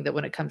something that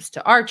when it comes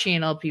to our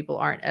channel, people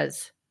aren't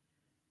as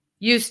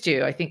used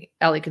to. I think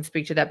Ellie can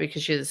speak to that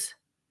because she's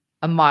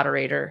a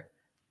moderator.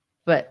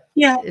 But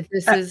Yeah, if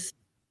this is,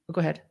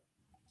 go ahead.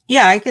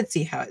 Yeah, I could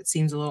see how it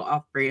seems a little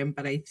off brand,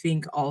 but I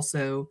think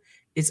also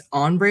it's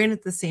on brand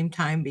at the same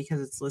time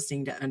because it's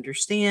listening to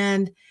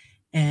understand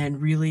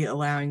and really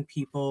allowing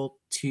people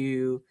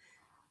to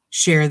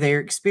share their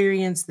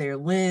experience, their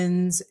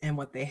lens, and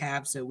what they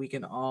have so we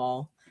can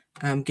all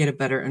get a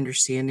better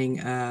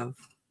understanding of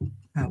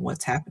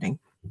what's happening.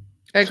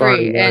 I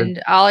agree.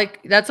 And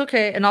that's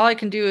okay. And all I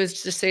can do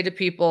is just say to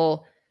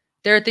people,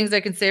 there are things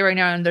I can say right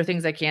now and there are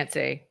things I can't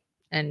say.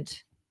 And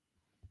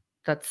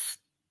that's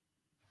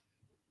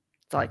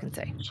all I can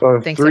say.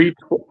 So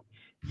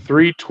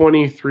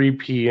 3:23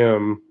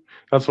 p.m.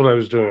 That's what I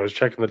was doing. I was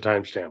checking the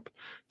timestamp.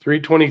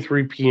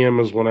 3:23 p.m.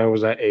 is when I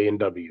was at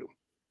A&W.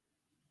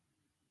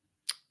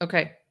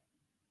 Okay.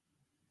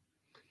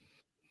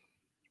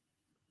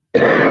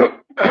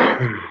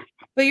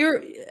 But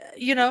you're,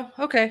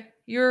 okay,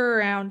 you're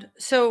around.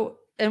 So,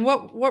 and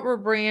what were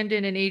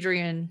Brandon and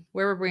Adrian?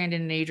 Where were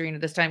Brandon and Adrian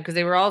at this time? Because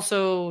they were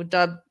also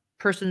dubbed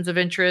persons of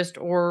interest,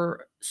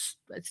 or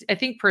I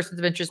think persons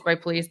of interest by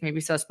police, maybe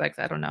suspects.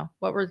 I don't know.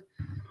 What were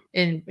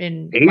in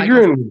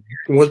Adrian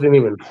wasn't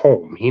even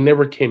home. He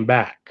never came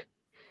back.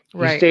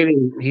 Right.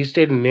 He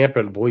stayed in Nampa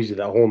and Boise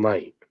that whole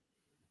night.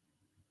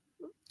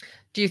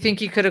 Do you think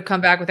he could have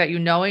come back without you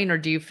knowing, or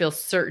do you feel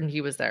certain he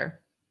was there?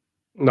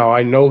 No,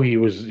 I know he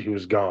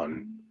was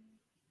gone.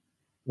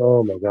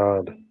 Oh my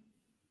God.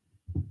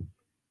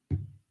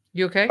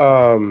 You okay?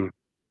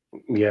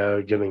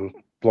 Yeah, getting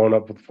blown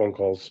up with phone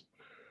calls.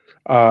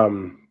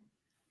 No,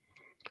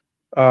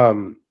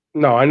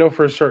 I know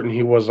for certain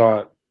he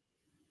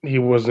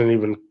wasn't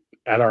even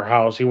at our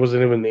house. He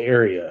wasn't even in the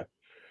area.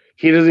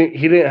 He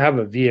didn't have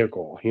a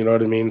vehicle, you know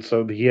what I mean?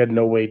 So he had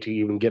no way to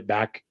even get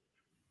back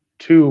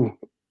to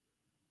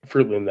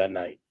Fruitland that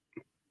night.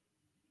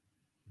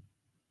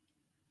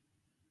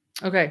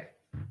 Okay.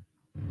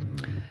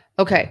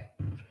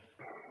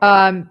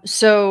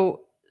 So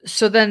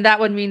then that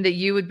would mean that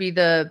you would be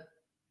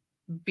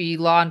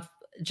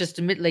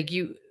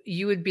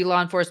you would be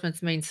law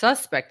enforcement's main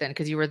suspect then,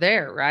 because you were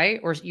there,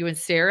 right? Or you and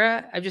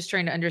Sarah? I'm just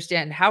trying to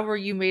understand, how were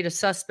you made a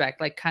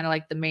suspect, like kind of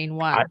like the main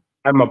one?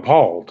 I'm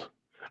appalled.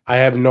 I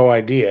have no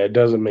idea. It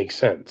doesn't make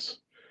sense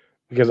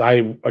because I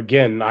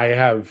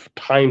have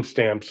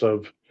timestamps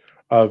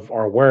of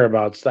our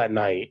whereabouts that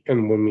night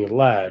and when we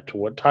left,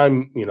 what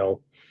time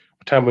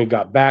we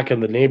got back in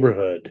the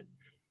neighborhood.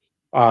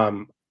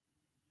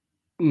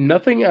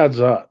 Nothing adds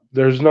up.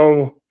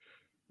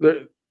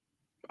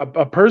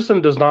 A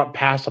person does not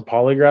pass a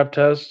polygraph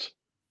test,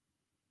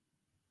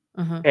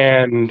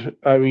 and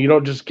you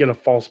don't just get a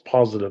false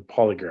positive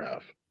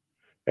polygraph.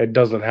 It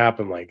doesn't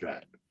happen like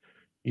that.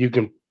 You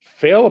can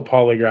fail a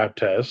polygraph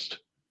test,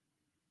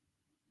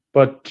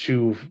 but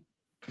to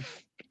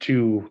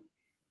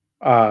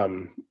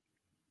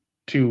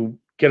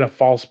get a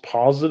false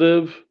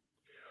positive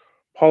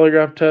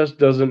polygraph test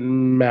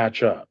doesn't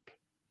match up.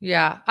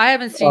 Yeah, I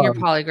haven't seen your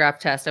polygraph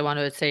test. I want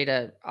to say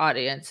to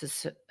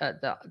audiences,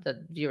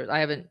 the viewers, I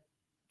haven't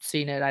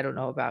seen it. I don't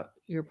know about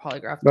your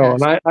polygraph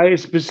test. And I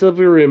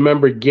specifically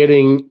remember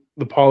getting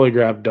the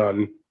polygraph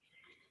done,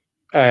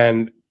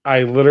 and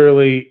I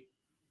literally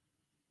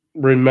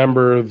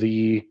remember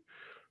the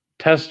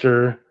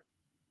tester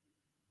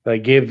that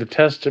gave the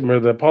test or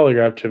the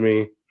polygraph to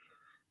me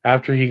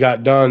after he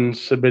got done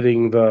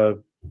submitting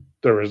the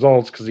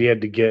results, because he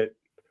had to get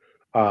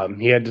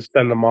he had to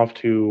send them off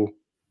to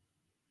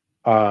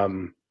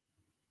I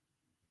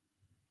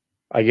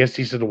guess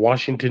he said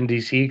Washington,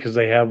 D.C., because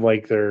they have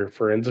like their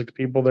forensic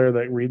people there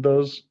that read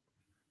those.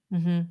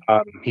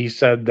 He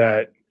said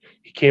that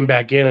he came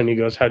back in and he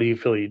goes, "How do you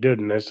feel you did?"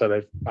 And I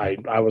said,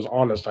 I was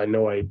honest. I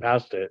know I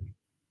passed it.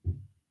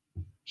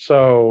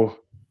 So,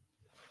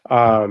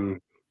 and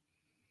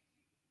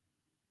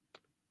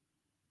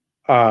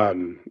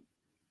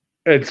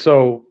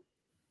so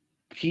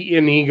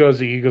he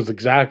goes,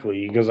 exactly.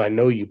 He goes, "I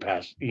know you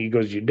passed." He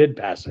goes, "You did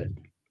pass it."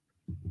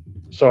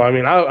 So, I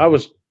mean, I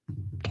was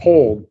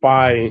told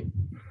by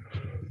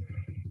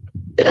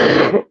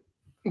the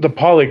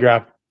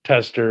polygraph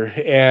tester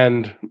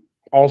and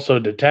also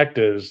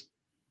detectives,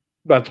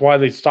 that's why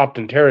they stopped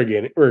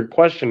interrogating or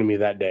questioning me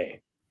that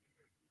day,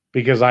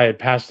 because I had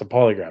passed the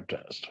polygraph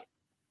test.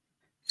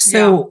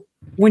 So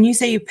when you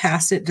say you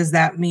passed it, does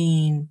that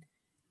mean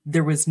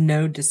there was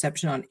no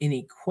deception on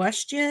any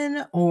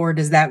question, or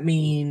does that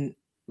mean,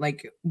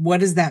 like, what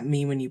does that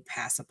mean when you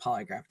pass a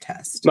polygraph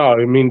test? No,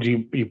 it means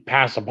you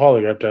pass a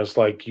polygraph test,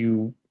 like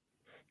you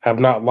have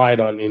not lied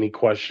on any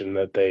question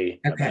that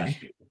they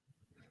asked you.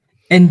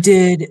 And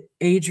did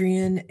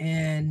Adrian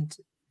and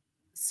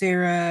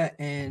Sarah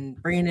and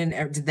Brandon,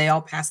 did they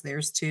all pass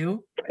theirs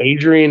too?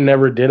 Adrian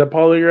never did a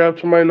polygraph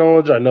to my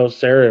knowledge. I know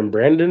Sarah and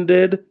Brandon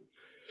did.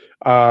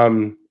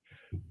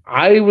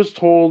 I was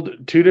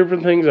told two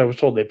different things. I was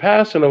told they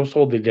passed, and I was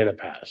told they didn't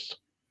pass.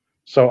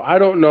 So I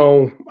don't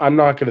know. I'm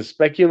not going to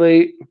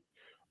speculate,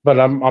 but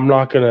I'm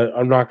not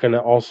gonna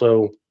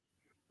also.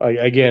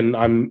 Again,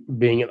 I'm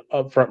being an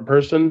upfront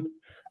person,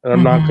 and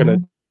I'm not going to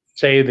Mhm.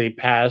 say they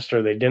passed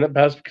or they didn't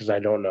pass because I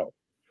don't know.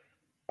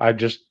 I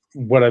just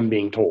what I'm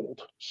being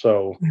told.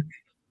 So,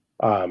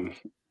 um,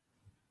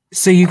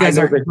 So you I guys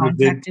know aren't that in he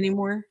did. contact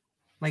anymore?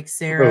 Like Who?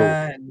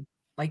 Sarah and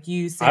like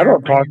you, I Sarah,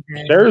 don't talk.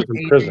 Brandon, Sarah's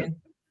in prison,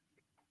 Adrian?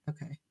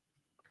 Okay.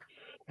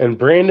 and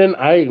Brandon,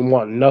 I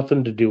want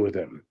nothing to do with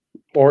him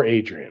or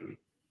Adrian.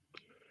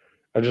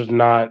 I'm just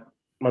not.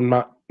 I'm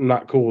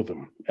not cool with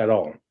them at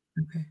all.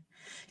 Okay.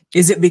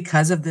 Is it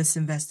because of this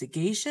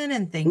investigation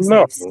and things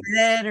No, they've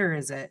said, or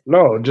is it?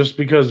 no, just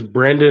because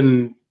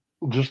Brandon,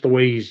 just the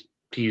way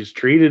he's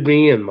treated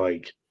me, and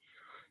like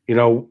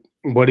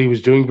what he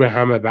was doing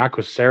behind my back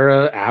with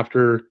Sarah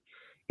after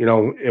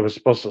it was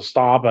supposed to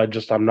stop.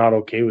 I'm not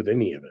okay with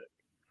any of it.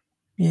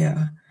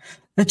 Yeah.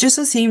 It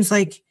just seems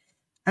like,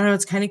 I don't know,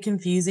 it's kind of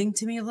confusing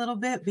to me a little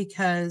bit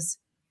because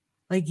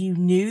like you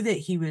knew that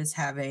he was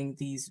having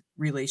these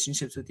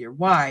relationships with your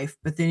wife,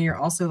 but then you're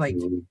also like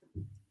Mhm.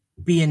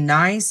 being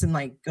nice and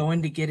like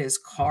going to get his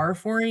car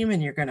for him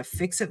and you're going to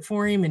fix it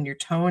for him and you're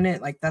towing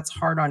it. Like that's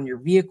hard on your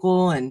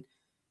vehicle and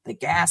the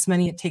gas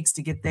money it takes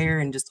to get there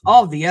and just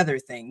all the other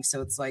things.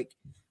 So it's like,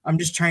 I'm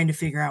just trying to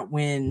figure out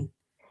when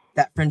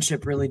that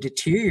friendship really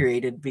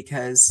deteriorated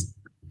because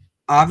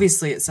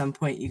obviously at some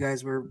point you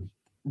guys were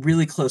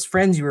really close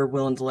friends. You were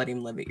willing to let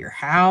him live at your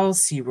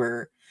house. You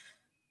were,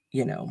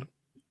 you know,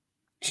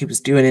 he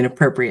was doing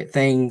inappropriate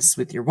things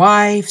with your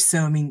wife. So,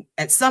 I mean,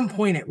 at some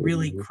point it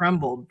really Mhm.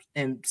 crumbled.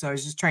 And so I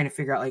was just trying to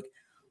figure out like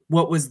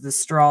what was the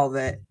straw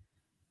that,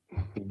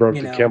 Broke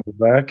you the know, camel's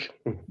back.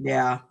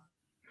 yeah.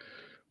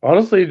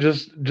 Honestly,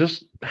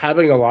 just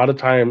having a lot of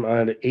time. I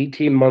had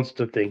 18 months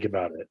to think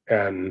about it,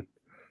 and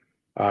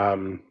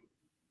um,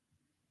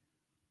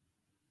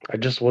 I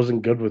just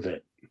wasn't good with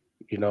it.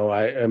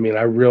 I mean,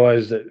 I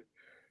realized that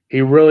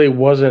he really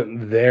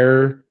wasn't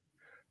there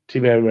to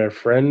be my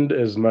friend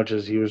as much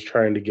as he was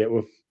trying to get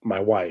with my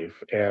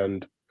wife,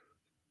 and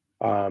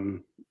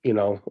um,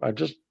 I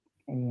just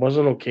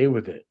wasn't okay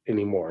with it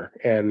anymore,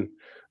 and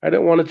I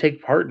didn't want to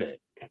take part in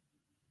it.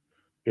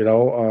 You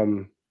know,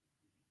 um,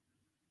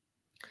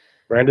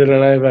 Brandon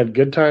and I have had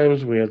good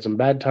times. We had some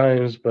bad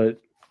times, but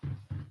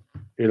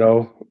you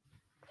know,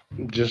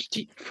 just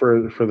Do-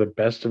 for the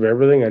best of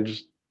everything, I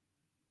just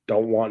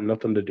don't want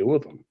nothing to do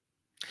with them.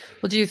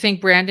 Well, do you think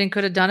Brandon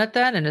could have done it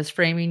then and is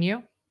framing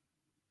you?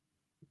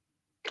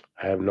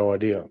 I have no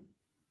idea.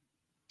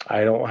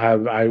 I don't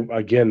have. I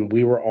again,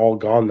 we were all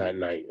gone that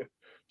night,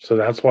 so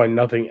that's why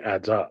nothing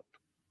adds up.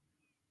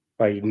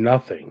 Like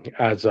nothing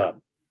adds up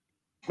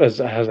as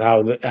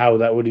how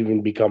that would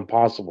even become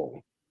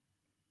possible.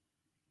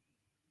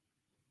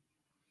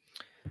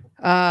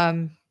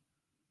 Um,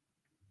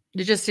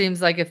 it just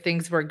seems like if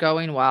things were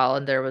going well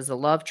and there was a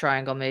love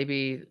triangle,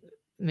 maybe,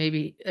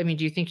 I mean,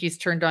 do you think he's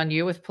turned on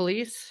you with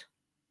police?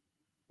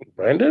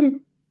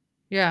 Brandon,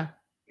 Yeah.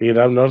 he'd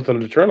have nothing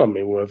to turn on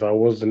me with. I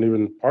wasn't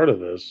even part of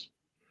this.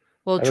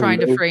 Well, I don't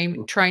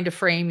know. trying to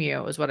frame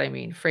you is what I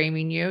mean.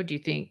 Framing you.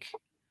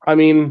 I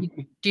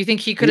mean, Do you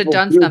think he could have people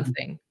done do.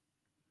 something?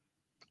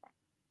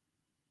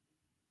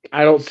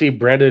 I don't see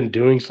Brandon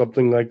doing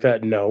something like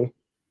that. No,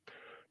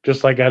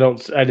 just like I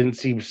didn't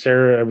see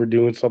Sarah ever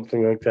doing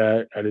something like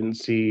that.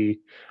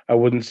 I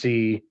wouldn't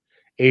see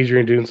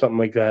Adrian doing something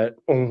like that.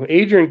 Well,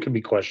 Adrian could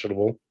be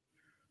questionable,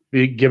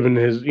 given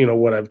his,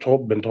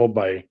 what been told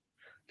by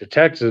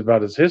detectives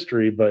about his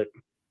history, but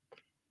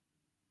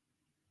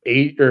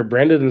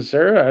Brandon and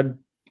Sarah, I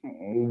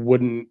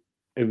wouldn't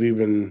have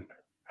even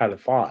had a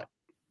thought.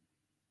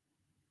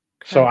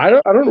 So Okay.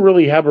 I don't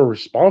really have a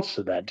response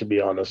to that, to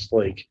be honest.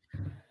 Like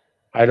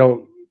I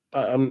don't,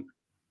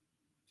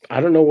 I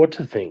don't know what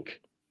to think.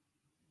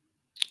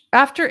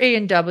 After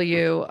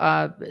A&W,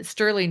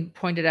 Sterling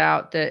pointed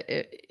out that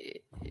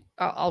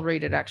I'll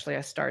read it. Actually,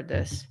 I starred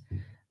this.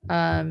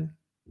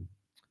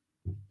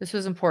 This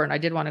was important. I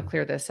did want to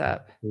clear this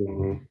up.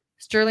 Mhm.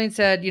 Sterling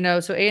said,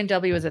 so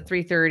A&W is at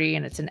 3:30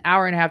 and it's an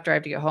hour and a half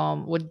drive to get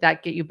home. Would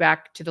that get you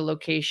back to the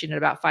location at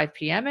about 5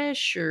 p.m.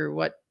 ish or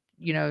what,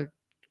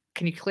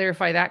 can you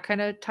clarify that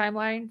kind of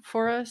timeline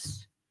for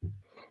us?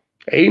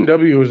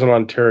 A&W is in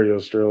Ontario,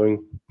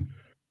 Sterling.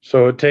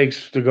 So it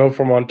takes to go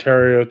from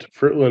Ontario to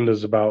Fruitland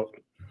is about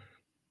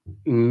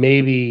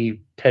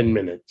maybe 10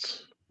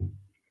 minutes,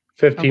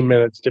 15 Okay.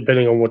 minutes,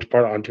 depending on which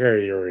part of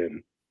Ontario you're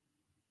in.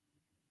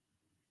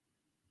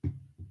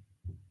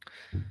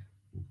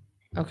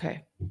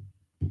 Okay.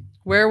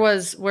 Where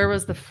was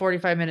the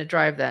 45-minute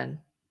drive then?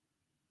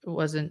 It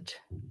wasn't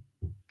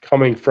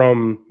Coming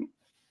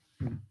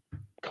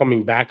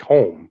back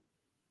home.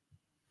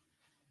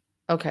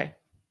 okay.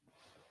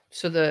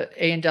 So the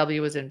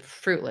A&W was in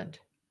Fruitland.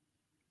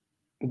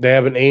 They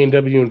have an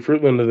A&W in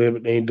Fruitland, and they have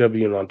an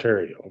A&W in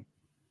Ontario.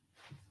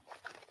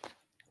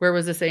 Where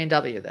was this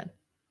A&W then?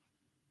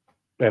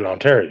 In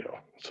Ontario.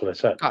 That's what I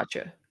said.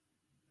 Gotcha.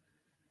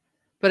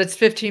 But it's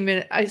 15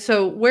 minutes.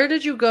 So where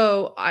did you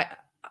go?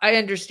 I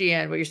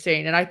understand what you're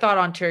saying, and I thought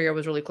Ontario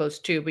was really close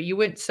too, but you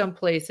went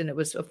someplace and it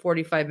was a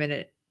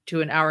 45-minute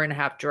to an hour and a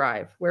half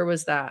drive. Where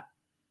was that?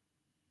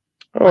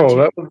 Oh,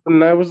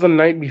 that was the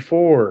night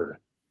before.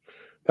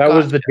 That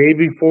was the day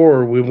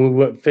before when we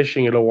went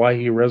fishing at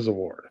Owyhee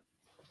Reservoir.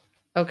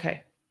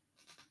 Okay.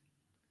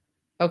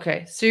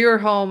 Okay. So you're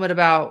home at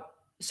about,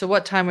 so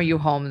what time were you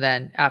home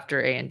then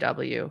after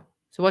A&W?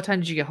 So what time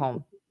did you get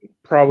home?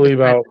 Probably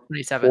about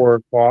 27th. 4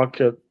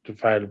 o'clock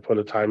if I had to put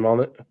a time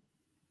on it.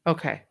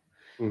 Okay.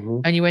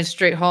 Mm-hmm. And you went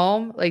straight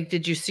home? Like,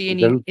 did you see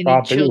any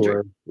Anywhere.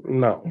 children?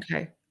 No.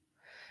 Okay.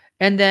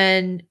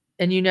 And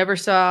you never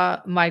saw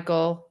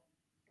Michael?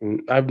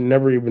 I've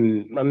never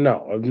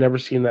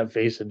seen that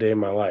face a day in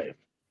my life.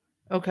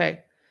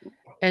 Okay.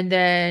 And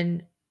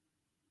then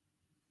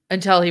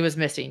until he was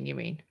missing, you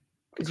mean?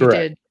 Because you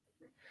Correct. did.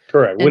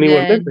 Correct. When And he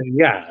went then, missing,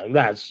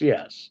 yeah,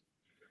 yes.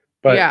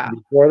 But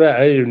before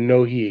that, I didn't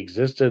know he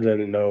existed. I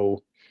didn't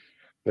know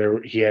there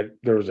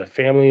was a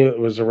family that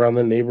was around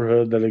the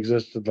neighborhood that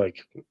existed.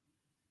 Like,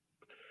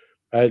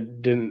 I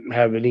didn't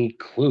have any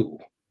clue.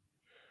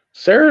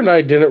 Sarah and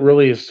I didn't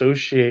really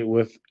associate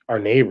with our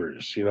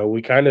neighbors. You know,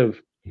 we kind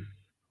of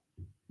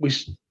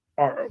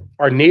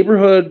our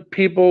neighborhood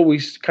people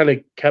we kind of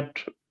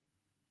kept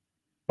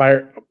by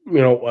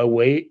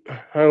away.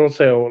 I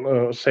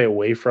don't say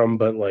away from,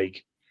 but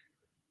like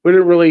we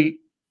didn't really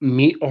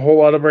meet a whole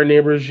lot of our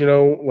neighbors. You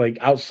know, like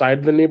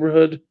outside the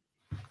neighborhood,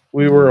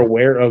 we were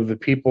aware of the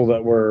people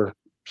that were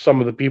some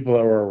of the people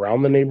that were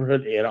around the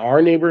neighborhood in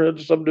our neighborhood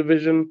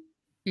subdivision.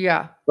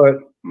 Yeah. But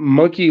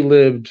Monkey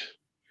lived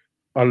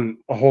on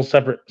a whole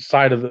separate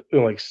side of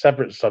the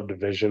separate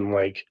subdivision.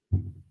 Like,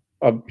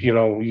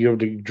 you have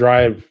to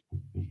drive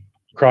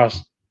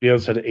across the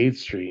other side of 8th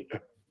Street.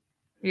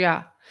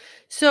 Yeah.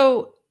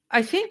 So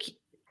I think,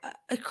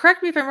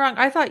 correct me if I'm wrong.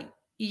 I thought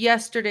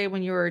yesterday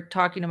when you were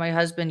talking to my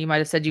husband, you might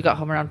have said you got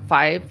home around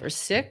 5 or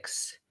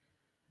 6.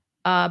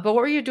 But what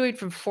were you doing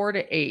from 4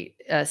 to 8?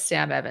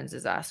 Sam Evans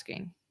is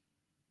asking.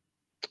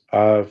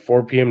 4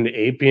 p.m. to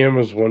 8 p.m.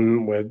 was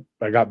when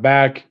I got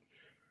back.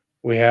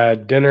 We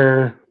had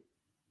dinner.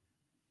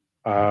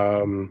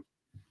 And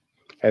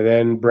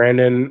then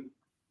Brandon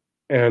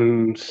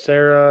and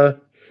Sarah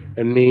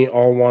and me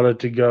all wanted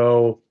to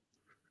go.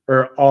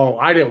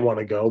 I didn't want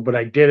to go, but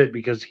I did it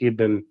because he had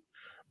been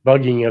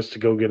bugging us to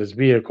go get his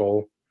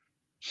vehicle.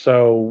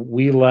 So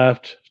we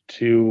left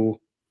to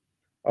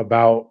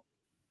about,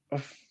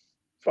 I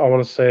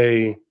want to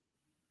say,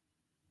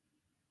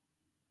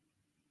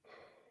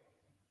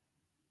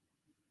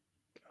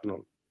 I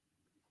don't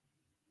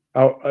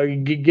know.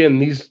 Again,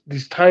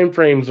 these time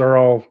frames are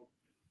all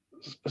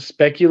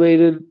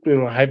speculated,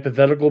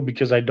 hypothetical,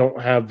 because I don't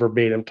have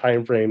verbatim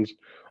time frames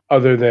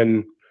other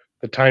than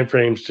the time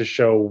frames to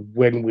show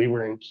when we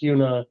were in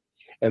Cuna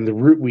and the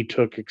route we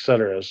took,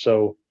 etc.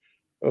 So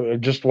I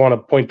just want to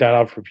point that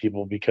out for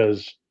people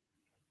because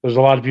there's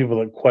a lot of people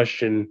that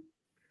question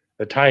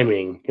the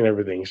timing and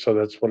everything. So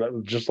that's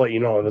just let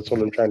you know, that's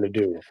what I'm trying to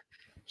do.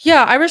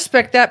 Yeah, I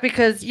respect that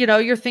because,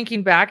 you're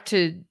thinking back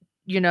to,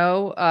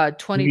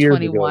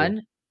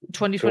 2021,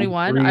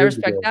 2021. I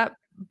respect that.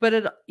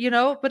 But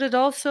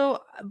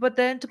but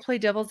then to play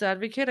devil's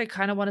advocate, I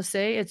kind of want to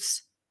say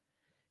it's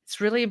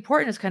really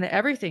important. It's kind of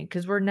everything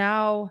because we're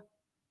now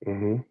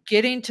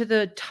getting to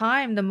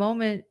the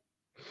moment,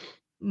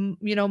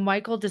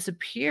 Michael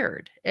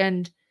disappeared.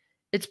 And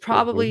it's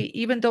probably,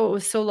 even though it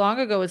was so long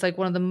ago, it's like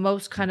one of the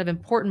most kind of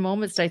important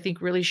moments to, I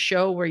think, really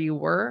show where you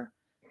were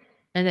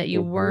and that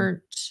you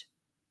weren't,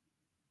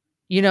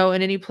 in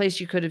any place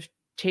you could have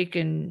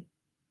taken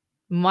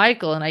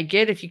Michael. And I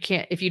get if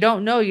you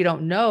don't know, you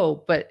don't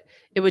know, but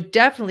it would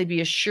definitely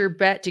be a sure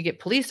bet to get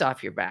police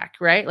off your back,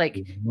 right? Like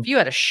if you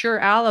had a sure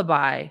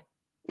alibi.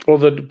 Well,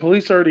 the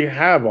police already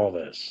have all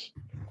this.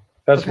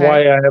 That's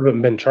why I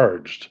haven't been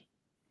charged.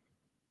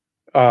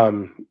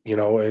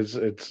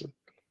 It's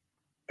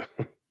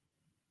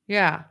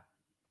Yeah.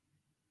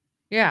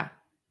 Yeah.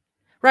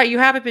 Right. You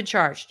haven't been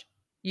charged.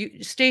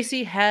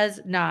 Stacey has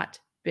not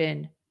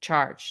been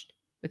charged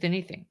with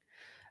anything.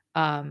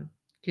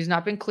 He's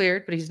not been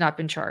cleared, but he's not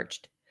been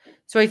charged.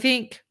 So I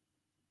think,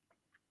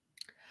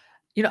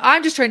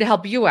 I'm just trying to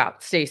help you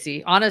out,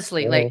 Stacey.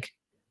 Honestly, like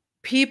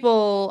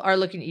people are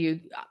looking at you.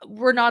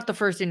 We're not the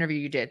first interview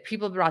you did.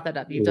 People brought that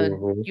up. You've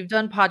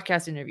done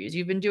podcast interviews.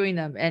 You've been doing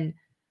them, and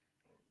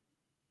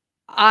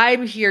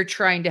I'm here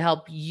trying to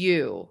help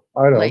you.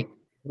 I know.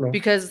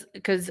 Because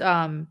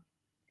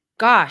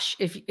gosh,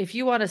 if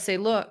you want to say,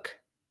 look,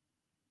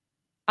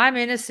 I'm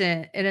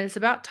innocent and it's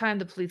about time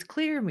the police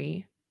clear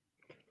me,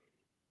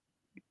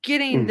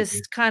 getting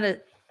this kind of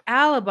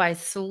alibi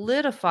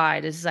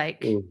solidified is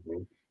like,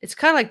 it's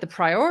kind of like the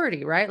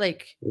priority, right?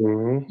 Like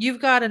you've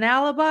got an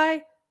alibi.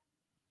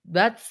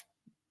 That's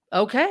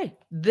okay.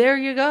 There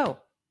you go.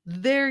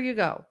 There you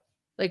go.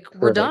 Like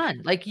we're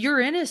done. Like you're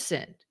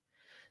innocent.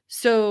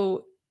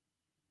 So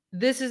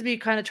this is me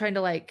kind of trying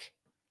to like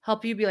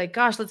help you be like,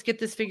 gosh, let's get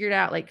this figured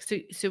out. Like,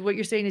 so what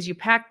you're saying is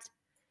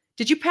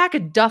did you pack a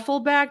duffel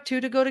bag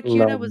too to go to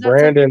Cuna? No,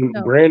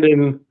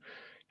 Brandon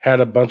had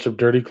a bunch of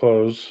dirty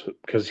clothes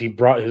because he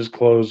brought his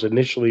clothes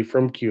initially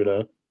from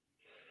CUDA.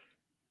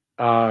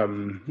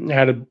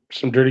 Had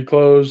some dirty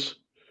clothes.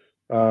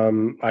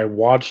 I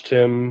watched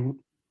him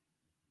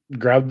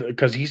grab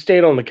because he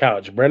stayed on the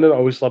couch. Brendan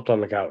always slept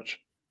on the couch.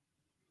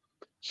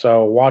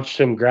 So watched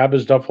him grab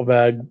his duffel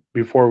bag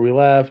before we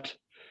left.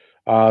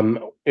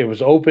 It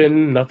was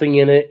open, nothing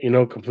in it,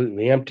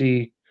 completely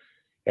empty,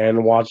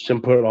 and watched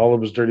him put all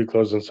of his dirty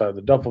clothes inside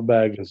the duffel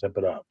bag and zip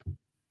it up.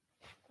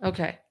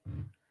 Okay.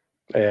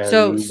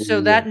 And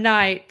so that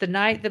night, the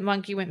night that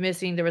Monkey went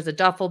missing, there was a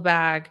duffel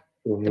bag.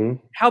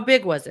 How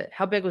big was it?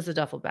 How big was the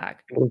duffel bag?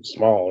 It was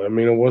small. I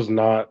mean, it was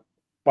not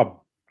a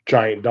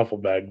giant duffel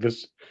bag.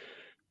 This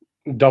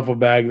duffel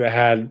bag that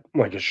had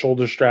like a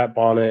shoulder strap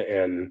on it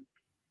and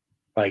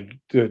like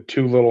the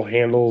two little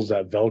handles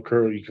that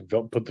Velcro, you could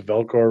put the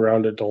Velcro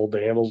around it to hold the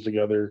handles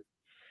together.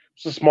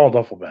 It's a small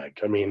duffel bag.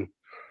 I mean,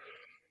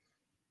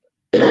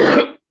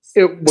 it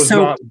was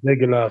not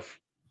big enough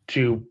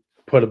to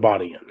put a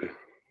body in.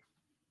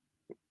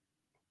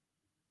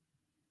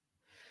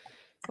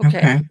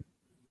 Okay.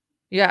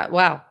 Yeah.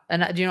 Wow.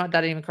 And do you know what?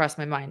 That didn't even cross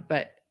my mind,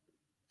 but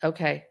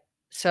okay.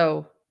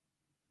 So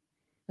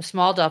a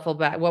small duffel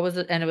bag. What was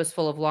it? And it was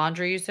full of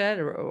laundry, you said,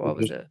 or what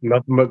was it?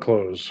 Nothing but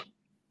clothes.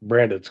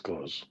 Brandon's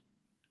clothes.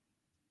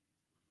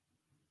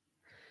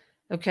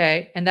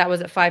 Okay. And that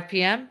was at 5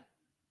 p.m.?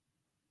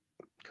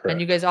 Correct.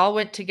 And you guys all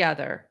went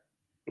together?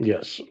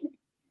 Yes.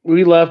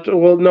 We left.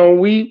 Well, no,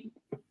 we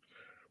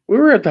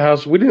were at the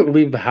house. We didn't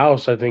leave the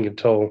house, I think,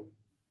 until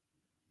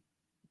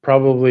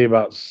probably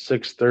about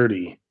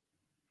 6:30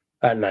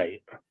 at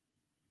night.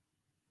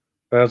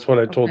 That's what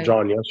I told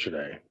John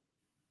yesterday.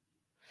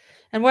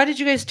 And why did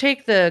you guys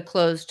take the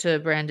clothes to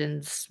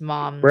Brandon's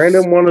mom's?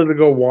 Brandon wanted to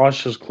go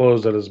wash his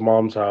clothes at his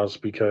mom's house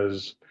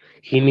because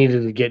he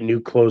needed to get new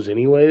clothes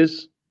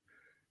anyways,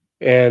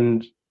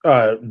 and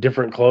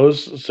different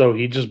clothes. So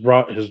he just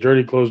brought his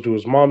dirty clothes to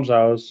his mom's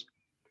house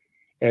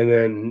and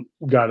then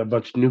got a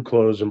bunch of new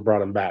clothes and brought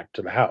them back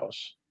to the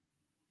house.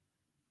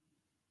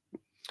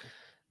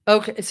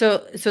 Okay,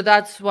 so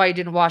that's why he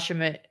didn't wash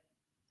him at,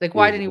 like,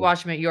 why didn't he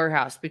wash him at your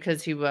house?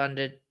 Because he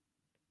wanted.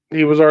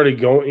 He was already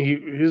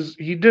going.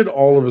 He did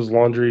all of his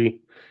laundry.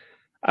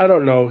 I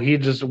don't know.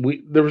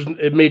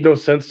 It made no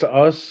sense to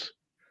us,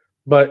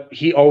 but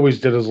he always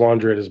did his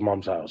laundry at his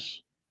mom's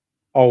house.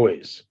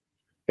 Always.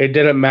 It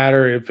didn't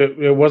matter if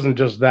it wasn't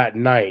just that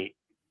night,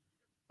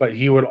 but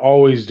he would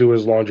always do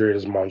his laundry at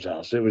his mom's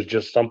house. It was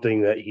just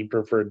something that he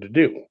preferred to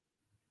do.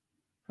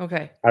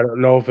 Okay. I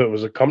don't know if it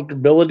was a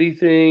comfortability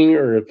thing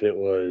or if it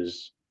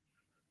was,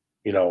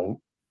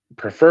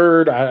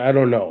 preferred. I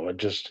don't know.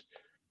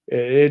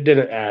 It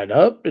didn't add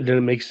up. It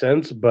didn't make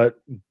sense, but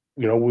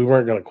we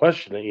weren't going to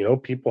question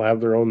it. People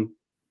have their own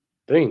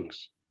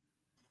things.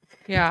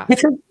 Yeah.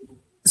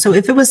 So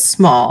if it was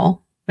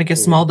small, like a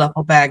small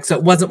duffel bag, so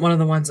it wasn't one of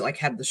the ones that like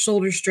had the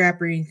shoulder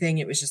strap or anything.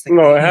 It was just like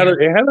no, it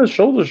had a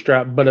shoulder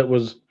strap, but it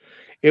was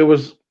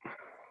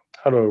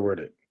how do I word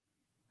it?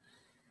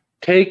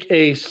 Take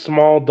a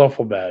small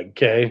duffel bag,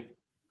 okay?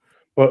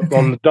 But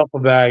on the duffel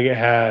bag, it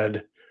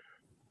had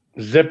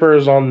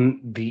zippers on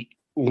the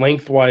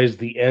lengthwise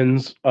the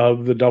ends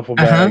of the duffel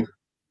bag,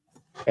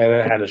 and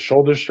it had a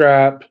shoulder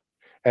strap,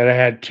 and it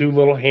had two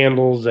little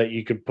handles that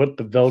you could put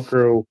the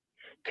Velcro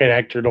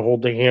connector to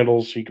hold the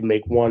handles, so you can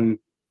make one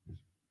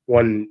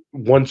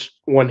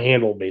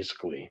handle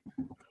basically,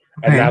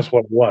 and that's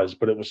what it was.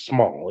 But it was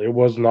small. It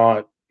was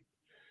not.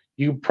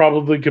 You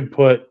probably could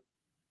put.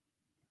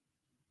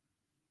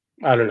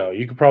 I don't know.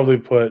 You could probably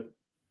put.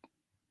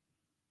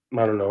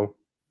 I don't know.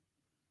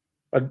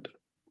 A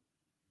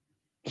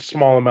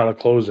small amount of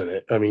clothes in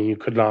it. I mean, you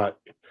could not,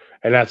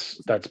 and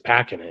that's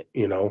packing it.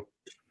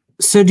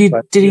 So did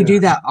he do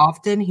that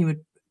often? He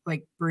would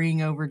like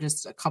bring over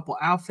just a couple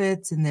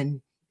outfits, and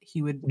then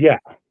he would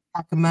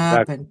pack them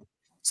up. And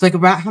so, like,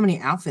 about how many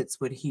outfits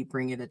would he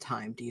bring at a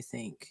time? Do you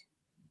think?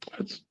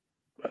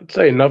 I'd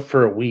say enough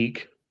for a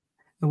week.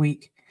 A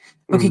week.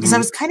 Okay, because I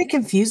was kind of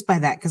confused by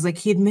that because, like,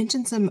 he had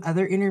mentioned some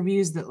other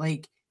interviews that,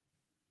 like,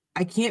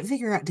 I can't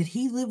figure out. Did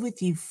he live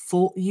with you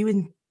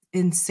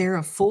and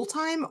Sarah full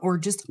time, or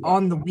just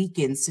on the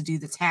weekends to do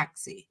the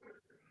taxi?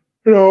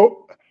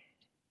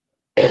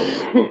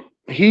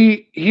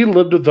 He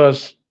lived with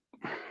us.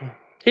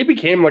 He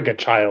became like a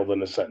child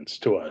in a sense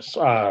to us.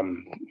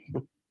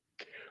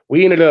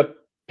 We ended up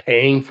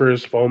paying for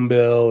his phone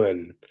bill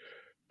and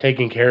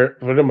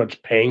pretty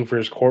much paying for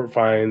his court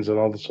fines and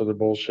all this other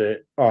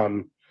bullshit.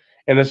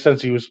 In a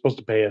sense, he was supposed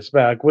to pay us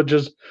back, which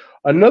is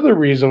another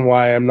reason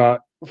why I'm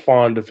not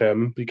fond of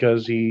him,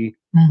 because he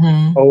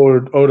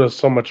owed us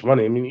so much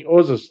money. I mean, he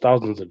owes us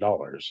thousands of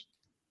dollars.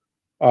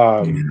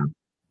 And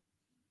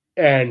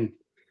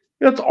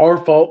it's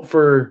our fault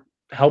for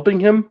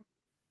helping him,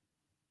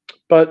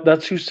 but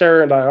that's who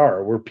Sarah and I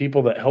are. We're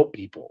people that help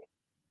people.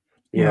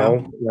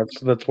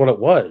 That's what it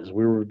was.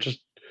 We were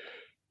just,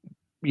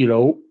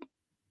 believed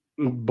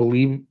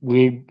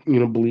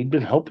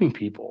in helping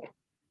people.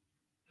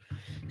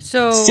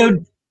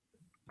 So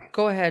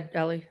go ahead,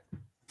 Ellie.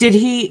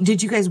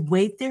 Did you guys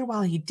wait there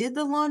while he did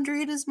the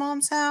laundry at his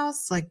mom's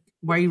house? Like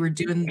while you were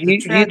doing the He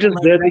just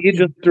did. He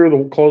just threw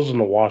the clothes in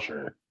the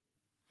washer.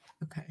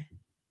 Okay.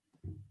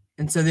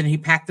 And so then he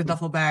packed the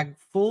duffel bag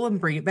full and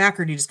bring it back,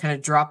 or did he just kind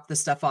of drop the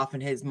stuff off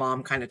and his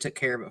mom kind of took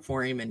care of it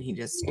for him and he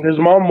just... His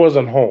mom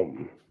wasn't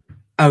home.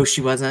 Oh, she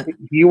wasn't?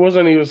 He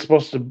wasn't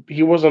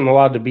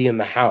allowed to be in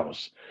the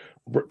house.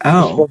 He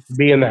was supposed to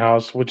be in the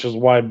house, which is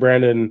why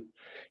Brandon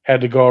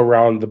had to go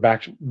around the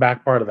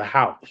back part of the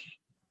house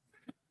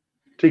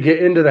to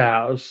get into the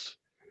house,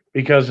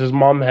 because his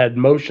mom had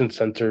motion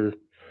sensor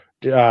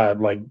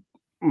doorbell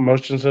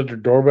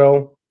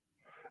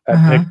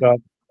that picked up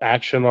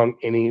action on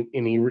any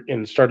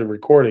and started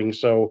recording.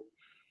 So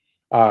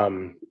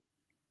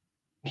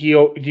he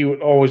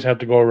would always have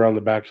to go around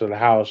the back of the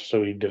house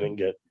so he didn't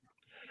get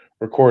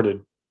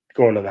recorded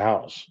going to the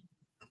house.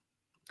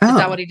 Is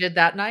that what he did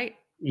that night?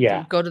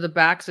 Yeah. Go to the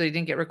back so he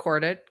didn't get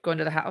recorded going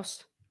to the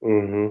house?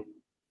 Mm-hmm.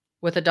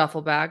 With a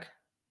duffel bag?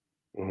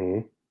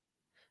 Mm-hmm.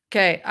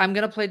 Okay, I'm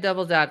going to play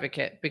devil's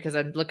advocate because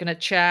I'm looking at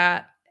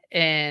chat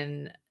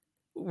and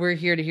we're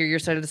here to hear your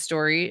side of the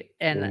story.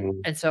 And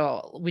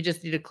so we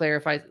just need to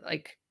clarify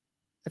like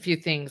a few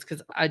things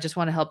because I just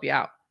want to help you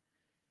out.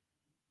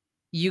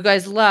 You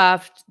guys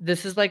left.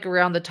 This is like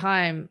around the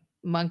time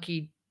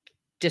Monkey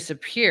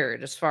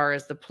disappeared as far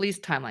as the police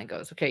timeline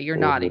goes. Okay, you're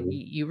nodding.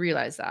 You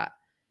realize that.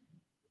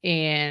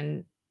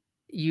 And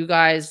you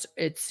guys,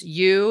 it's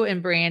you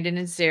and Brandon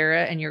and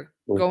Sarah, and you're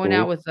going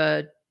out with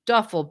a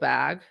duffel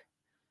bag.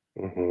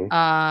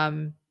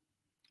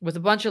 With a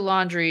bunch of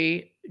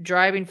laundry,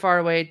 driving far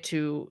away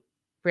to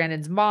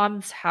Brandon's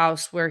mom's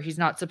house where he's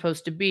not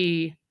supposed to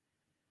be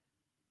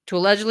to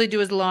allegedly do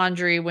his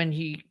laundry when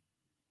he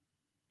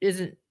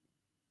isn't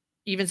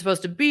even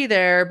supposed to be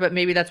there, but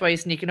maybe that's why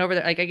he's sneaking over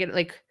there. Like I get it,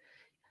 like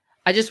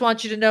I just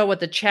want you to know what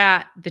the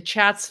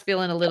chat's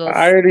feeling a little.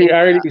 I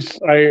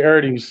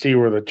already see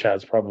where the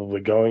chat's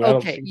probably going.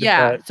 Okay,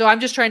 yeah. So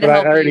I'm just trying to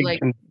help you. Like,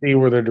 can see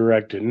where they're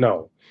directed.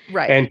 No,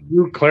 right. And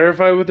to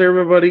clarify with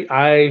everybody,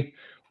 I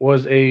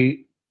was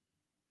a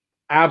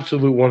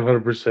absolute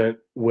 100%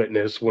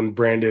 witness when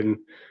Brandon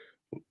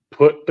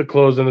put the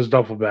clothes in his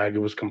duffel bag. It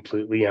was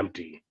completely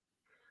empty.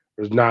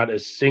 There's not a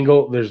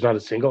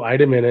single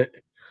item in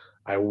it.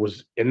 I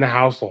was in the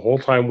house the whole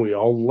time. We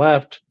all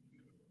left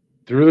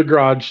through the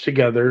garage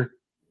together.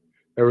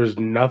 There was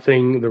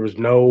nothing. There was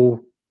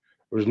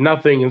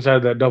nothing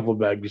inside that duffel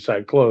bag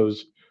beside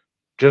clothes.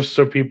 Just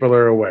so people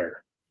are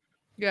aware.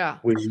 Yeah.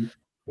 We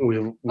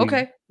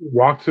okay.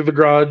 Walked through the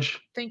garage.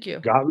 Thank you.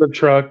 Got in the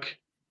truck.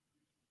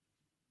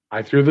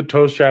 I threw the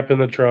toe strap in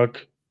the truck.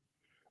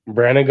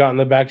 Brandon got in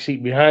the back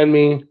seat behind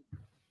me.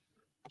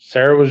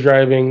 Sarah was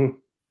driving.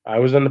 I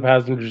was in the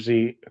passenger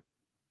seat.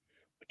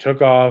 We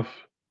took off.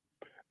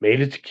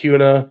 Made it to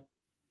Cuna.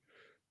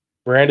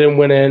 Brandon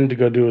went in to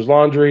go do his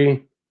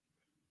laundry.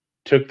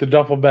 Took the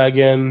duffel bag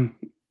in.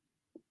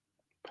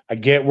 I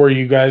get where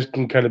you guys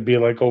can kind of be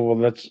like, oh, well,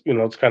 that's,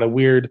 it's kind of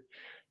weird.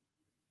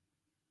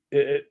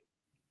 It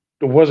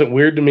wasn't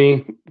weird to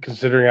me,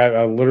 considering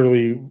I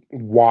literally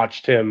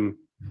watched him.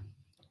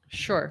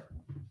 Sure.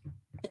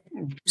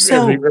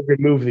 So every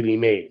move that he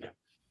made.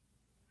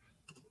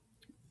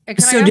 And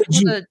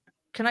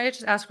can I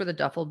just ask where the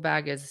duffel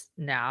bag is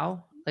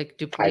now? Like,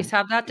 do police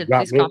have that? Did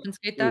police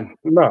confiscate that?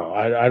 No,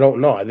 I don't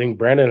know. I think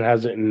Brandon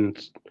has it in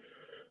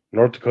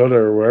North Dakota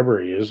or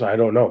wherever he is. I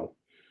don't know.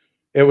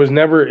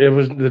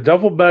 The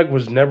duffel bag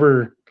was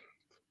never.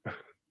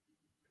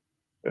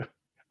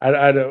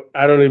 I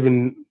don't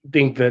even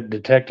think that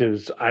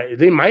detectives.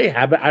 They might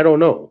have it. I don't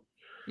know.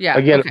 Yeah.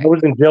 Again, okay. I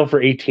was in jail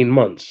for 18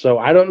 months, so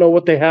I don't know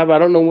what they have. I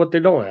don't know what they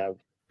don't have.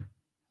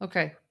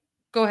 Okay,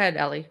 go ahead,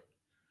 Ellie.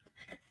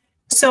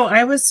 So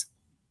I was.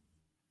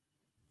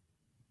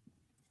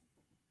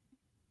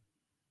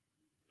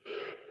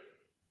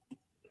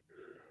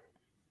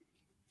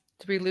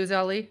 Did we lose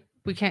Ellie?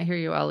 We can't hear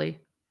you, Ellie.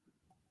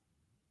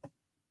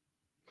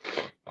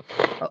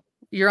 Oh,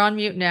 you're on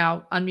mute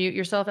now. Unmute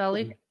yourself,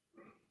 Ellie.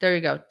 There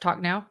you go. Talk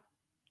now.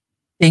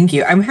 Thank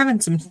you. I'm having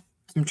some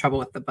trouble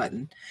with the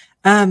button.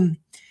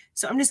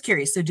 So I'm just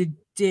curious. So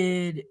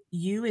did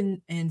you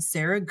and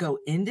Sarah go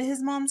into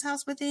his mom's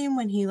house with him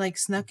when he like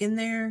snuck in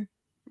there?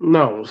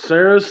 No,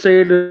 Sarah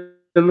stayed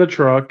in the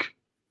truck.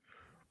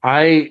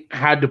 I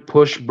had to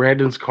push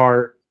Brandon's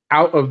car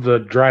out of the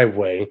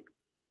driveway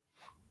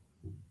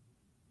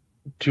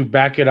to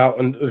back it out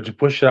and to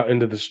push it out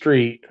into the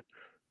street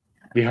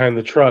behind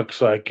the truck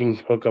so I can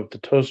hook up the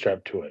tow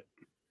strap to it.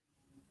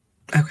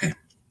 Okay.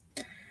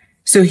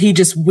 So he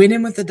just went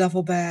in with the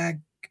duffel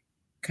bag,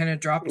 kind of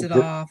dropped it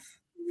off,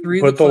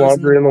 put the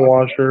laundry in the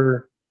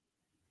washer,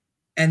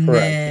 and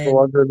then put the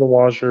laundry in the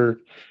washer,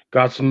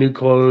 got some new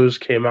clothes,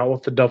 came out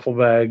with the duffel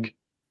bag.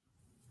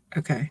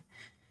 Okay.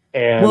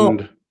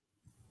 And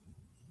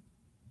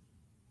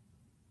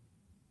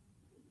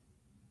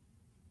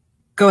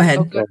go ahead.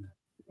 Okay.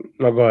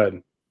 No, go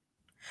ahead.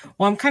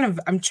 Well,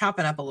 I'm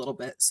chopping up a little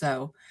bit.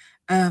 So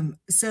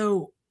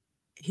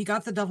he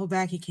got the duffel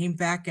bag. He came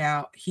back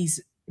out. He's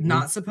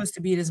not supposed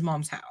to be at his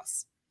mom's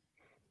house.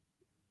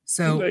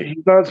 So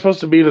he's not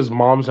supposed to be at his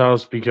mom's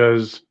house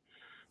because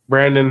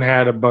Brandon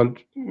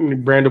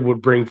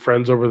would bring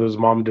friends over that his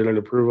mom didn't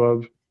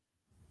approve of.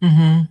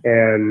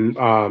 And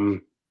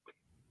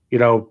you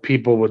know,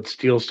 people would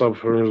steal stuff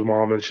from his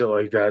mom and shit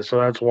like that. So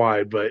that's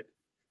why. But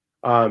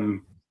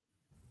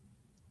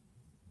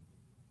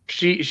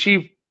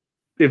she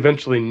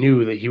eventually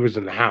knew that he was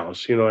in the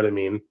house. You know what I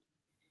mean?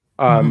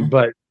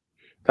 But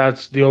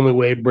that's the only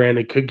way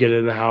Brandon could get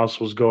in the house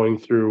was going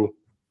through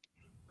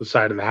the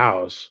side of the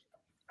house,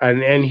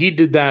 and he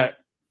did that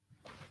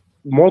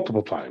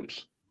multiple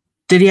times.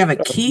 Did he have a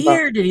key,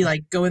 or did he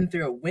like go in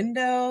through a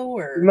window,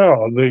 or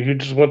no? He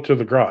just went to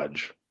the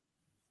garage.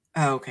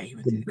 Oh, okay. He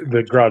went through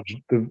the garage,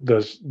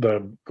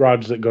 the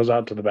garage that goes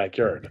out to the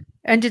backyard.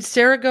 And did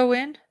Sarah go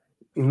in?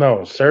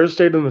 No, Sarah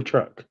stayed in the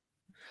truck.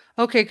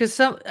 Okay, because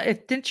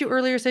didn't you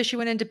earlier say she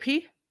went in to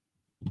pee?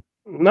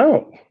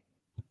 No.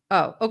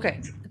 Oh, okay.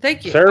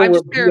 Thank you. Sarah I'm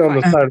went just pee on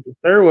the verifying. side.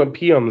 Sarah went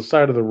pee on the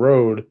side of the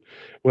road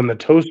when the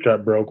tow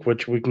strap broke,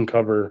 which we can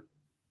cover.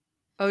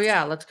 Oh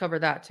yeah, let's cover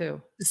that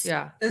too.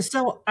 Yeah.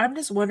 So I'm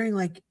just wondering,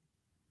 like,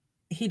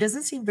 he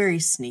doesn't seem very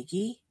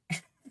sneaky.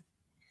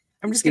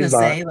 I'm just gonna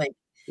say, like,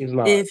 he's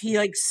not. If he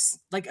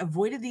like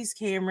avoided these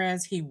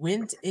cameras, he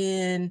went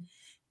in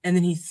and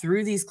then he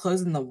threw these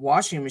clothes in the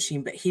washing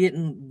machine, but he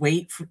didn't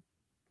wait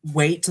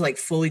to like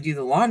fully do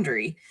the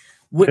laundry.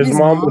 His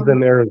mom was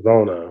in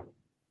Arizona.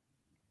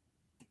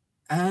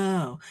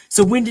 Oh,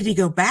 so when did he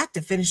go back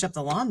to finish up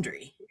the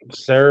laundry?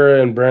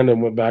 Sarah and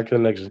Brandon went back the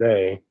next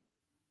day.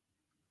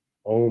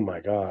 Oh my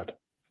God.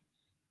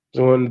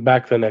 So went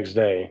back the next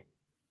day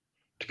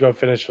to go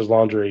finish his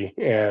laundry,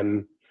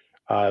 and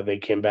they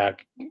came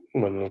back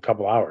within a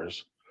couple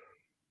hours.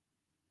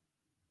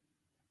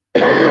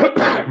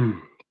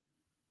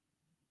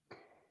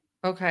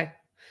 Okay.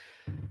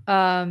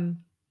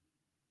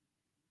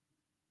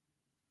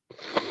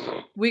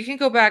 We can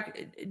go back.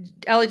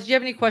 Ellie, did you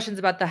have any questions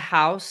about the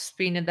house,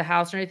 being in the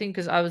house or anything?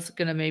 Because I was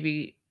going to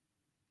maybe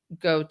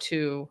go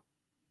to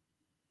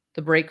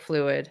the brake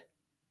fluid.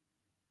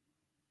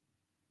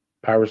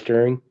 Power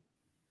steering?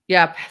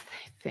 Yeah.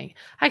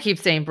 I keep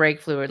saying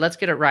brake fluid. Let's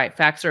get it right.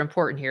 Facts are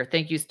important here.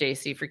 Thank you,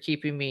 Stacey, for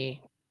keeping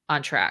me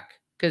on track,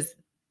 because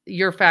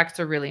your facts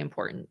are really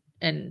important.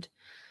 And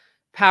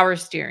power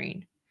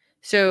steering.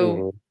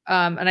 So,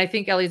 and I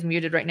think Ellie's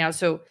muted right now.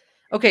 So,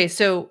 okay.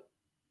 So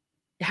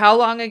how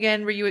long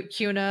again were you at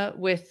CUNA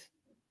with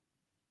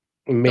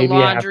maybe the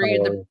laundry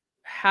and the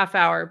half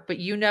hour, but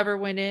you never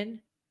went in?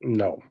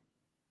 No.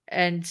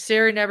 And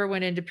Sarah never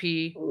went in to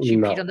pee. She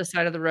peed on the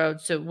side of the road.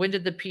 So when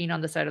did the peeing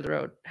on the side of the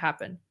road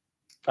happen?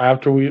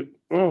 After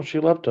she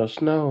left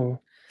us.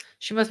 No.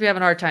 She must be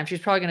having a hard time. She's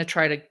probably going to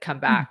try to come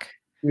back.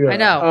 Yeah, I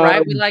know,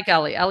 right? We like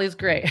Ellie. Ellie's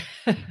great.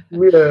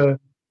 Yeah.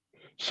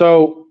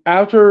 So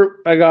after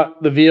I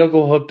got the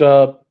vehicle hooked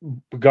up,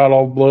 got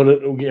all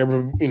loaded,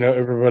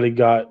 everybody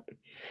got,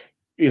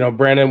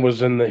 Brandon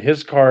was in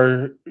his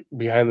car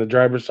behind the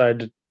driver's side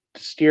to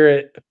steer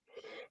it.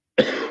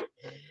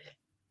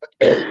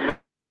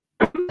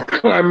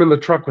 I'm in the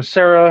truck with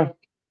Sarah.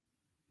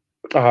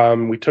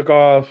 We took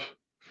off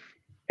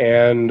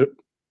and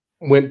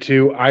went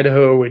to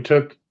Idaho. We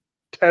took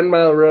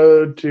 10-mile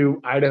road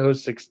to Idaho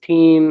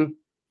 16.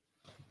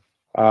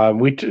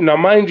 Now,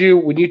 mind you,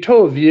 when you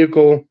tow a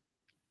vehicle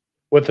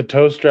with a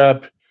tow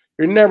strap,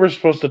 you're never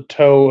supposed to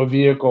tow a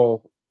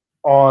vehicle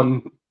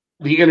on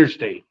the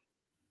interstate.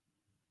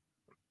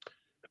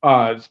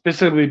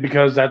 Specifically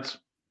because that's,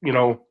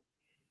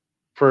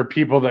 for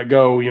people that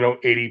go,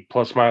 80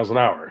 plus miles an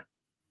hour.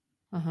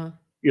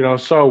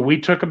 So we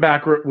took the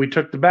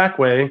back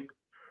way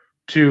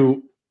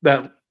to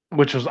that,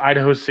 which was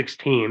Idaho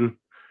 16,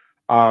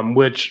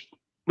 which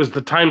was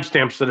the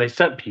timestamps that I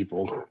sent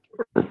people.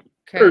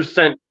 Or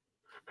sent.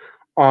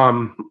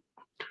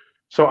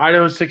 So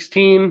Idaho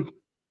 16,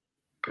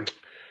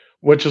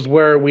 which is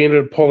where we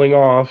ended up pulling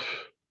off,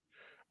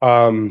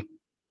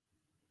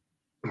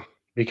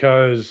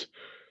 because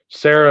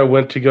Sarah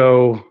went to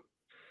go.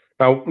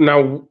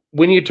 Now,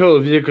 when you tow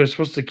a vehicle, you're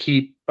supposed to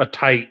keep a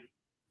tight,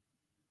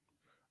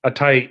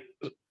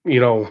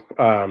 you're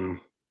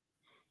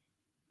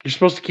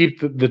supposed to keep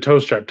the tow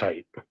strap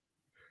tight.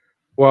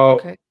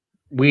 Well,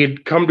 we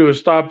had come to a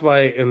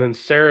stoplight, and then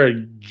Sarah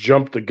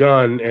jumped the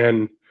gun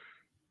and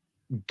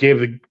gave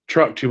the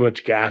truck too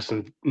much gas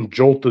and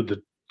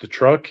jolted the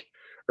truck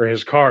or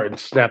his car and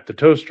snapped the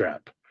tow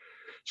strap.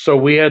 So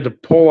we had to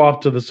pull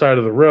off to the side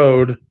of the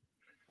road,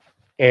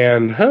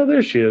 and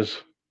there she is.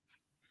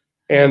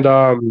 And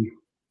I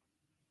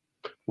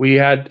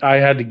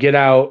had to get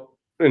out,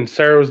 and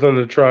Sarah was in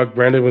the truck,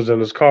 Brandon was in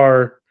his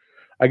car.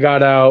 I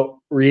got out,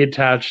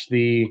 reattached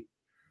the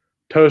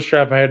tow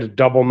strap. I had to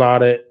double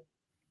knot it,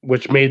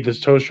 which made this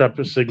tow strap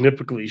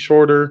significantly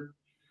shorter.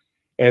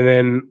 And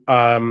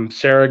then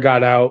Sarah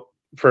got out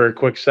for a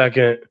quick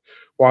second,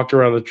 walked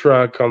around the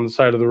truck on the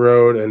side of the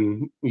road,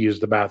 and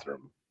used the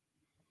bathroom.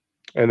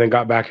 And then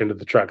got back into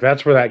the truck.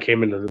 That's where that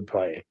came into the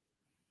play.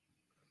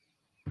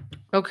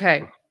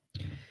 Okay.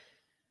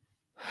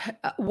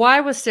 Why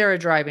was Sarah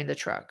driving the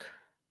truck?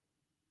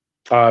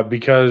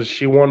 because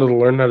she wanted to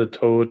learn how to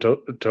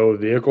tow a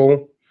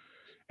vehicle,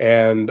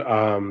 and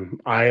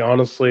I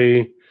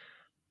honestly,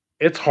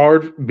 it's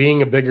hard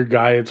being a bigger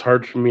guy. It's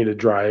hard for me to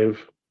drive.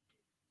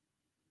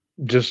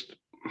 Just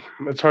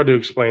it's hard to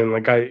explain.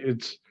 Like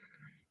it's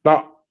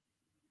not.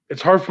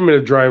 It's hard for me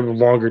to drive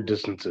longer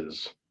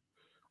distances.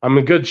 I'm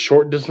a good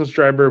short distance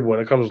driver. When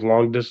it comes to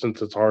long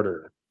distance, it's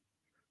harder.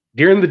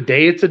 During the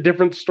day, it's a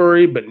different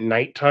story, but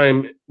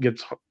nighttime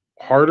gets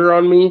harder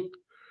on me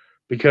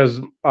because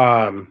it's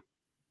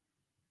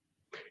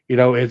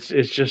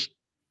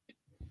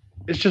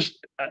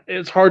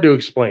hard to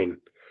explain.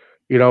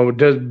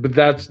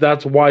 But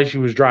that's why she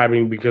was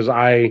driving, because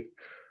I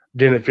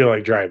didn't feel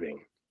like driving.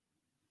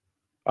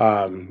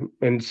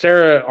 And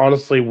Sarah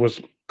honestly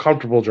was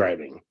comfortable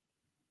driving,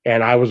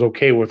 and I was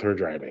okay with her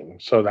driving,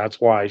 so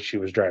that's why she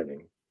was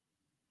driving.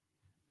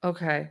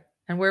 Okay.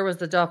 And where was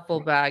the duffel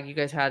bag? You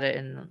guys had it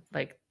in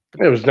like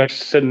It was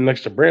sitting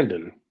next to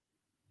Brandon.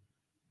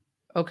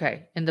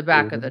 Okay, in the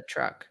back of the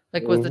truck.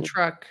 Like, was the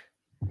truck?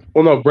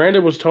 Well, no,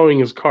 Brandon was towing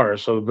his car,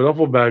 so the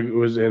duffel bag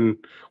was in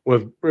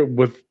with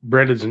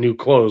Brandon's new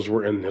clothes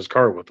were in his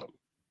car with him.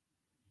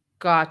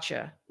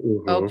 Gotcha.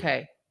 Mm-hmm.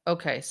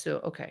 Okay.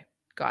 So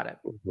got it.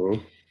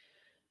 Mm-hmm.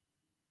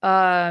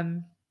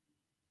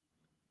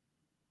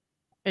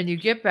 And you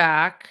get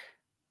back,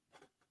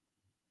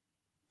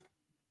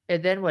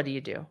 and then what do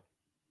you do?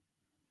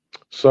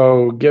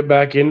 So get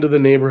back into the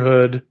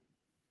neighborhood.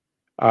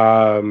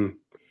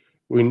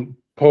 We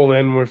pull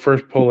in. We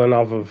first pull in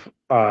off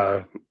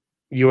of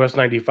US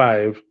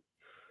 95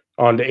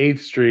 onto 8th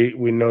Street.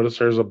 We notice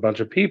there's a bunch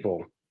of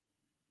people,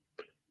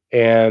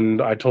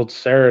 and I told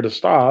Sarah to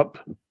stop,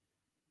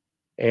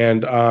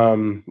 and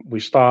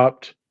we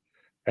stopped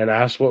and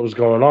asked what was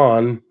going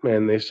on,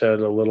 and they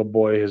said a little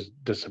boy has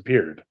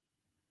disappeared.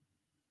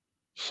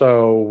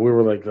 So we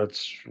were like,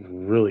 that's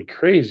really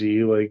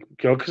crazy. Like,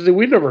 because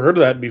we'd never heard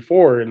of that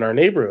before in our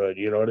neighborhood.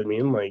 You know what I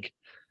mean? Like,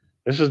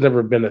 this has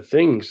never been a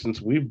thing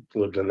since we've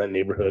lived in that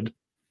neighborhood.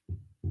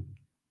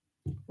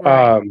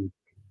 Right.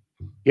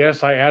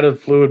 Yes, I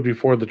added fluid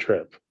before the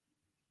trip,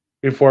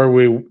 before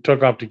we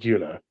took off to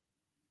Cuna.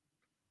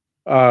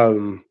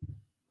 I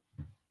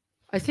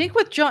think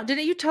with John,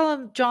 didn't you tell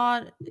him,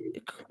 John?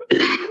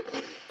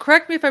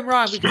 Correct me if I'm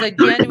wrong, because I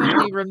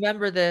genuinely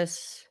remember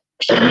this.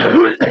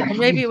 Or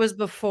maybe it was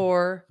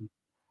before.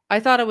 I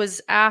thought it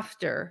was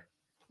after.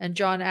 And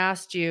John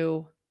asked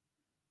you,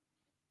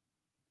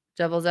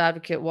 devil's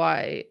advocate,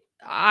 why?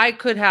 I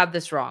could have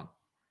this wrong.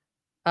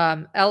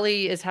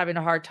 Ellie is having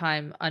a hard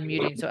time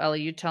unmuting. So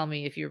Ellie, you tell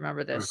me if you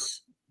remember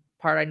this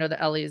part. I know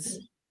that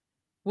Ellie's.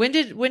 When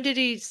did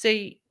he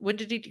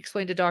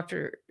explain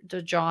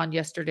to John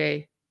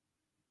yesterday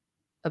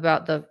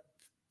about the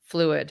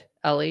fluid?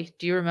 Ellie,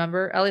 do you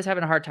remember? Ellie's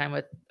having a hard time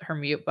with her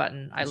mute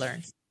button, I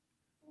learned.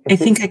 I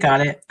think I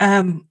got it.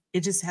 It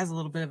just has a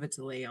little bit of a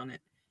delay on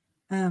it.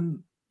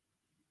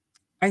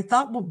 I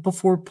thought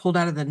before pulled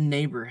out of the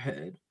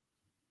neighborhood.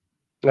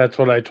 That's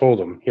what I told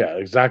him. Yeah,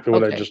 exactly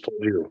what I just told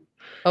you.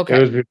 Okay. It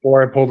was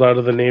before I pulled out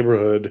of the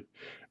neighborhood,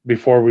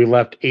 before we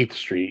left 8th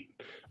Street.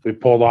 We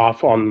pulled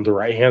off on the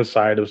right-hand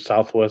side of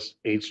Southwest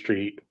 8th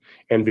Street,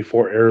 and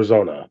before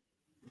Arizona,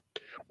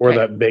 where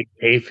that big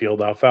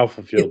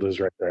alfalfa field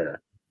is right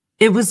there.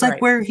 It was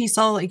like where he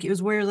saw, like, it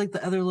was where like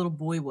the other little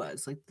boy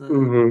was, like the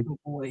little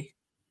boy.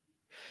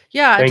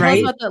 Yeah,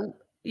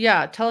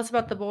 tell us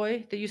about the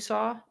boy that you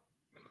saw.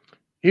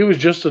 He was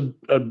just a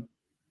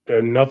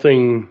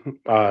nothing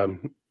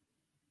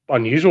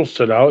unusual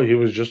stood out. He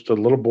was just a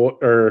little boy,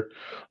 or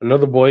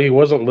another boy. He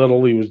wasn't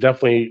little. He was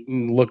definitely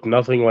looked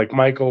nothing like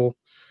Michael.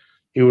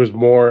 He was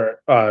more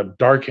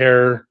dark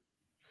hair.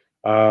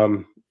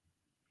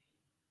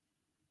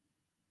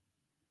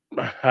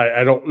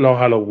 I don't know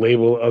how to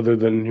label other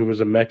than he was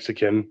a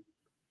Mexican.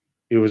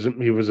 He was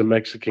a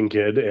Mexican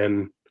kid,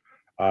 and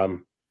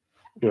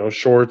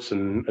shorts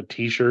and a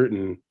t-shirt,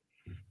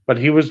 but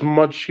he was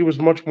much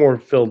more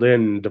filled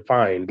in and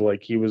defined.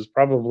 Like, he was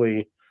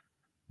probably,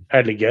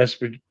 had to guess,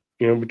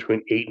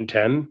 between 8 and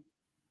 10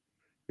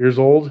 years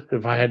old,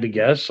 if I had to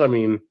guess. I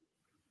mean,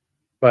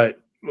 but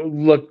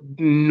look,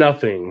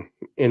 nothing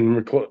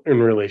in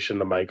relation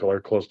to Michael or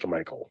close to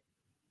Michael.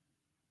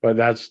 But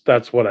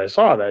that's what I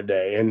saw that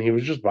day, and he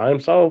was just by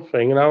himself,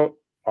 hanging out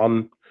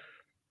on.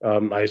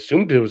 I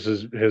assumed it was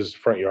his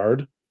front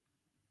yard,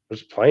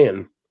 just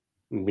playing,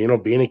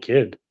 being a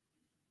kid.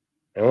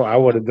 I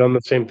would have done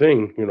the same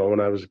thing, when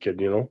I was a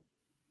kid.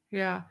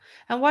 Yeah,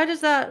 and why does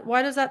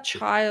that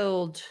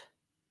child?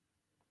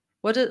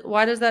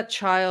 Why does that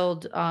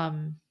child?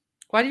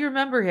 Why do you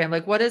remember him?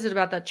 Like, what is it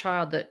about that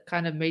child that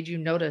kind of made you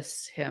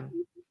notice him?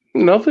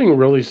 Nothing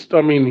really.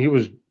 I mean, he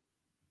was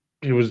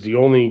the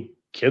only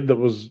kid that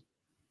was.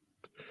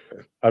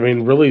 I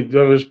mean, really,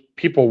 there was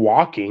people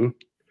walking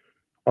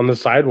on the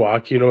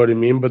sidewalk. You know what I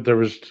mean? But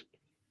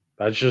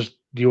that's just,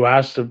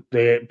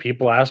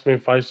 people asked me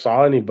if I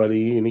saw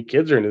any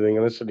kids or anything,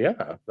 and I said,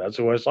 yeah, that's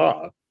who I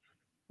saw.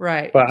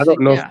 Right. But I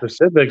don't know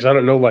specifics. I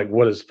don't know like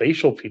what his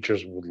facial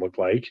features would look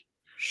like.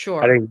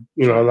 Sure. I didn't,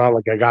 not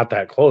like I got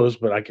that close,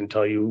 but I can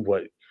tell you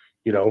what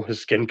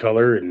his skin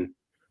color and,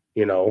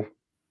 Yeah.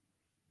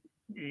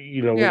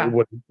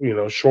 what,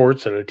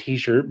 shorts and a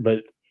t-shirt.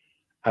 But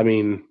I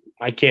mean,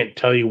 I can't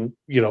tell you,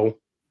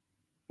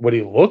 what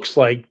he looks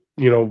like,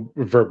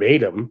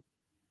 verbatim,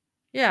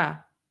 Yeah.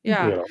 you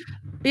Yeah. know.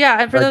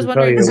 Yeah. And for I those can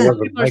tell wondering, you Is it it some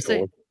wasn't people are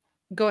saying, Michael.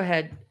 go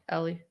ahead,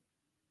 Ellie.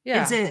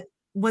 is Yeah. it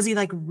was he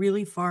like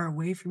really far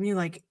away from you?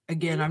 Like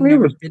again, I've He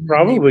never was been in the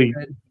probably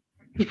neighborhood.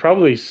 he's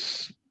probably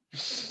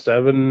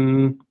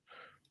 7,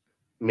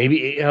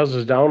 maybe 8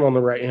 houses down on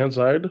the right hand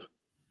side.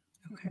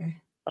 Okay.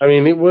 I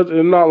mean, it was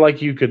not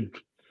like you could,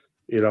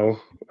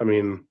 I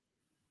mean,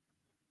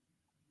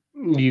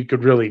 you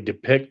could really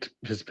depict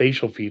his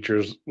facial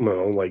features,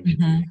 like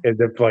Mhm. as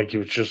if like it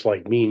was just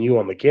like me and you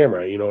on the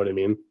camera. You know what I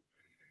mean?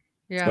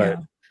 Yeah. But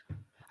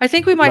I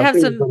think we might have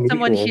nothing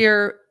someone unusual.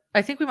 here.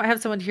 I think we might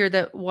have someone here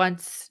that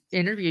once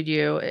interviewed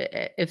you.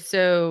 If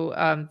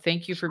so,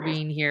 thank you for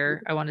being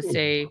here. I want to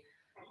say,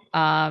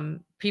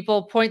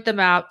 people point them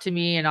out to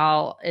me,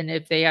 and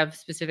if they have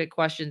specific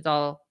questions,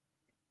 I'll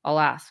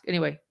ask.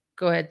 Anyway,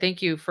 go ahead.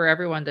 Thank you for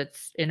everyone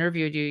that's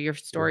interviewed you. Your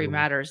story Mhm.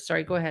 matters.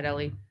 Sorry, go ahead,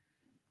 Ellie.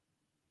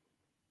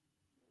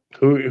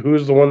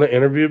 Who's the one that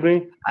interviewed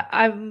me?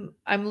 I'm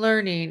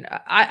learning.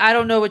 I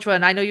don't know which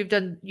one. I know you've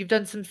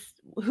done some.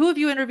 Who have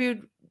you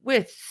interviewed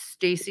with,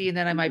 Stacey? And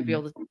then I might be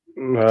able to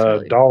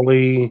tell you.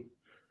 Dolly,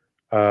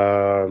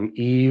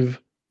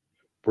 Eve,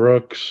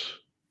 Brooks,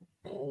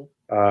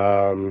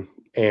 and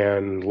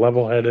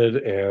Level-Headed,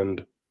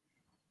 and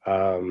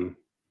um,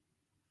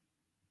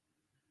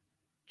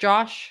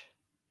 Josh.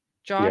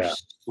 yeah, Josh.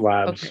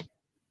 Labs. Okay.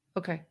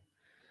 Okay.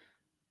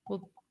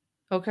 Well,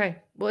 okay.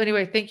 Well,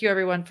 anyway, thank you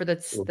everyone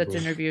that's Mhm.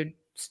 interviewed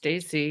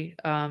Stacey.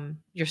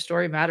 Your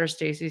story matters,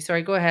 Stacey.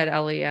 Sorry, go ahead,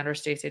 Ellie and or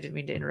Stacey. I didn't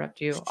mean to interrupt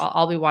you.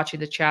 I'll be watching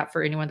the chat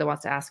for anyone that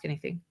wants to ask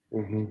anything.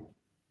 Mhm.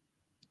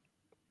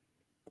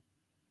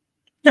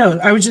 No,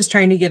 I was just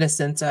trying to get a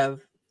sense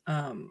of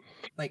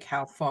like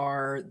how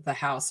far the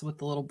house with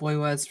the little boy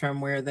was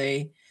from where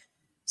they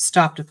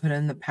stopped to put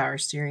in the power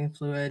steering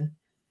fluid.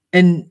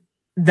 And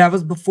that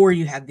was before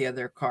you had the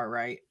other car,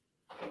 right?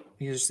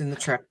 You were just in the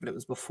truck, but it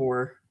was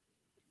before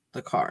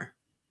the car.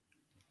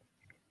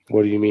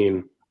 What do you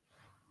mean?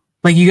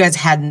 Like you guys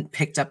hadn't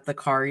picked up the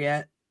car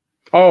yet?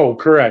 Oh,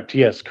 correct.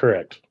 Yes,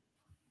 correct.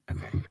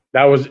 Okay.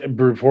 That was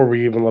before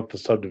we even left the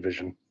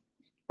subdivision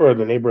or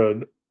the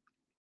neighborhood.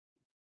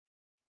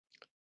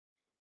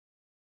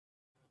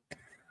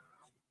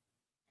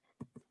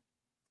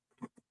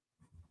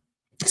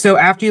 So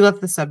after you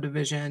left the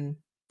subdivision,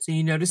 so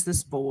you notice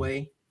this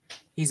boy,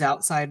 he's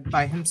outside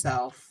by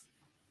himself,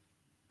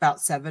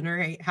 about 7 or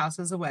 8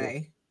 houses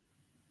away.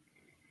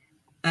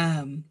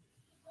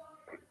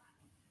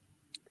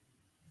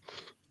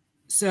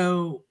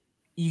 So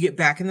you get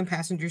back in the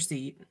passenger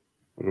seat,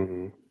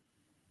 Mm-hmm.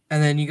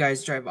 and then you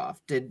guys drive off.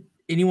 Did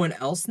anyone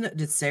else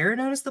did Sarah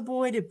notice the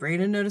boy? Did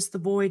Brandon notice the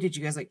boy? Did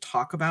you guys like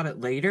talk about it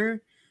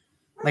later?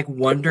 Like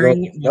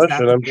wondering, was that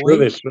the I'm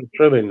boy?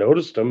 sure they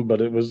noticed him, but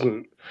it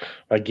wasn't.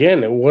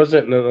 Again, it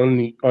wasn't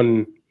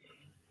an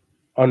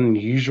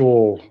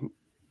unusual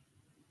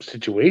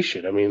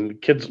situation. I mean,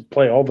 kids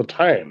play all the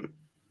time.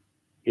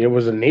 It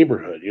was a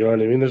neighborhood. You know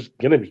what I mean? There's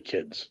gonna be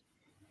kids.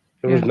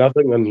 There was Yeah.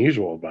 nothing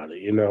unusual about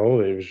it. It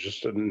was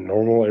just a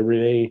normal,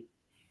 everyday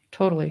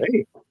Totally.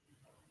 thing.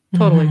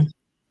 Totally. Mhm.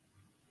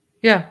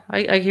 Yeah,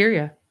 I hear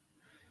you.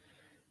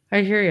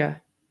 I hear you.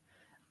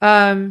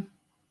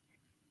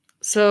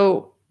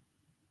 So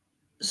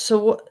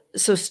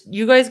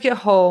you guys get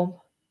home.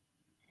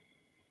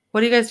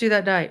 What do you guys do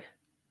that night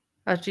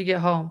after you get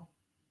home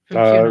from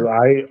the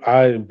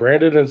funeral?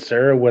 Brandon and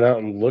Sarah went out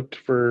and looked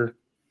for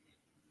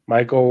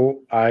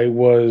Michael. I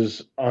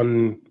was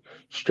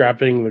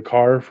unstrapping the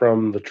car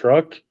from the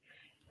truck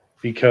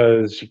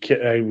because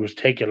I was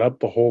taking up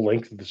the whole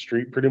length of the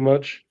street pretty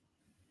much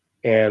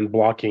and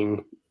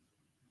blocking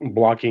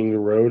the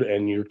road,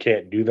 and you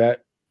can't do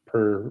that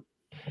per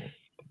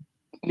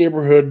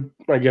neighborhood.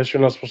 I guess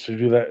you're not supposed to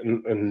do that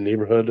in the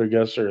neighborhood, I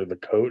guess, or the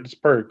code. It's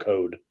per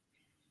code,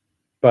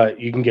 but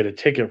you can get a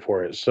ticket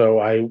for it. So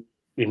I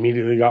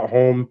immediately got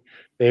home.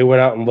 They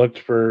went out and looked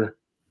for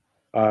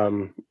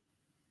um,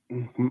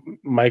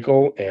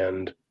 Michael,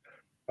 and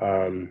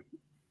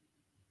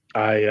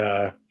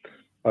I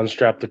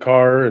unstrapped the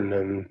car, and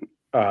then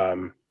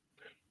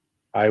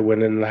I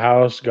went in the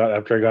house.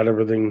 After I got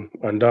everything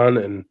undone,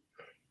 and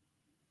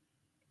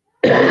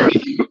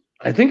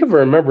I think if I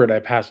remember it, I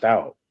passed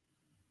out.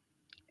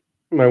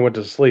 I went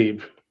to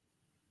sleep.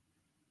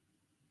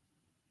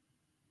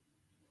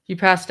 You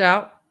passed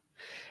out?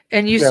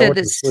 And you Yeah, I said went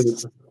that to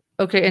sleep.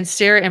 okay, and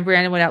Sarah and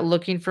Brandon went out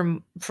looking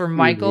for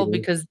Michael Mhm.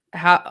 because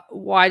how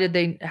did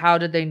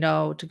they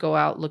know to go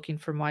out looking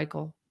for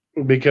Michael?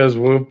 Because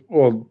when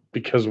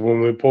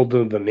we pulled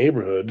into the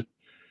neighborhood,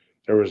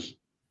 there was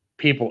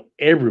people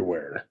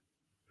everywhere.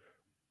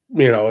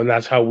 And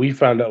that's how we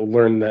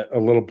learned that a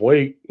little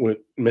boy went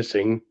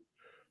missing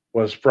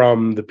was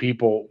from the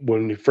people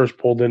when we first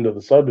pulled into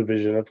the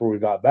subdivision after we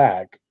got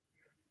back,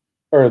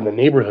 or in the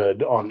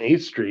neighborhood on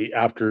 8th Street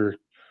after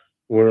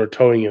we were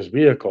towing his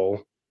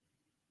vehicle.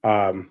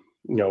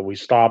 we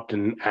stopped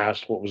and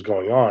asked what was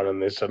going on,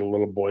 and they said a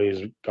little boy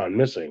has gone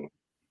missing.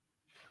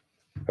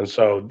 And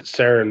so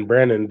Sarah and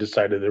Brandon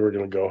decided they were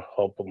going to go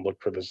help them look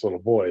for this little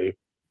boy,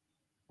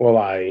 while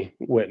I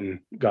went and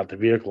got the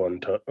vehicle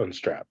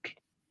unstrapped.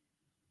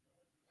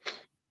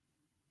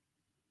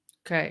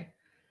 Okay.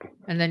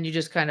 And then you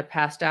just kind of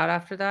passed out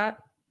after that?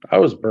 I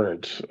was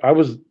burnt.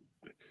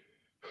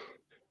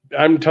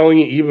 I'm telling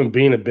you, even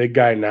being a big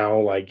guy now,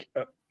 like,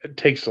 it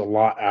takes a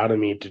lot out of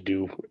me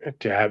to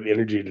have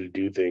energy to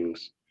do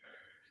things.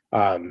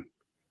 And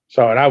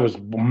I was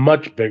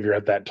much bigger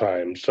at that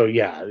time. So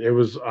yeah, it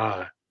was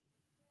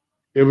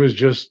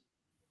just,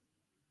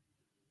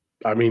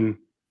 I mean,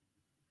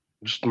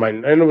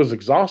 and it was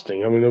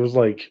exhausting. I mean, it was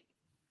like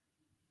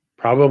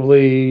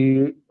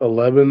probably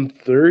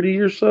 11:30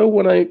 or so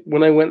when I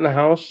went in the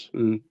house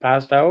and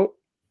passed out.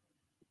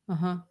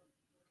 Uh-huh.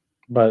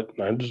 But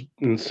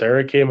and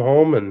Sarah came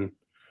home and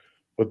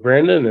with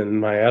Brandon,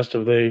 and I asked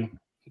if they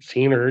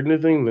seen or heard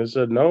anything. They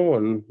said no,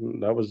 and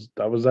that was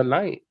that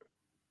night.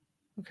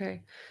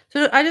 Okay.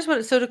 So I just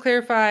want to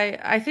clarify,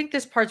 I think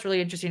this part's really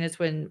interesting is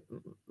when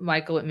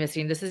Michael went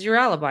missing. This is your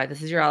alibi.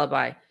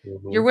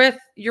 Mm-hmm.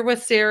 You're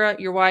with Sarah,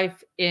 your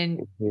wife, and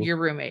Mm-hmm. your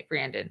roommate,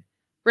 Brandon.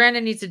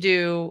 Brandon needs to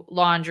do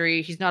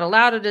laundry. He's not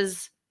allowed at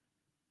his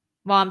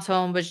mom's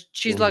home, but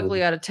she's Mm-hmm.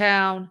 luckily out of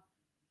town.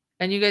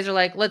 And you guys are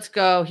like, let's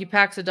go. He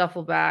packs a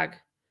duffel bag.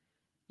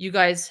 You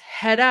guys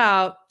head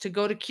out to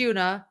go to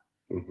CUNA,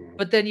 Mm-hmm.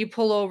 but then you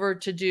pull over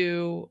to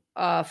do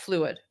put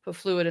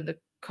fluid in the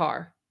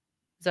car.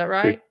 Is that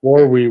right?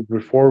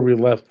 Before we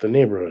left the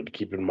neighborhood,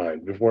 keep in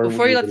mind. Before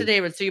you left the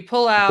neighborhood. So you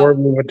pull out. Before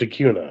we went to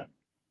CUNA.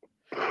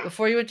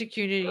 Before you went to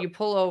CUNA, you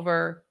pull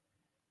over.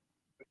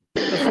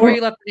 Before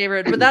you left the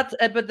neighborhood.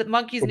 But the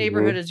Monkey's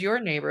neighborhood is your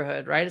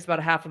neighborhood, right? It's about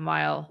a half a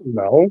mile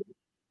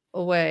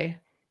away.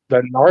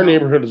 Our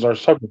neighborhood is our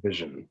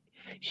subdivision.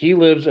 He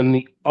lives in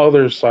the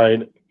other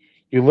side.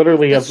 You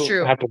literally have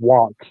to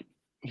walk.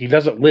 He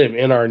doesn't live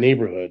in our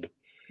neighborhood.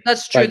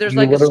 That's true. There's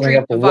like a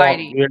street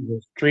dividing. There's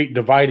a street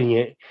dividing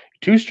it,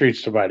 2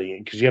 streets dividing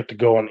it, because you have to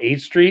go on 8th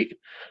Street,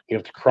 you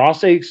have to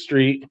cross 8th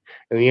Street, and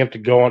then you have to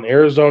go on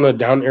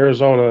down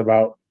Arizona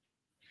about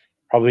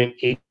probably an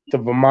 1/8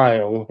 of a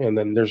mile, and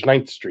then there's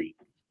 9th Street.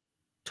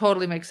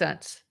 Totally makes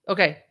sense.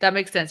 Okay, that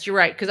makes sense. You're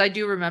right, because I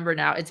do remember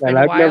now. It's been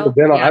a while.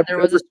 There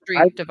was a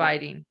street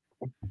dividing.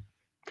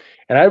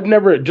 And I've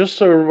never, just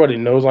so everybody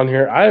knows on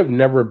here, I have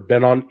never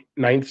been on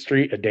 9th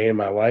Street a day in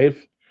my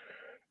life.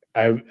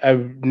 I've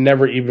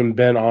never even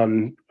been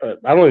on.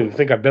 I don't even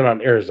think I've been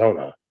on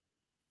Arizona.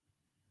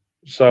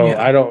 So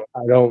yeah. I don't.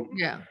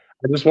 Yeah.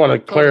 I just want to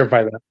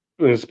clarify that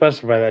and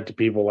specify that to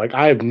people. Like,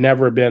 I have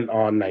never been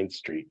on 9th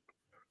Street.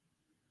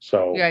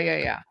 So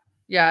yeah.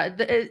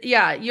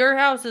 Your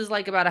house is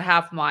like about a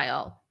half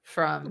mile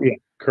from. Yeah,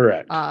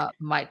 correct.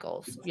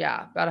 Michael's.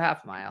 Yeah, about a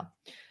half mile.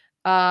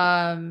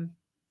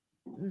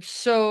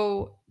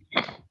 So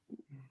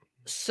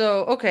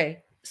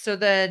okay. So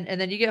then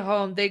you get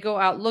home, they go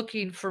out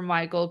looking for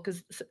Michael,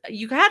 because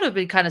you had to have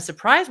been kind of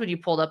surprised when you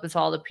pulled up and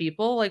saw all the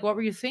people. Like, what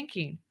were you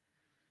thinking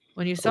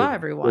when you saw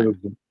everyone?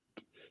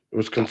 It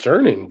was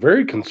concerning,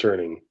 very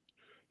concerning.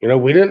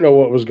 We didn't know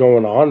what was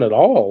going on at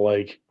all.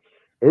 Like,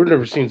 we've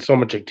never seen so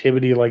much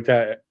activity like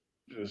that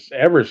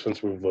ever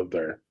since we've lived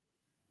there.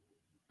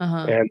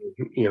 Uh-huh. And,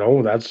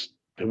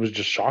 it was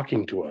just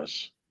shocking to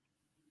us.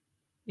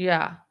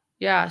 Yeah.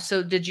 Yeah.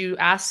 So did you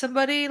ask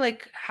somebody?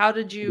 Like, how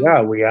did you?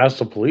 Yeah, we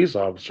asked a police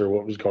officer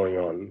what was going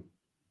on.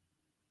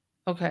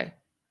 Okay.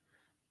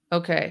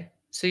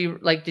 So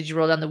did you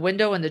roll down the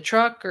window in the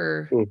truck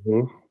or?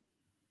 Mm-hmm.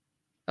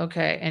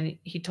 Okay. And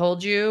he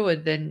told you,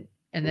 and then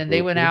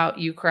they went out,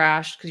 you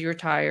crashed because you were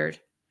tired.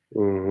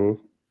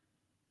 Mm-hmm.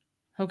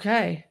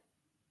 Okay.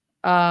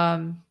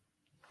 And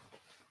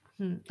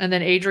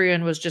then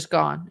Adrian was just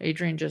gone.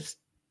 Adrian just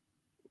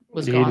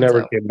was gone. He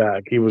never came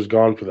back. He was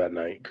gone for that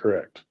night.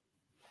 Correct.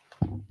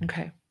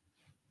 Okay.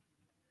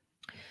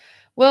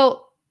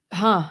 Well,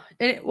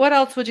 what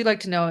else would you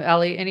like to know,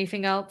 Ellie?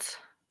 Anything else?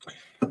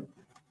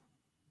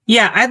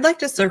 Yeah, I'd like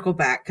to circle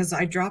back because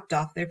I dropped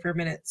off there for a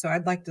minute. So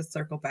I'd like to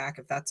circle back,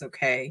 if that's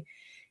okay,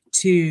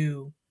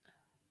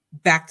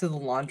 back to the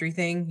laundry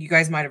thing. You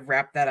guys might have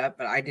wrapped that up,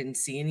 but I didn't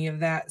see any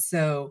of that.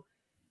 So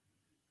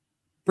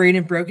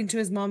Brandon broke into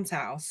his mom's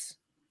house,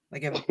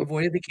 like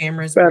avoided the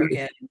cameras, broke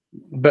in,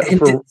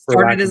 and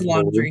started his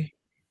laundry.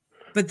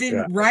 But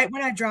then right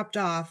when I dropped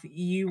off,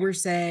 you were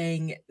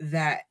saying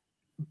that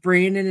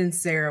Brandon and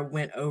Sarah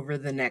went over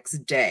the next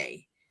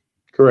day.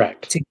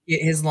 Correct. To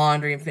get his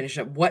laundry and finish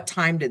up. What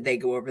time did they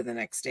go over the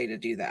next day to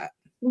do that?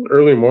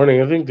 Early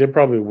morning. I think they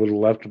probably would have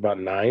left about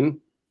 9.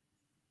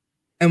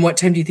 And what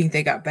time do you think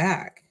they got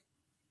back?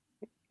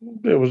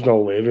 It was no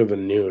later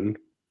than noon.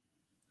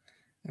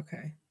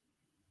 Okay.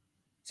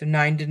 So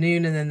 9 to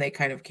noon, and then they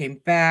kind of came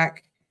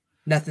back.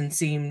 Nothing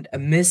seemed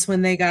amiss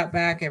when they got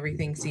back.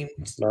 Everything seemed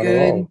Not good.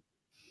 At all.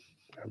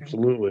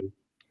 Absolutely.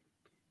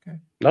 Okay.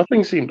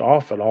 Nothing seemed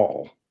off at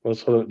all.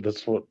 That's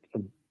what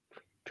I'm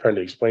trying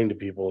to explain to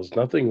people, is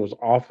nothing was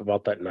off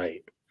about that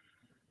night,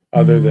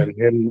 other than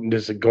him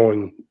just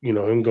going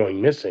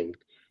missing.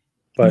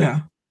 but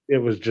Yeah. it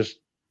was just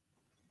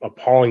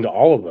appalling to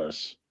all of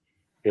us.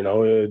 You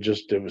know,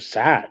 it was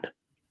sad.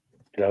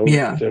 You know,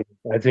 Yeah.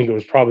 I think it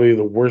was probably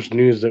the worst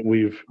news that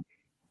we've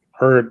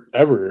heard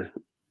ever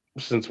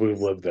since we've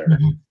lived there.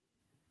 Mhm.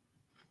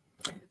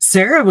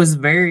 Sarah was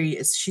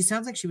she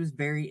sounds like she was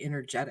very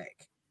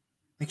energetic.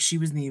 Like she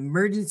was in the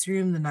emergency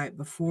room the night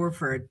before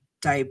for a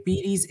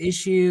diabetes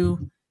issue.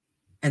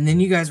 And then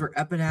you guys were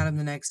up and at him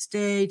the next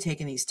day,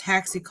 taking these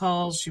taxi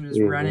calls. She was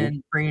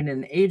running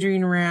Brandon and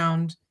Adrian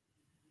around.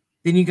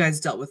 Then you guys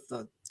dealt with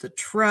the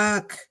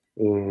truck.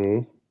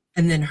 Mm-hmm.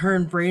 And then her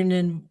and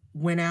Brandon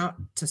went out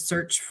to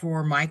search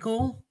for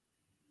Michael.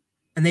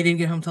 And they didn't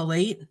get home till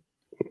late.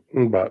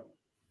 About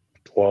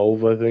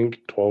 12, I think.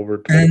 12 or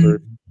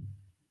 12:30.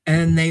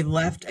 And they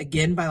left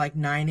again by like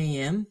 9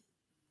 a.m.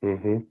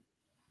 Mm-hmm.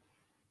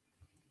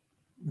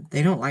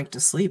 They don't like to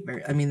sleep.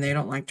 I mean, they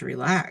don't like to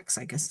relax.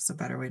 I guess it's a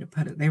better way to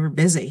put it. They were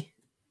busy.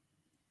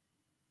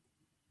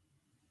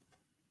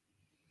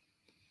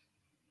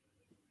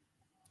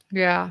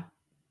 Yeah.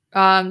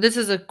 This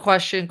is a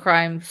question,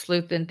 Crime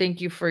Sleuth, and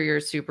thank you for your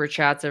super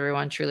chats,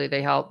 everyone. Truly,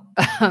 they help.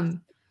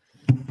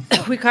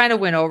 We kind of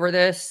went over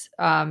this,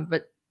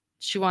 but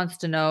she wants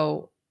to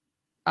know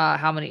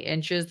how many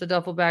inches the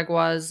duffel bag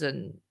was,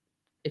 and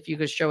if you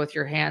could show with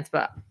your hands.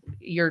 But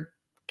your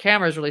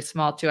camera is really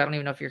small too. I don't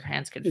even know if your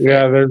hands could fit.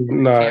 Yeah,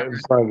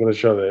 it's not going to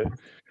show that.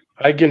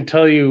 I can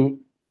tell you,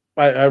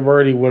 I've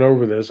already went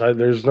over this. I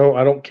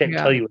can't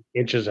tell you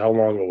in inches how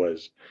long it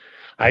was.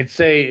 I'd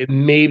say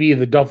maybe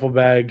the duffel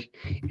bag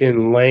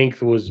in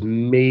length was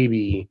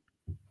maybe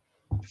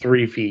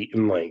 3 feet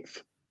in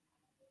length.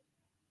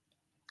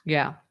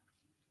 Yeah.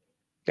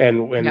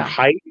 And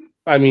height,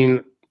 I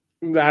mean,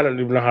 I don't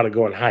even know how to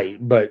go in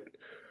height, but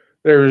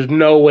there's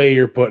no way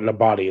you're putting a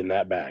body in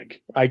that bag.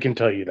 I can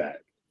tell you that.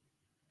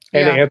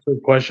 And to answer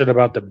the question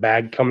about the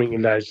bag coming,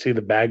 and I see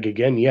the bag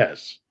again,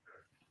 yes.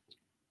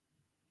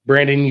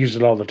 Brandon used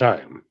it all the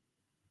time.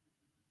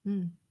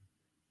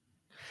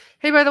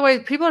 Hey, by the way,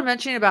 people are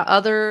mentioning about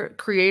other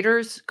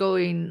creators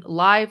going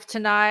live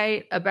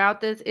tonight about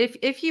this.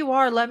 If you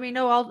are, let me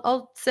know.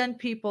 I'll send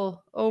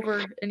people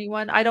over.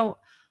 Anyone? I don't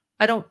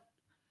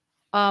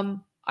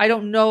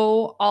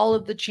know all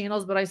of the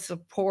channels, but I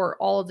support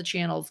all of the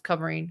channels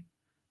covering,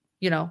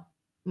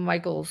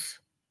 Michael's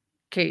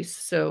case.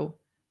 So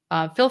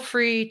feel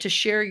free to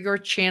share your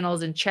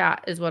channels in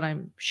chat is what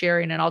I'm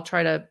sharing, and I'll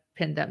try to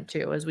pin them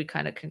too as we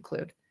kind of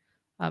conclude.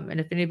 And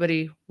if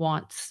anybody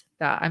wants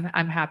that,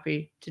 I'm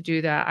happy to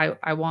do that.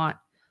 I want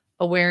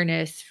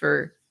awareness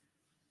for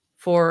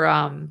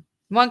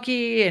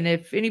Monkey, and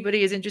if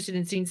anybody is interested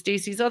in seeing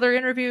Stacey's other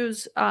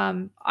interviews,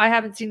 I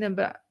haven't seen them,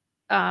 but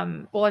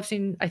I've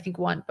seen I think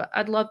one, but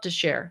I'd love to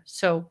share.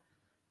 So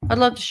I'd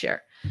love to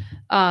share.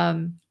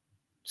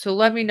 So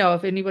let me know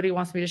if anybody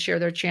wants me to share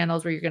their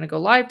channels where you're going to go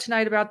live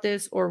tonight about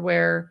this, or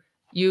where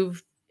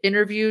you've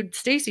interviewed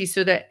Stacey,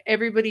 so that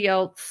everybody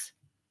else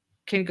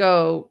can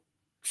go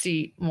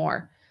see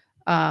more.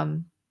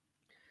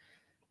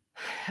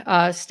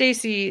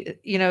 Stacey,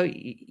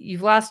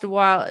 you've lasted a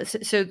while.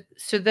 So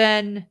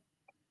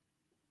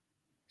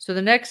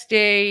the next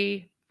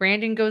day,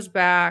 Brandon goes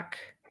back.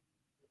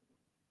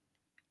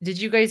 Did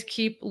you guys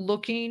keep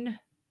looking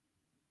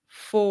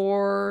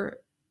for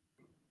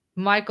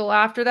Michael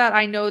after that?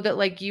 I know that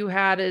like you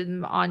had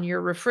him on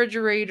your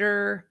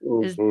refrigerator,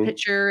 his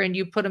picture, and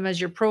you put him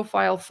as your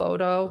profile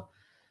photo.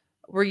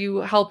 Were you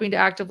helping to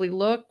actively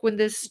look when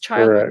this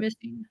child went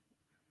missing?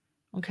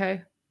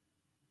 Okay.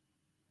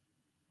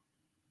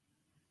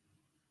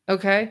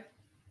 Okay.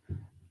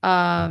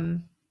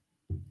 And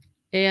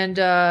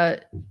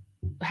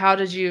how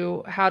did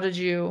you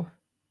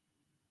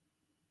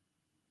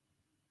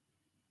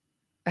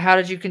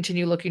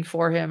continue looking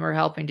for him or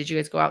helping? Did you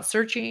guys go out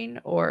searching,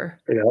 or?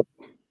 Yep.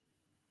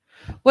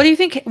 What do you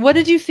think? What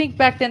did you think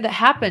back then that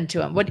happened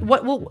to him? What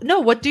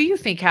do you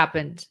think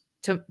happened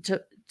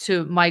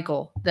to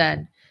Michael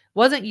then?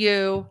 Wasn't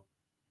you?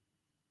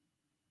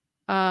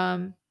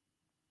 What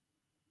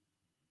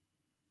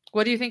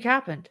do you think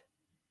happened?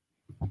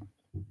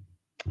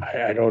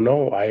 I don't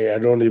know. I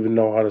don't even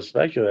know how to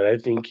speculate. I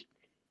think,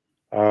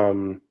 I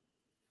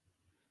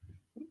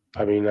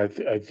mean, I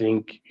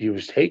think he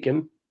was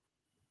taken.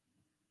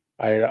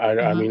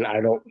 I mean,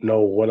 I don't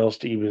know what else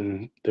to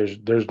even.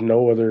 There's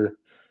no other.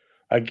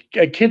 A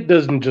kid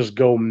doesn't just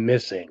go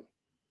missing.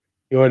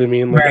 You know what I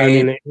mean? Like, I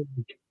mean,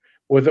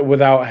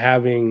 without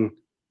having,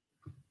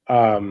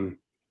 I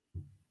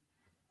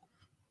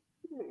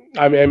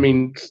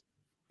mean,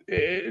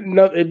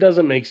 it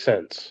doesn't make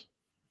sense.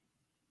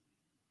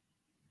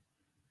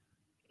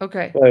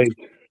 Okay. Like,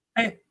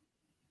 I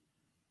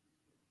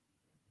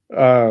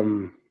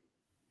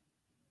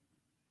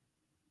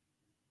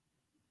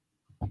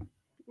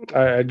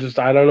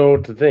don't know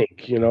what to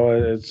think.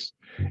 It's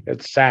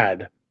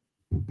sad.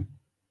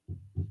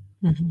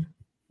 Mm-hmm.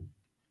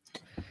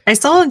 I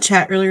saw in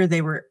chat earlier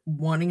they were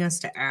wanting us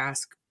to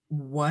ask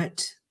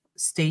what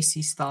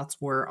Stacey's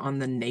thoughts were on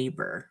his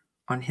neighbor.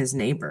 Do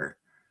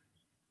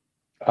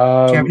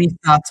you have any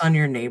thoughts on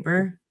your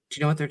neighbor? Do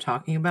you know what they're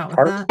talking about with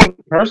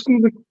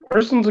Carson, that?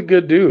 Carson's a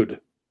good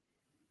dude.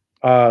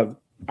 I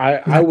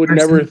would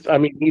never. I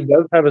mean, he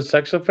does have a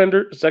sex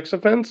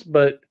offense,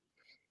 but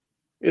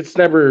it's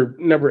never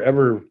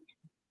ever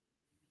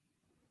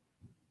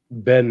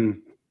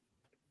been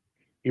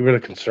even a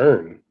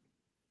concern.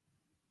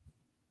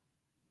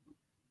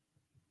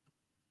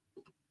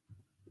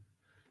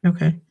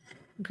 Okay.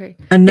 Okay.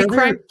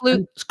 Another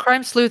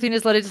Crime Sleuthing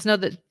is letting us know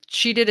that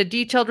she did a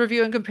detailed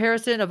review and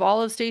comparison of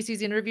all of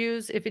Stacey's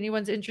interviews. If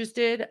anyone's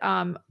interested,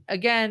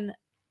 again,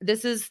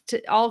 this is to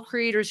all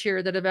creators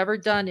here that have ever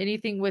done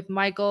anything with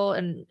Michael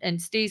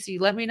and Stacey.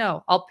 Let me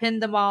know. I'll pin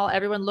them all.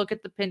 Everyone look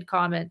at the pinned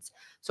comments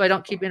so I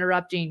don't keep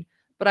interrupting.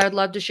 But I would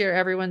love to share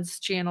everyone's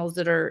channels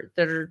that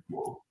are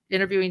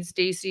interviewing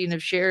Stacey and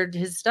have shared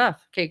his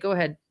stuff. Okay, go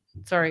ahead.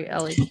 Sorry,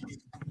 Ellie.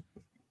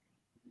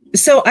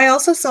 So I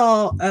also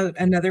saw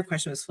another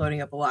question was floating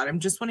up a lot. I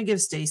just want to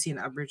give Stacey an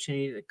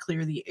opportunity to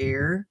clear the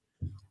air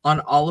on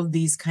all of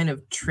these kind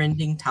of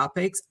trending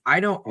topics.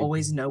 I don't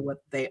always know what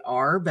they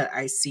are, but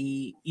I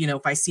see,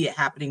 if I see it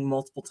happening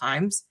multiple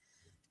times,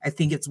 I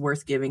think it's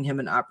worth giving him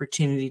an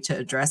opportunity to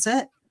address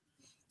it.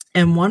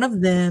 And one of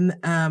them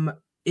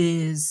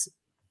says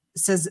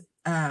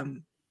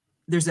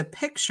there's a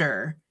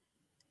picture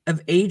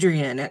of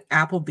Adrian at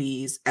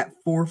Applebee's at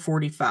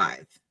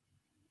 4:45.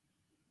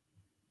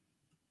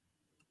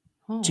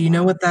 Do you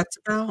know what that's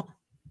about?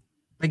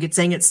 Like it's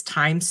saying it's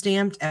time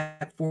stamped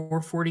at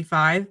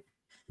 4:45,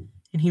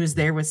 and he was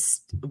there with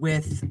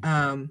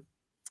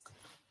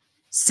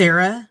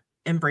Sarah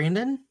and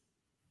Brandon.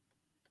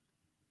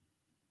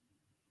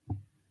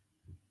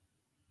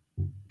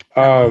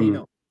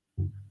 Sorry,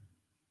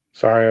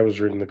 I was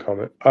reading the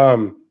comment.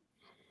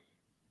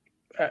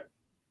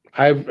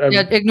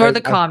 Ignore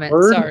the comment.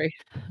 Sorry.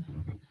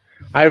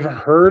 I've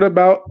heard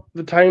about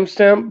the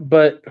timestamp,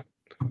 but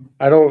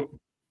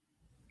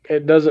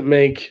it doesn't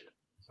make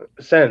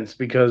sense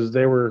because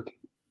they were,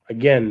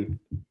 again,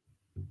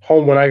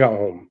 home when I got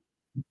home.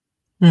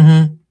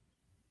 Mm-hmm.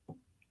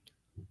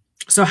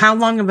 So how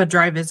long of a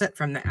drive is it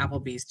from the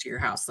Applebee's to your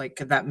house? Like,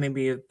 could that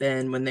maybe have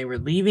been when they were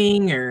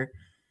leaving, or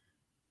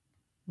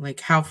like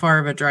how far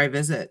of a drive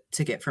is it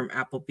to get from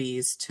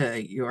Applebee's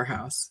to your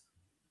house?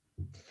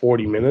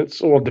 40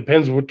 minutes. Well, it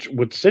depends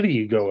which city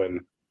you go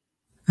in.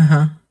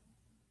 Uh-huh.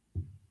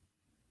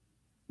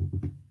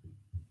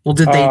 Well,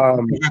 did they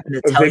happen to tell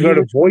you? If they go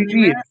to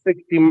Boise, it's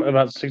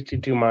about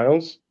 62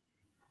 miles.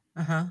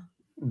 Uh-huh.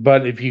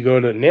 But if you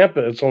go to Nampa,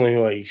 it's only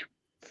like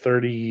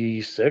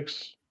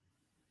 36.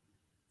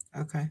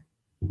 Okay.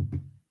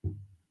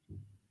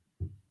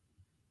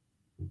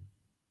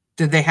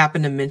 Did they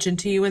happen to mention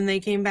to you when they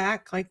came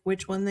back, like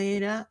which one they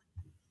ate at?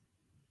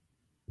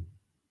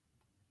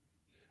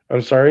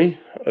 I'm sorry.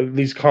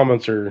 These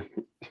comments are.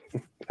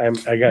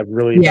 I got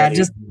really.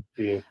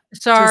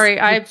 Sorry,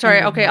 I'm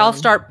sorry. Okay,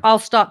 I'll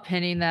stop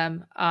pinning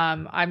them.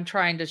 I'm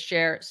trying to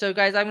share. So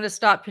guys, I'm going to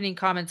stop pinning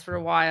comments for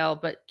a while,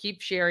 but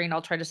keep sharing.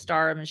 I'll try to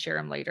star them and share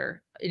them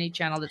later. Any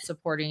channel that's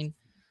supporting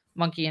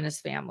Monkey and his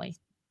family.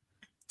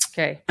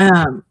 Okay.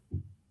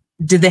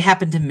 Did they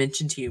happen to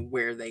mention to you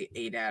where they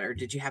ate at, or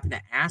did you happen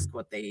to ask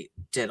what they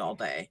did all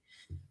day?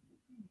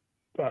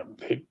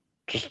 They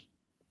just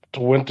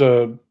went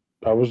to.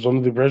 I was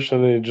under the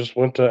impression they just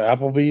went to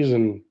Applebee's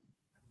and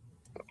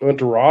went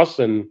to Ross,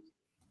 and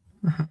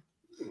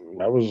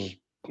that was.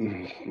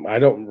 I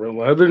don't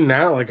really. Other than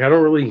that, like I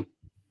don't really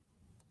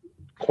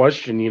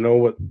question.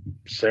 What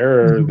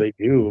Sarah they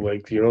do.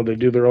 Like they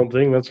do their own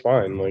thing. That's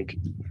fine. Like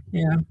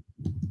yeah.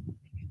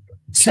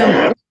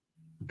 So.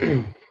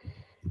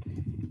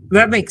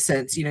 That makes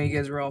sense. You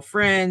guys were all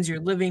friends. You're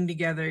living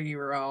together. You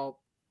were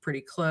all pretty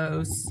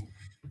close.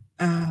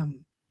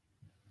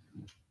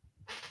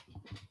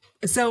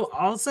 So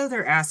also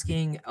they're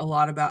asking a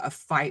lot about a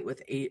fight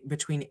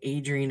between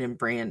Adrian and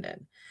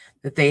Brandon,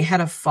 that they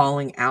had a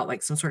falling out,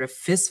 like some sort of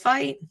fist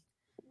fight.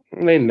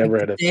 They never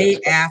had a day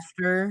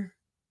after.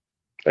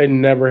 They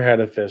never had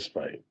a fist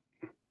fight.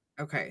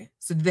 Okay.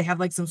 So did they have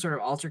like some sort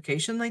of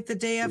altercation like the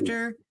day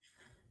after?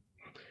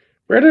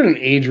 Brandon and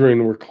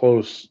Adrian were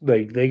close.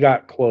 They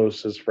got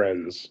close as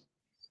friends.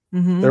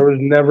 Mm-hmm. There was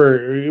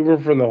never,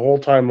 even from the whole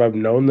time I've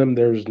known them,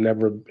 there was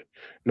never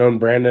known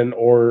Brandon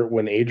or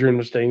when Adrian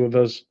was staying with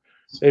us,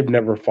 they've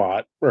never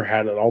fought or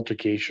had an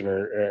altercation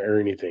or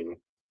anything.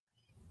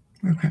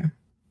 Okay.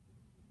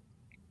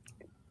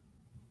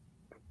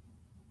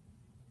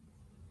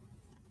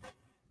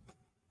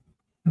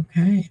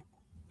 Okay.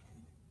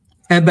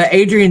 But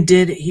Adrian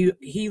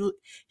Adrian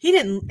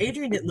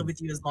didn't live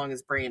with you as long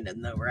as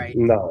Brandon though, right?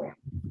 No,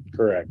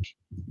 correct.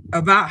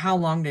 About how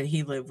long did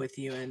he live with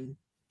you? And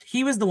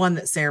he was the one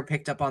that Sarah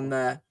picked up on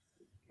the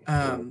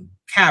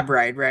cab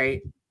ride,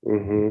 right?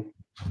 Mm-hmm.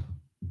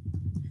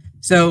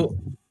 So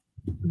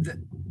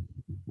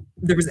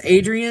there was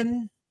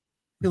Adrian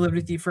who lived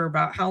with you for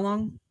about how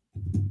long?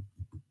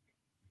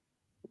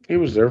 He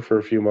was there for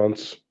a few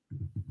months.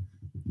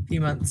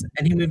 And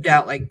he moved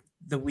out like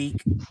the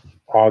week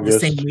August.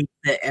 The same week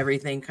that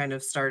everything kind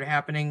of started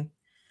happening.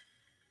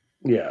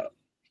 Yeah.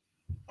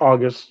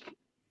 August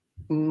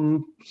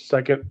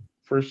 2nd,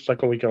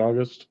 second week in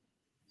August.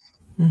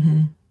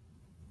 Mm-hmm.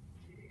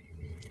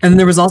 And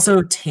there was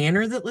also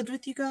Tanner that lived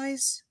with you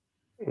guys?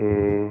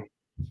 Kind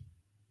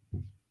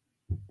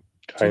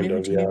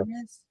of, yeah.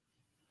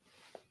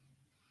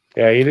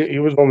 Yeah, he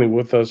was only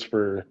with us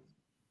for...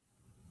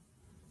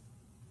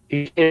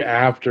 He came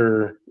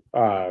after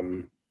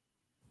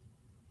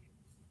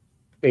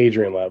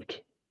Adrian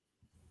left.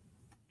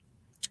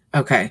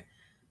 Okay.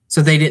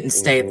 So they didn't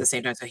stay at the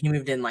same time. So he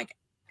moved in like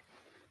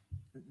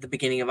the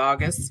beginning of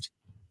August?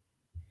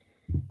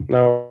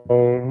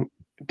 No.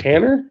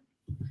 Tanner?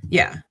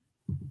 Yeah.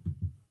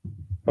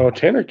 Oh,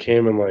 Tanner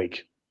came in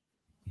like,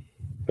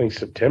 I think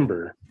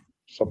September,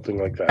 something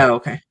like that. Oh,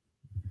 okay.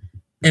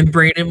 And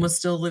Brayden was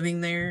still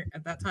living there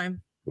at that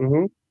time?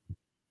 Mm-hmm.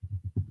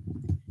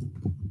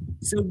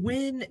 So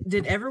when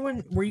did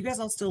were you guys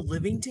all still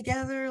living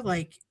together?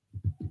 Like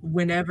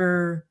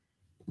whenever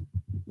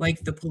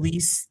like the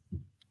police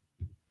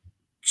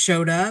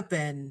showed up,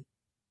 and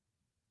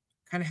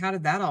kind of how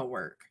did that all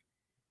work?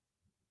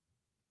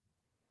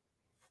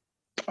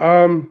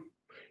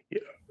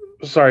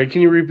 Sorry,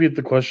 can you repeat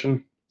the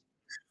question?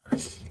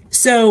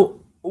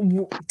 So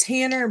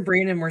Tanner and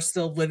Brandon were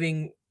still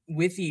living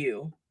with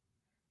you.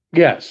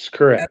 Yes,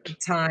 correct. At the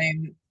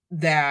time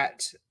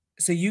that,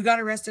 so you got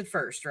arrested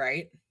first,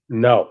 right?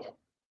 No.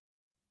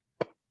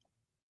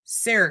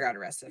 Sarah got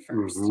arrested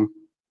first.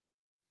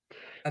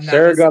 Mm-hmm.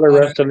 Sarah got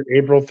arrested on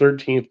April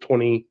 13th,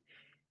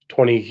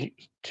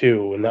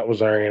 2022, and that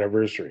was our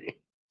anniversary.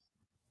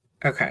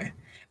 Okay.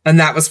 And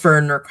that was for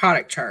a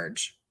narcotic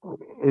charge?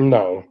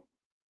 No.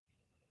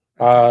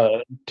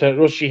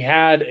 She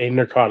had a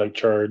narcotic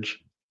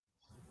charge,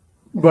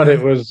 but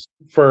it was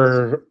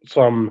for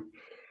some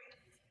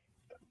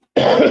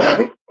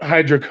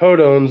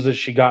hydrocodones that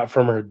she got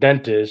from her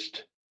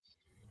dentist,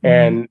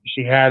 and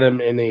she had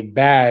them in a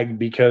bag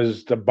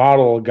because the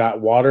bottle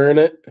got water in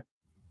it,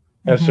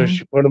 and so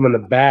she put them in the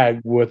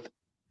bag with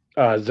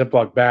a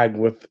Ziploc bag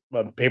with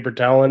a paper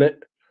towel in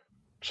it,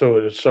 so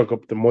it would soak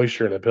up the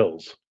moisture in the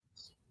pills.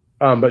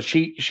 But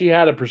she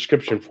had a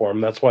prescription for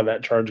them. That's why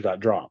that charge got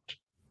dropped.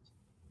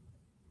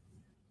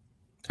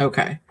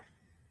 Okay.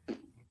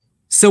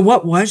 So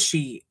what was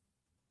she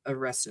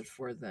arrested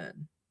for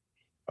then?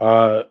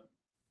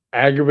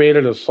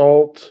 Aggravated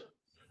assault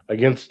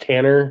against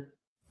Tanner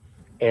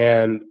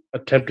and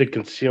attempted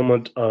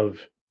concealment of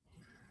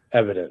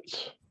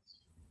evidence.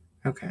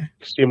 Okay.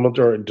 Concealment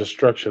or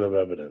destruction of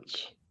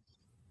evidence.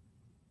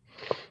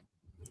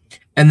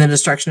 And the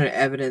destruction of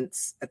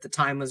evidence at the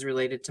time was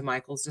related to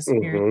Michael's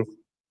disappearance? Mm-hmm.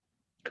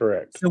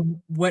 Correct. So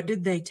what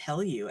did they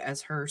tell you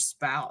as her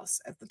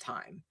spouse at the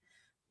time?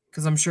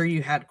 Because I'm sure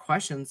you had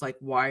questions like,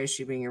 why is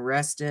she being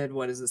arrested?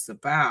 What is this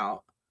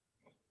about?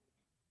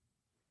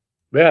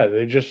 Yeah,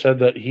 they just said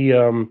that she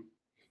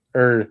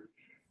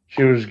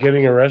was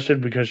getting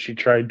arrested because she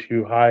tried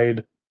to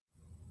hide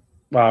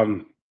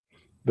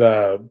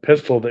the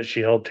pistol that she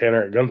held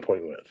Tanner at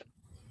gunpoint with.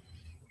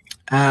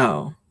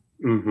 Oh.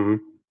 Mm-hmm.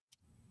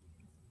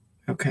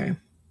 Okay.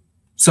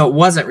 So it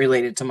wasn't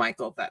related to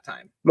Michael at that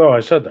time? No,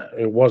 I said that.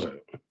 It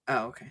wasn't.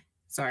 Oh, okay.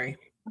 Sorry.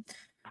 Oh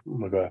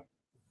my God.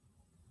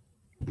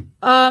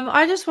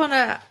 I just want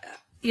to,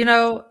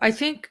 I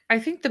think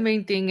the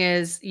main thing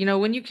is,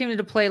 when you came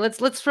into play,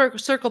 let's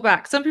circle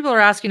back. Some people are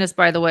asking us,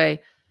 by the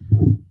way,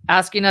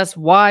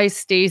 why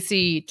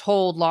Stacey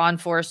told law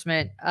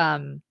enforcement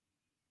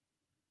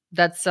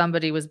that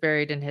somebody was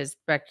buried in his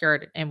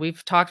backyard. And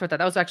we've talked about that.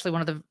 That was actually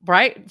one of the,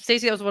 right,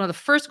 Stacey, that was one of the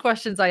first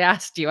questions I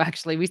asked you,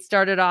 actually. We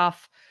started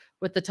off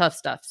with the tough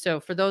stuff.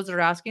 So for those that are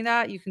asking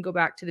that, you can go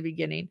back to the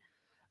beginning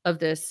of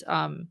this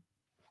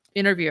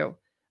interview.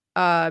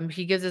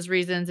 He gives his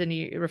reasons, and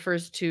he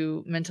refers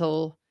to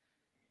mental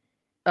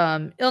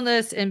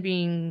illness and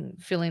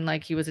feeling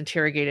like he was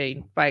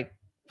interrogated by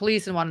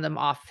police and wanted them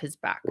off his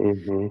back.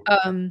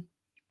 Mm-hmm.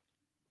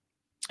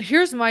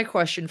 Here's my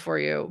question for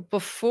you.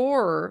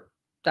 Before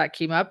that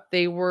came up,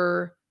 they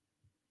were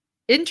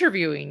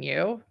interviewing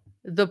you.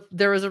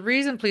 There was a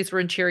reason police were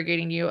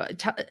interrogating you.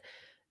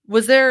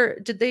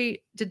 Did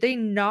they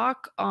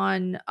knock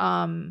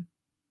on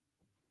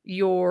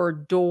your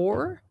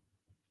door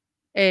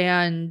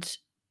and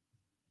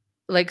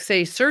like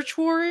say search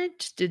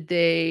warrant? Did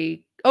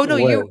they? Oh no,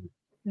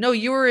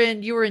 you were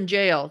in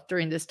jail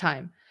during this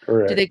time.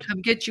 Correct. Did they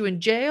come get you in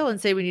jail and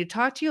say we need to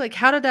talk to you? Like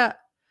how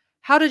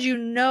did you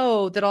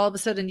know that all of a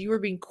sudden you were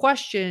being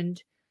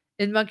questioned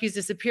in Monkey's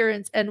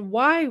disappearance, and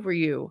why were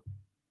you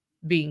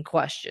being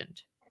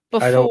questioned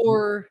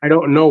before? I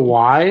don't know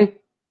why.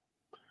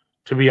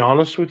 To be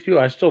honest with you,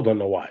 I still don't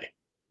know why.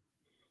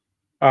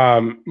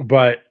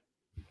 But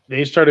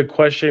they started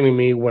questioning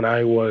me when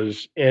I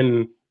was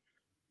in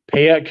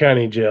Payette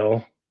County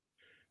Jail.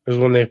 Is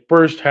when they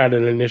first had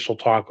an initial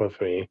talk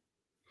with me,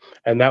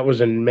 and that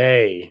was in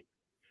May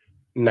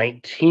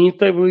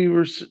 19th, I believe,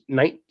 or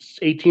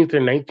 18th or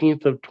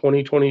 19th of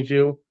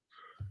 2022,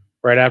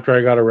 right after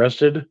I got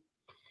arrested.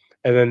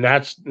 And then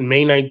that's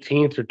May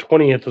 19th or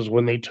 20th is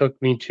when they took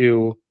me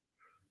to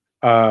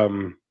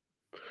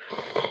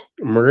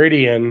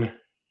Meridian,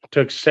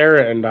 took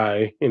Sarah and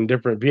I in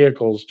different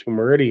vehicles to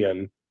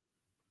Meridian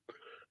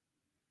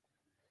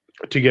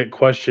to get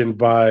questioned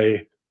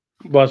by,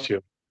 bless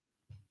you,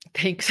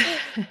 Thanks.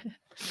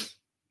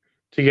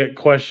 to get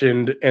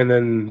questioned, and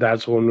then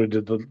that's when we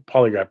did the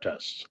polygraph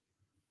test.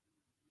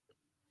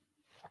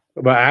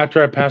 But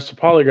after I passed the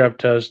polygraph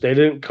test, they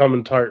didn't come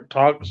and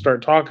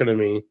start talking to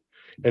me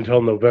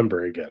until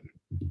November again.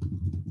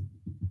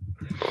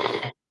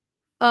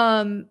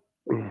 And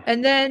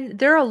then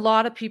there are a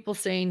lot of people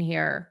saying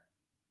here,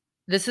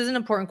 this is an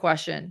important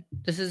question.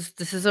 This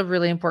is a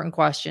really important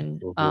question.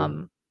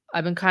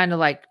 I've been kind of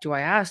like, do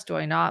I ask? Do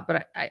I not?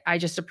 But I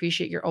just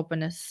appreciate your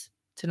openness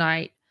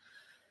tonight,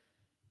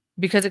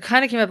 because it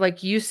kind of came up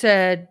like you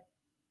said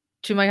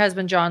to my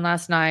husband John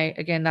last night.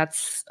 Again,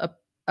 that's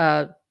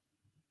a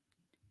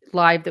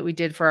live that we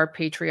did for our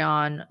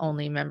Patreon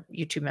only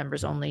YouTube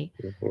members only.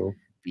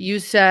 You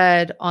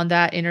said on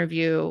that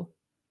interview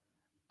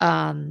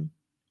that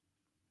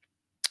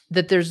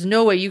there's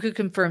no way, you could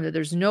confirm that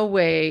there's no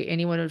way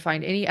anyone would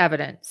find any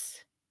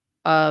evidence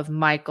of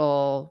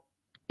Michael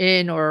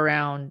in or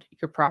around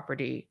your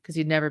property because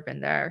he'd never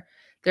been there.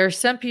 There are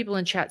some people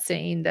in chat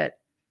saying that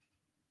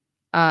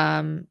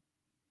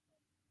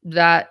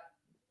that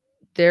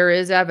there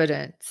is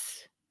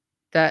evidence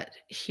that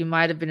he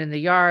might have been in the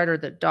yard, or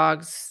that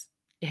dogs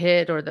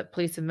hit, or that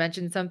police have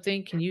mentioned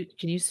something. Can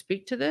you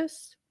speak to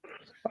this?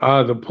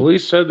 The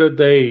police said that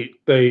the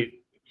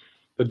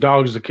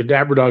dogs, the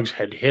cadaver dogs,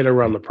 had hit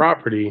around the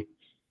property,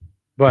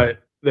 but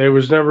there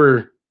was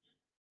never.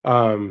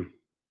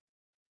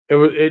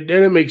 It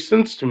didn't make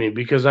sense to me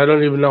because I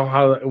don't even know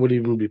how it would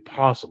even be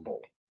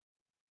possible.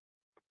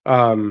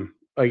 Like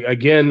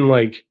again,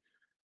 like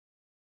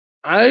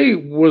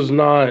I was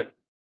not,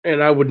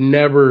 and I would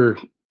never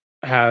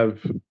have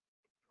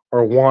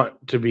or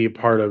want to be a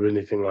part of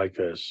anything like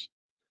this.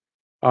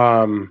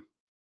 And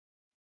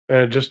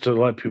just to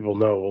let people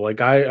know, like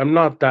I'm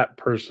not that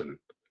person.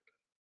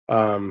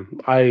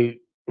 I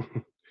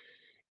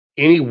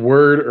any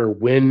word or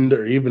wind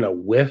or even a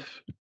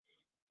whiff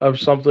of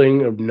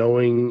something, of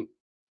knowing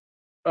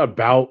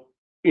about,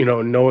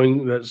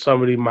 knowing that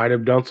somebody might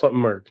have done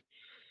something or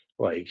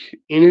like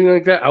anything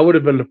like that, I would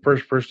have been the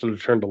first person to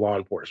turn to law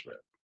enforcement.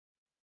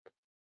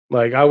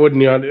 Like I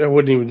wouldn't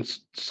even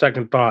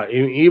second thought.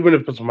 Even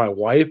if it's my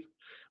wife,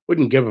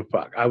 wouldn't give a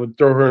fuck. I would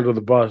throw her under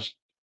the bus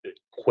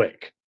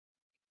quick.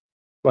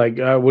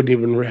 Like I wouldn't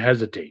even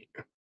hesitate.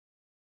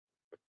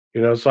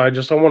 So I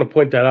want to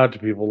point that out to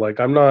people. Like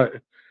I'm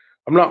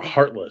not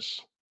heartless.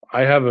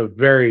 I have a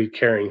very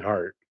caring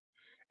heart,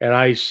 and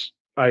I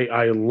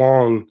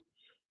long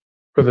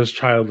for this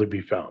child to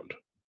be found.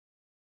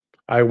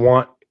 I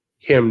want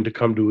him to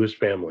come to his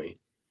family,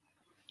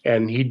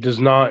 and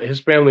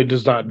his family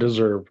does not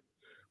deserve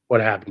what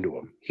happened to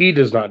him. He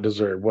does not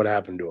deserve what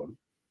happened to him.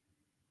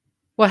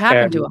 What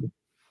happened to him?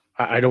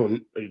 I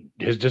don't,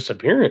 his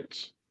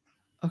disappearance.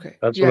 Okay.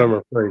 That's what I'm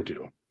referring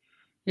to.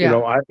 Yeah.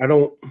 I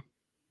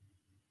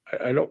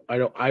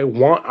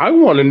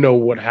want to know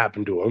what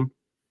happened to him.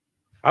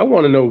 I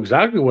want to know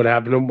exactly what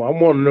happened to him. I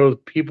want to know the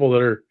people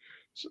that are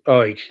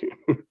like,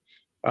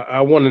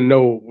 I want to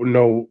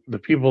know the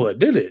people that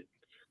did it.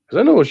 Because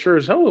I know as sure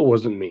as hell it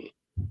wasn't me.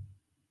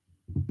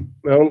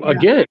 Well,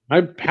 again, I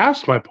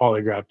passed my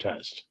polygraph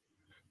test.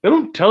 They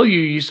don't tell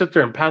you sit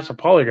there and pass a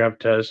polygraph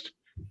test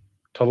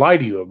to lie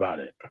to you about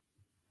it.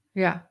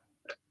 Yeah.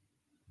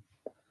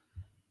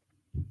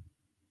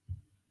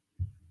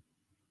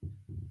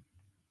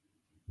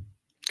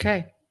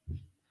 Okay.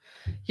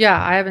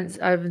 Yeah, I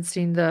haven't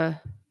seen the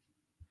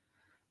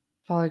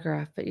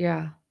polygraph, but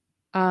yeah.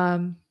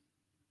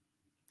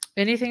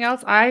 Anything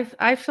else?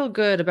 I feel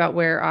good about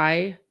where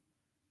I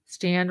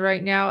stand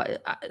right now.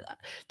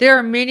 There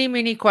are many,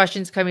 many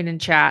questions coming in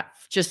chat.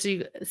 Just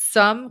so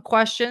some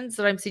questions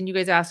that I'm seeing you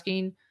guys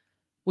asking,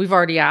 we've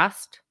already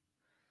asked.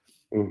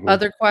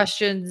 Other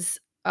questions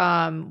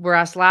were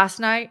asked last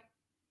night.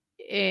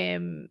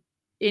 Any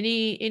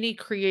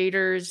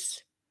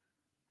creators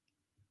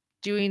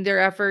doing their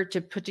effort to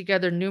put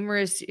together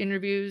numerous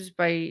interviews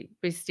by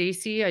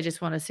Stacey, I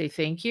just want to say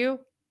thank you.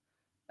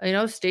 I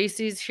know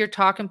Stacey's here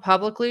talking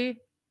publicly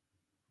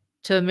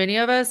to many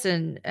of us,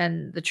 and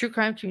the true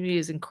crime community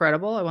is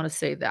incredible. I want to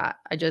say that.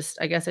 I guess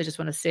I just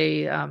want to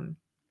say you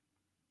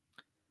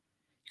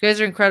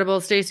guys are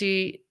incredible.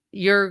 Stacey,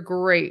 you're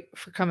great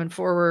for coming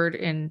forward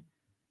and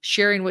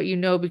sharing what you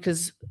know,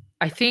 because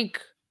I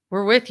think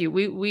we're with you.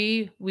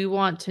 We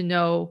want to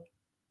know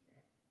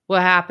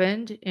what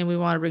happened, and we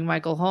want to bring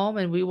Michael home,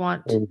 and we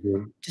want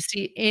to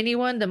see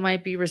anyone that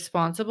might be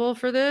responsible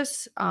for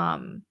this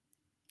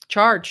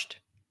charged.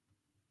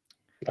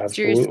 Absolutely.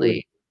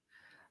 Seriously.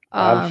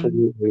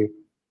 Absolutely.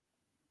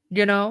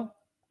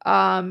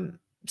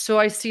 So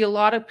I see a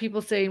lot of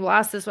people saying, well,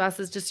 ask this,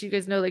 just so you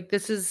guys know, like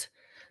this is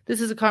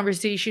a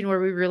conversation where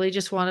we really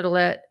just wanted to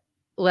let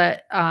we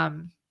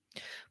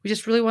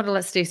just really wanted to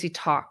let Stacey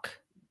talk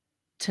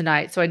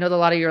tonight. So I know that a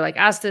lot of you are like,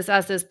 ask this,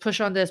 push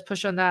on this,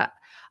 push on that.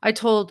 I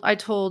told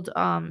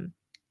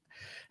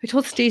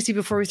Stacey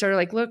before we started,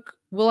 like, look,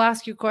 we'll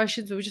ask you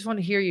questions, but we just want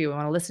to hear you. I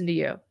want to listen to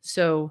you.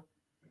 So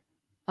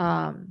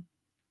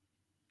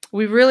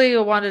we really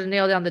wanted to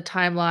nail down the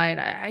timeline.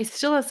 I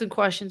still have some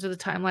questions with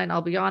the timeline,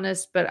 I'll be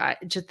honest, but I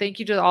just thank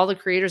you to all the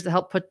creators that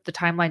helped put the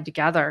timeline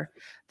together.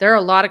 There are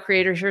a lot of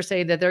creators here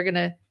saying that they're going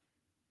to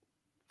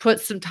put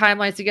some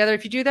timelines together.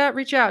 If you do that,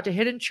 reach out to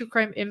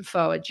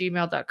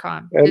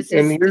hiddentruecrime.info@gmail.com. And This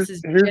here's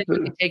is here's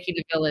genuinely the taking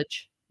a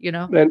village, you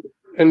know?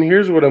 and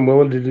here's what I'm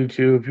willing to do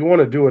too. If you want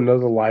to do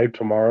another live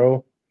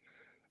tomorrow,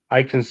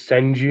 I can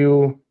send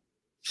you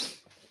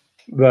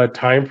the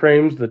time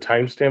frames, the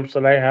timestamps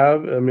that I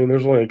have. I mean,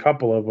 there's only a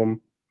couple of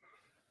them,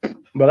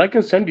 but I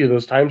can send you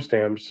those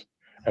timestamps,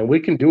 and we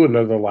can do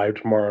another live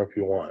tomorrow if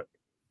you want.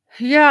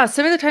 Yeah,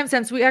 some of the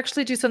timestamps, we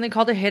actually do something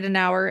called a hidden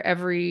hour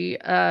every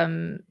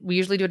we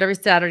usually do it every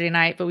Saturday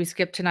night, but we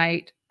skip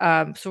tonight.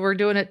 So we're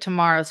doing it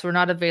tomorrow. So we're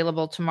not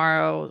available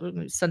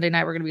tomorrow. Sunday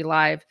night we're going to be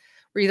live.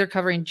 We're either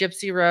covering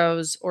Gypsy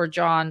Rose or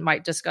John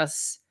might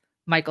discuss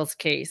Michael's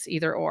case,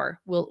 either or.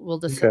 We'll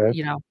just Okay.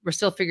 you know, we're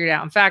still figuring it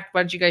out. In fact,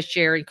 why don't you guys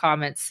share in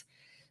comments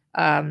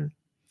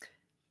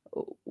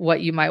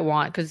what you might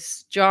want,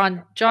 cuz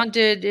John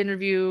did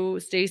interview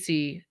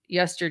Stacey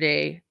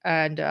yesterday,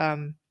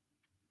 and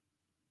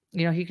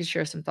you know, he could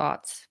share some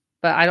thoughts,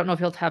 but I don't know if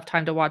he'll have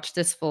time to watch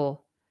this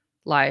full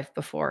live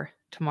before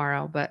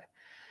tomorrow, but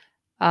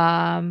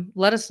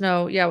let us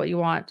know, yeah, what you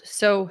want.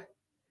 So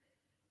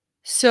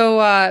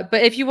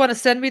but if you want to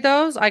send me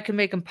those, I can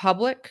make them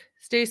public,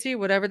 Stacey,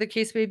 whatever the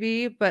case may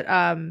be. But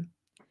I'm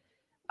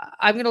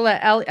going to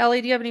let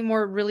Ellie, do you have any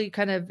more really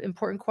kind of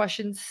important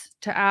questions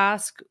to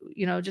ask,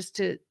 you know, just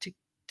to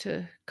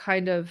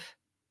kind of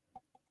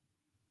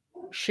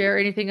share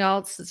anything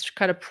else that's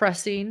kind of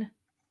pressing?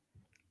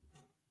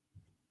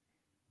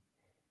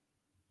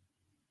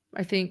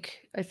 I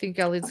think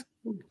Ellie's.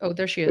 Oh,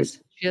 there she is.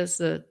 She has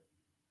the.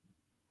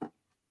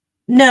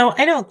 No,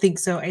 I don't think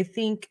so. I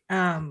think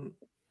I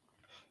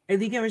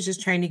was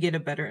just trying to get a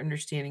better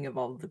understanding of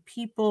all of the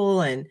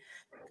people and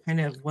kind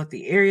of what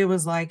the area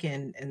was like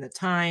and the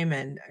time.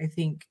 And I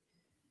think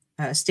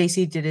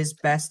Stacey did his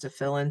best to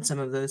fill in some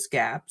of those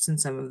gaps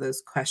and some of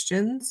those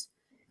questions.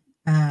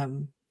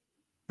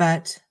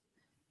 But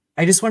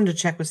I just wanted to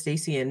check with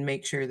Stacey and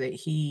make sure that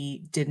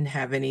he didn't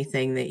have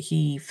anything that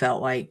he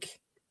felt like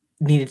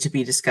needed to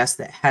be discussed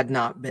that had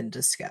not been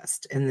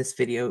discussed in this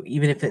video,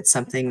 even if it's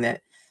something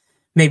that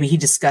maybe he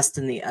discussed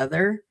in the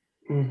other,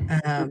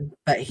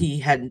 but he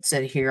hadn't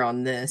said here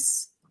on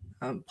this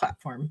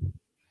platform.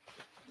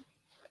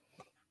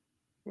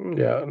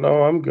 Yeah,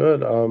 no, I'm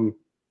good.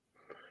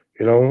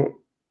 You know,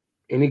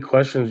 any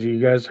questions you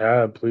guys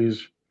have,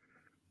 please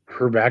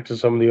refer back to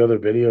some of the other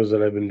videos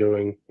that I've been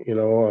doing. You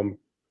know,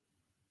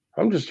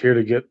 I'm just here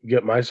to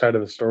get my side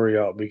of the story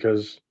out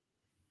because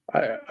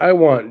I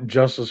want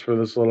justice for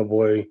this little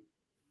boy.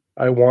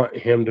 I want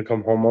him to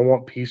come home. I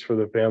want peace for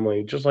the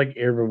family, just like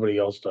everybody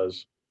else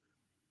does.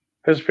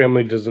 His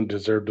family doesn't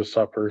deserve to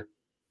suffer.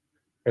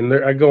 And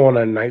I go on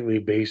a nightly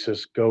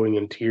basis, going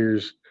in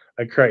tears.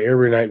 I cry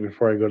every night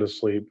before I go to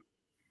sleep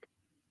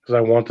because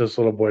I want this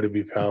little boy to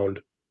be found.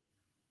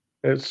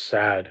 It's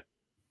sad,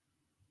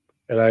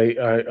 and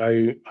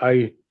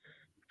I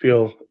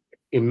feel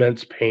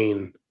immense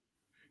pain.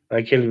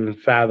 I can't even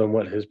fathom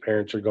what his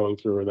parents are going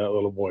through with that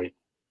little boy.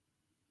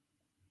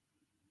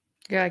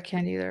 Yeah, I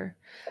can't either.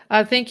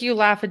 Thank you,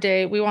 Laugh a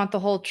Day. We want the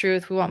whole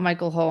truth. We want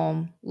Michael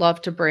home.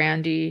 Love to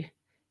Brandy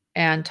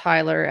and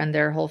Tyler and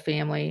their whole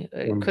family.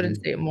 Couldn't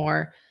say it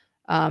more.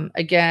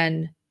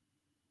 Again,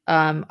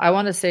 I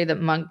want to say that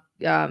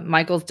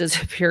Michael's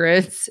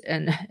disappearance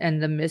and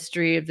the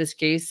mystery of this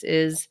case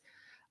is,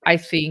 I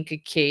think, a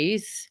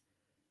case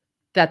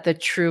that the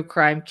true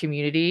crime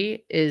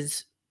community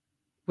is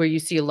where you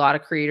see a lot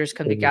of creators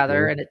come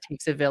together and it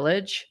takes a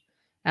village.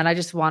 And I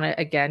just want to,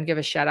 again, give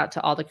a shout out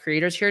to all the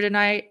creators here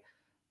tonight.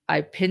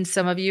 I pinned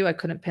some of you. I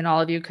couldn't pin all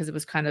of you because it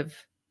was kind of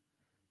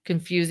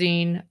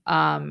confusing.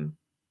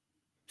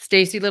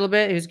 Stacey a little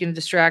bit, who's getting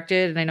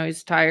distracted, and I know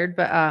he's tired,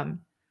 but I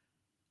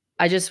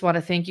just want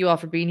to thank you all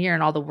for being here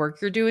and all the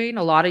work you're doing.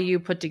 A lot of you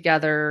put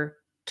together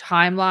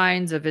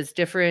timelines of his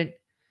different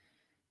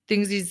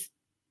things he's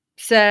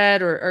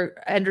said or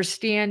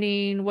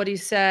understanding what he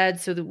said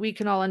so that we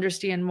can all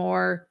understand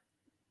more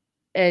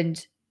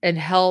and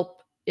help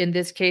in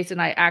this case.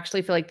 And I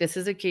actually feel like this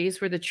is a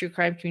case where the true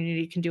crime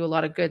community can do a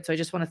lot of good. So I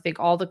just want to thank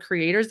all the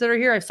creators that are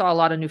here. I saw a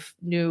lot of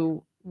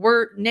new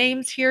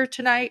names here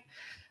tonight.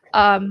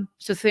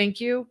 So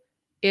thank you.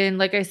 And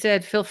like I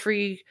said, feel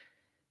free,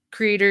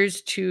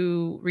 creators,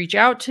 to reach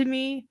out to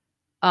me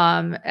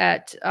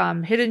at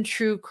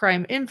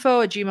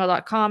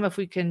hiddentruecrimeinfo@gmail.com if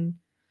we can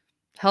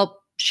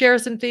help share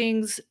some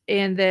things.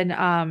 And then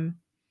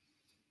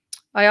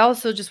I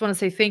also just want to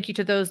say thank you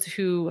to those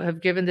who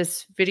have given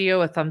this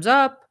video a thumbs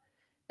up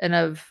and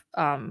have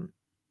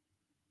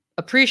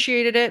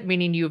appreciated it,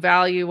 meaning you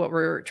value what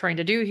we're trying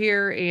to do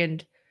here.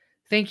 And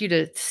thank you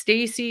to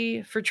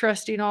Stacey for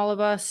trusting all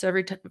of us,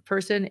 every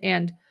person.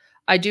 And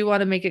I do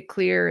want to make it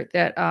clear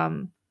that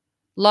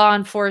law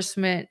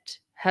enforcement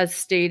has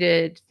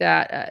stated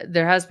that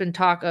there has been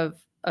talk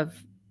of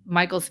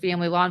Michael's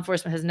family. Law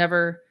enforcement has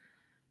never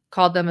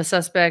called them a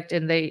suspect,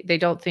 and they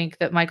don't think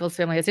that Michael's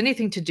family has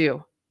anything to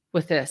do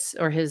with this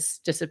or his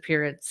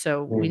disappearance.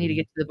 So we need to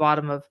get to the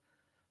bottom of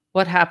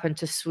what happened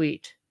to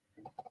Sweet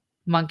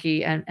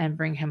Monkey and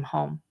bring him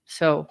home.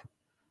 So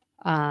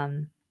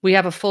we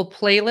have a full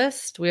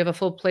playlist. We have a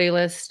full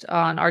playlist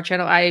on our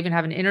channel. I even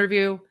have an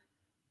interview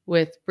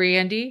with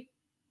Brandy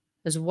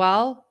as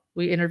well.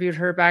 We interviewed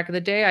her back in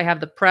the day. I have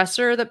the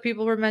presser that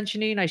people were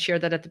mentioning. I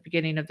shared that at the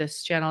beginning of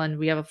this channel, and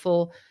we have a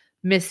full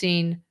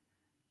missing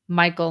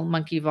Michael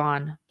Monkey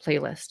Vaughan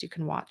playlist. You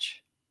can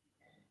watch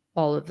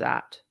all of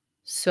that.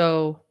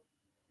 So,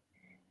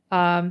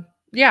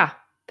 yeah,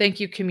 thank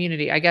you,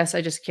 community. I guess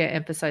I just can't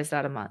emphasize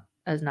that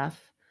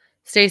enough.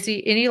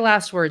 Stacey, any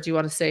last words you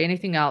want to say?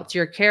 Anything else?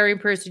 You're a caring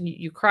person.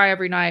 You cry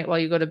every night while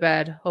you go to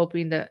bed,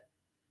 hoping that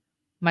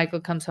Michael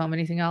comes home.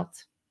 Anything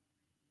else?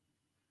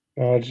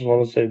 I just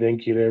want to say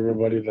thank you to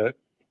everybody that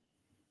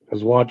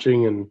is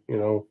watching, and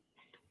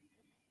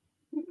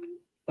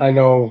I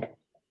know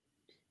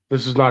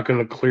this is not going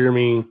to clear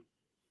me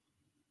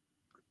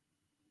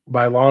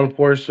by law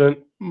enforcement,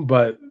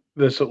 but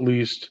this at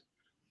least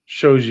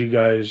shows you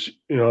guys,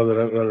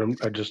 that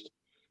I just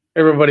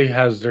everybody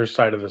has their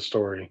side of the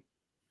story,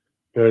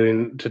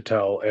 to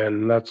tell,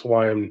 and that's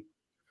why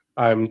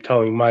I'm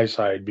telling my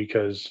side,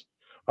 because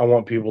I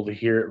want people to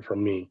hear it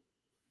from me.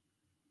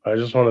 I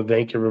just want to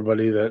thank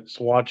everybody that's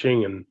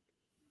watching, and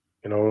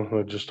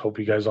I just hope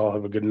you guys all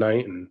have a good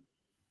night, and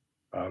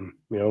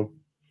maybe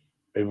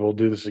we'll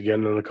do this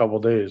again in a couple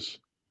days.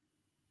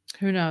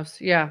 Who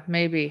knows? Yeah,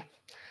 maybe.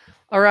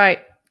 All right.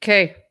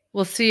 Okay.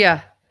 We'll see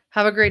ya.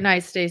 Have a great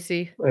night,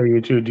 Stacey. Hey,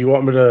 you too. Do you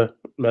want me to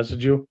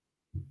message you?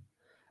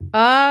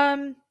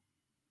 Yeah,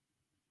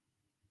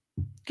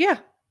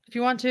 if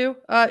you want to.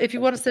 If you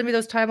want to send me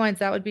those timelines,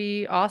 that would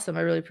be awesome.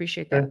 I really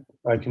appreciate that. Okay,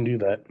 I can do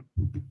that.